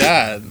 and he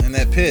died in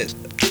that pit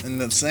in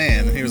the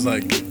sand. And he was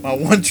like, "My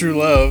one true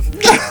love.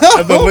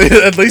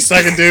 At least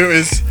I can do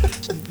is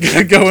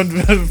go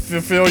and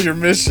fulfill your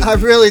mission." I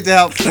really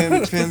doubt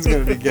Finn's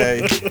gonna be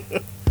gay.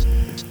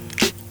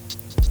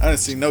 I didn't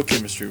see no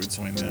chemistry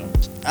between them.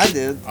 I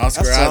did.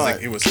 Oscar I saw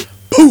Isaac, it was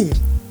boom.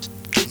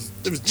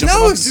 It was jumping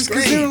No, off it's the just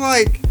because screen. they're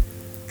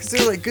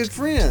like good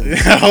friends.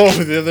 Yeah, oh,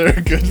 yeah, they're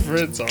good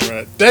friends, all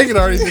right. Dang it, I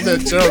already did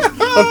that joke.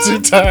 I'm too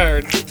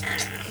tired.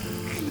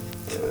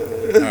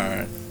 All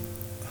right.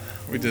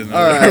 We did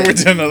another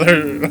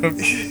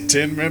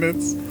 10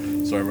 minutes.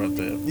 Sorry about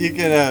that. You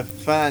can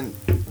find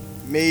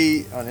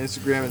me on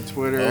Instagram and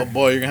Twitter. Oh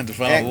boy, you're gonna have to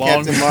find At a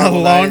long, Captain Marvel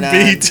long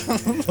 99. beat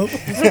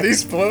for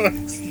these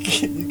plugs.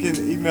 You can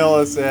email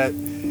us at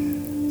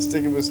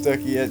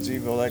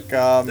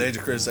stickingwithstucky@gmail.com. Danger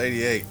Chris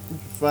 88.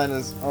 Find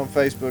us on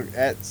Facebook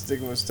at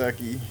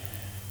stickingwithstucky.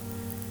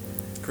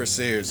 Chris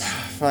Sears.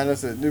 Find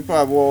us at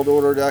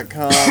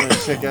newpodworldorder.com and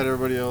check out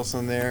everybody else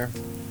on there.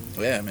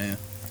 Yeah, man.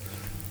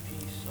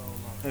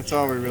 That's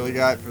all we really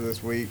got for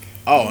this week.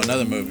 Oh,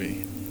 another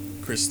movie,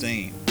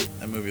 Christine.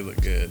 That movie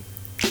looked good.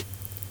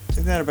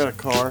 Isn't that about a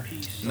car?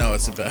 No,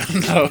 it's not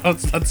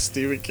the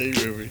Stephen King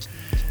movie.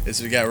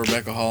 We got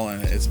Rebecca Hall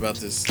in it. It's about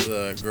this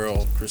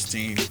girl,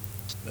 Christine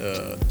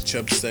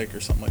Chubstick or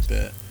something like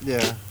that.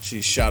 Yeah.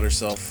 She shot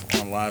herself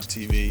on live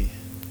TV,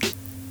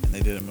 and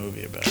they did a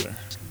movie about her.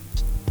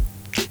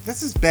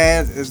 That's as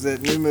bad as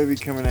that new movie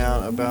coming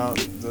out about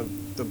the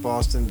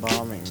Boston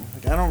bombing.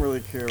 Like, I don't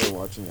really care about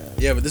watching that.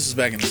 Yeah, but this was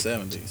back in the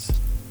 70s.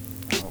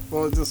 Oh,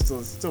 well, it's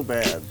still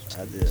bad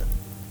idea.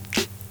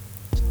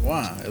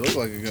 Why? It looked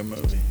like a good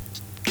movie.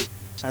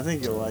 I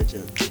think you'll like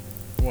it.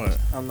 What?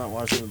 I'm not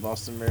watching the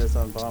Boston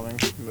Marathon bombing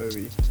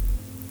movie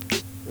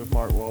with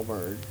Mark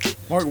Wahlberg.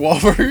 Mark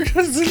Wahlberg,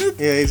 isn't it?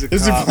 Yeah, he's a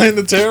Is he cop. playing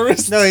the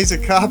terrorist? No, he's a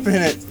cop in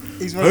it.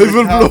 He's one of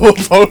Even the cops. blow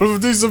up all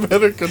of these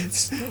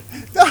Americans.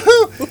 No,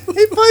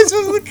 he plays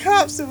one of the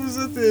cops that was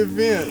at the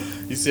event.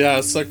 You see how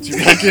I sucked you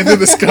back into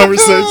this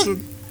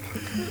conversation?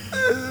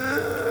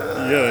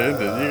 You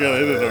gotta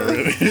end it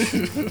already.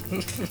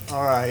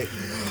 All right.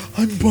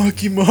 I'm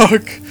Marky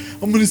Mark.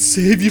 I'm gonna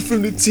save you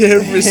from the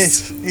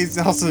terrorists. He's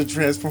also in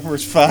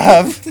Transformers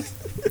 5.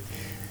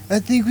 I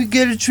think we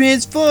got a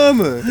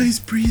Transformer. He's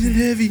breathing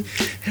heavy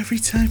every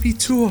time he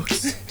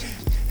talks.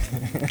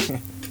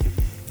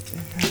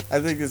 I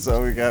think that's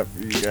all we got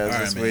for you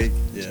guys this week.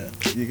 Yeah.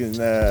 You can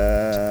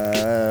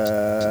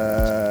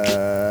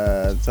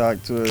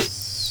talk to us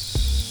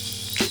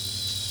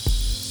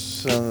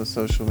on the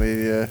social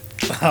media.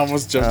 I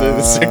almost jumped in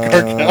and said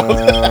Kirk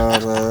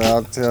out.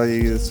 I'll tell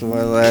you, this is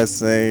my last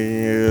thing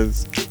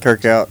is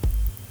Kirk out.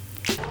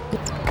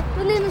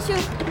 Tenez, monsieur.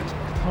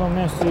 Oh,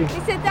 merci. Il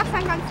est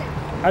 7h57.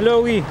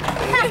 Allô, oui.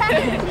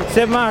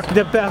 C'est Marc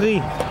de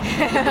Paris.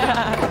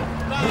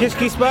 Qu'est-ce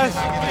qui se passe?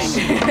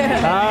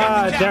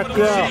 Ah,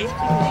 d'accord.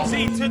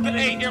 C to the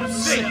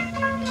AMC.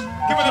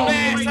 Give it a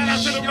man, shout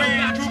out to the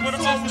brand, group of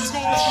the old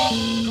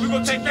school. We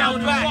gonna take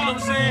down back, you know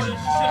what I'm saying?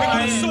 We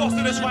got the source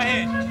of this right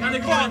here. The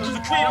fathers,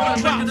 the cream of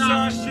the crop,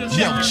 son.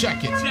 Yo,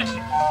 check it.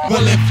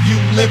 Well, if you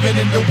living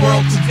in the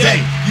world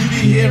today, you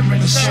be hearing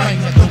the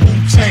slang that the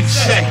Wu-Tang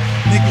say.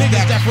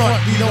 Niggas that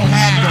front, we don't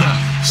have them,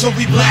 so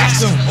we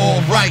blast them.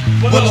 Alright,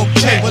 well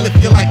okay, well if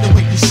you like the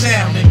way you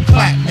sound, then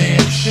clap, man.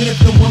 And if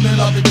the woman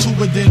love it too,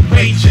 then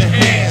raise your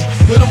hands.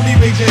 But only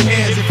raise your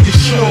hands if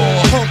you're sure.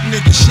 Punk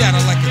nigga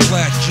shatter like a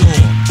glass jaw.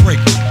 Break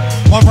it.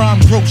 My rhyme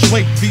gross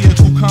weight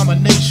vehicle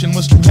combination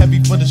was too heavy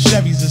for the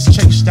Chevys, it's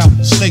chased out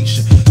the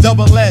station.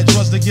 Double edge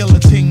was the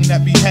guillotine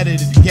that beheaded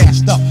it,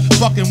 gassed up,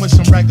 fucking with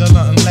some regular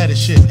unleaded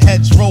shit.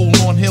 Heads roll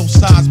on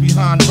hillsides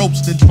behind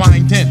ropes that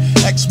bind in.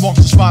 X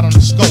marks the spot on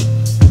the scope.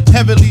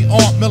 Heavily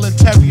armed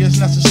military is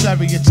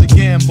necessary, it's a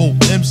gamble.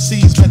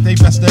 MCs bet they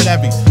best at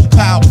every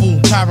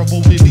powerful, parable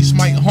release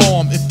might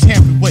harm if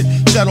tampered with,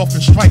 set off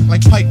and strike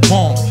like pipe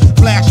bombs.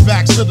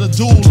 Flashbacks to the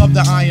duel of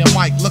the Iron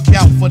Mike. Look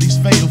out for these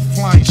fatal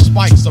flying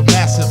spikes of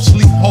massive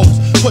sleep holes.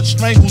 Put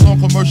strangles on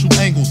commercial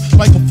angles.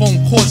 Microphone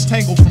cords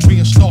tangled from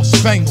being star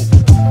spangled.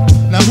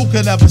 Now who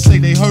could ever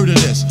say they heard of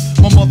this?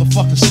 My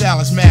motherfucking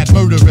style is mad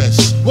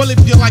murderous. Well,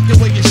 if you like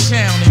the way you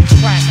sound, then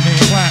clap, man.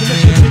 Clap, man.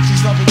 If the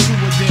bitches love it too,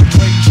 then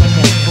raise your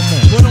hand.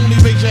 But only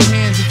raise your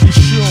hands if you're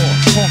sure.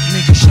 Punk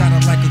nigga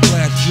shatter like a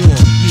glass jaw.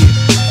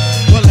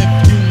 Yeah. Well, if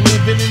you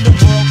living in the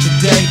world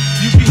today,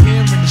 you be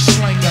hearing the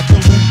slang that the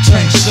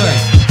Wu-Tang say.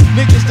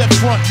 Niggas that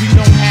front, we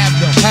don't have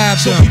them.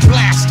 So we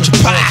blast them.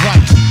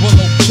 Right, well,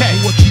 okay.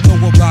 What you know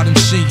about him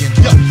seeing?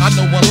 Yo, I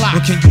know a lot.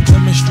 But can you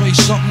demonstrate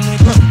something,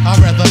 nigga? I'd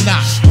rather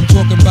not. I'm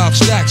talking about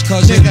stacks,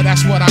 cuz nigga,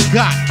 that's what I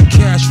got.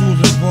 Cash rules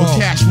involved. Well,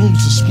 cash rules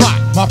the spot.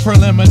 My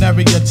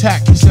preliminary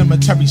attack, the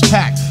cemetery's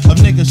packed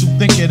of niggas who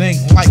think it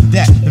ain't like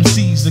that.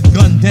 MCs are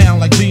gunned down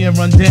like being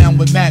run down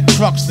with mad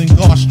trucks. Then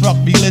God struck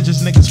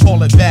religious niggas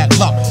call it bad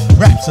luck.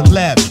 Rap's a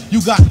lab.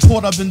 You got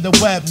caught up in the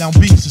web, now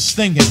beats are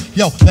stinging.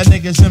 Yo, that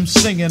nigga's him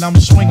singing. I'm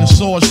swinging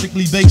swords,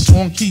 strictly based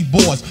on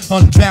keyboards.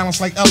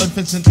 Unbalanced like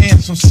elephants and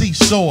ants on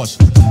seesaws.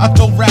 I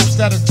throw raps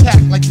that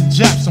attack like the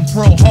Japs on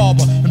Pearl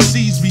Harbor.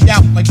 MCs be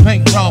out like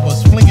bank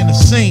robbers, flinging the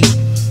scene.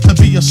 To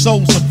be a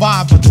soul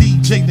survivor,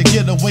 DJ the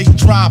getaway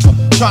driver.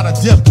 Try to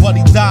dip, but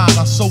he died.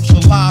 I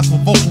socialize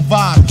with vocal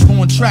vibes.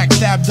 On track,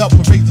 stabbed up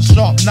with razor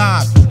sharp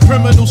knives.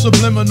 Criminal,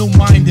 subliminal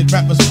minded,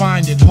 rappers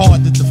find it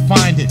hard to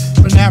define it.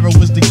 But narrow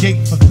is the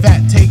gate for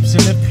fat tapes,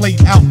 and it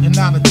played out and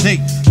out of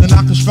date. Then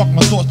I construct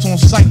my thoughts on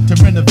sight to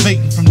renovate.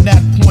 And from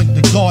that point,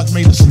 the guards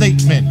made a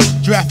statement,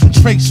 drafting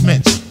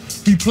tracements.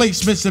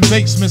 Replacements and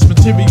basements,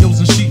 materials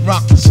and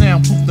sheetrock to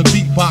soundproof the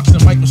beatbox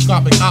and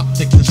microscopic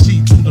optic to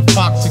see through the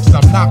Fox 6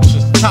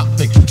 obnoxious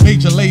topic.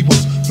 Major labels,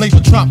 flavor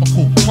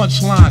tropical,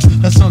 punchline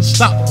that's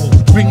unstoppable.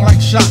 Ring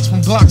like shots from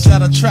Glocks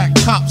that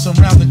attract cops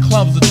around the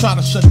clubs to try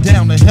to shut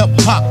down the hip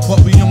hop. But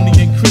we only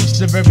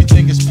increase if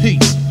everything is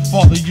peace.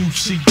 Father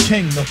UC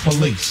King, the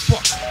police.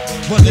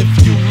 But if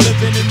you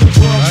living in the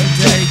world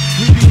today,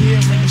 we be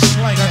hearing the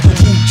slang that the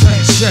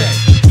Wu-Tang say.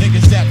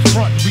 Niggas that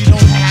front, we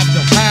don't have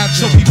them.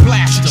 So we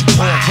blast them.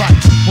 Right,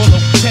 well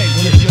okay,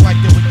 well if you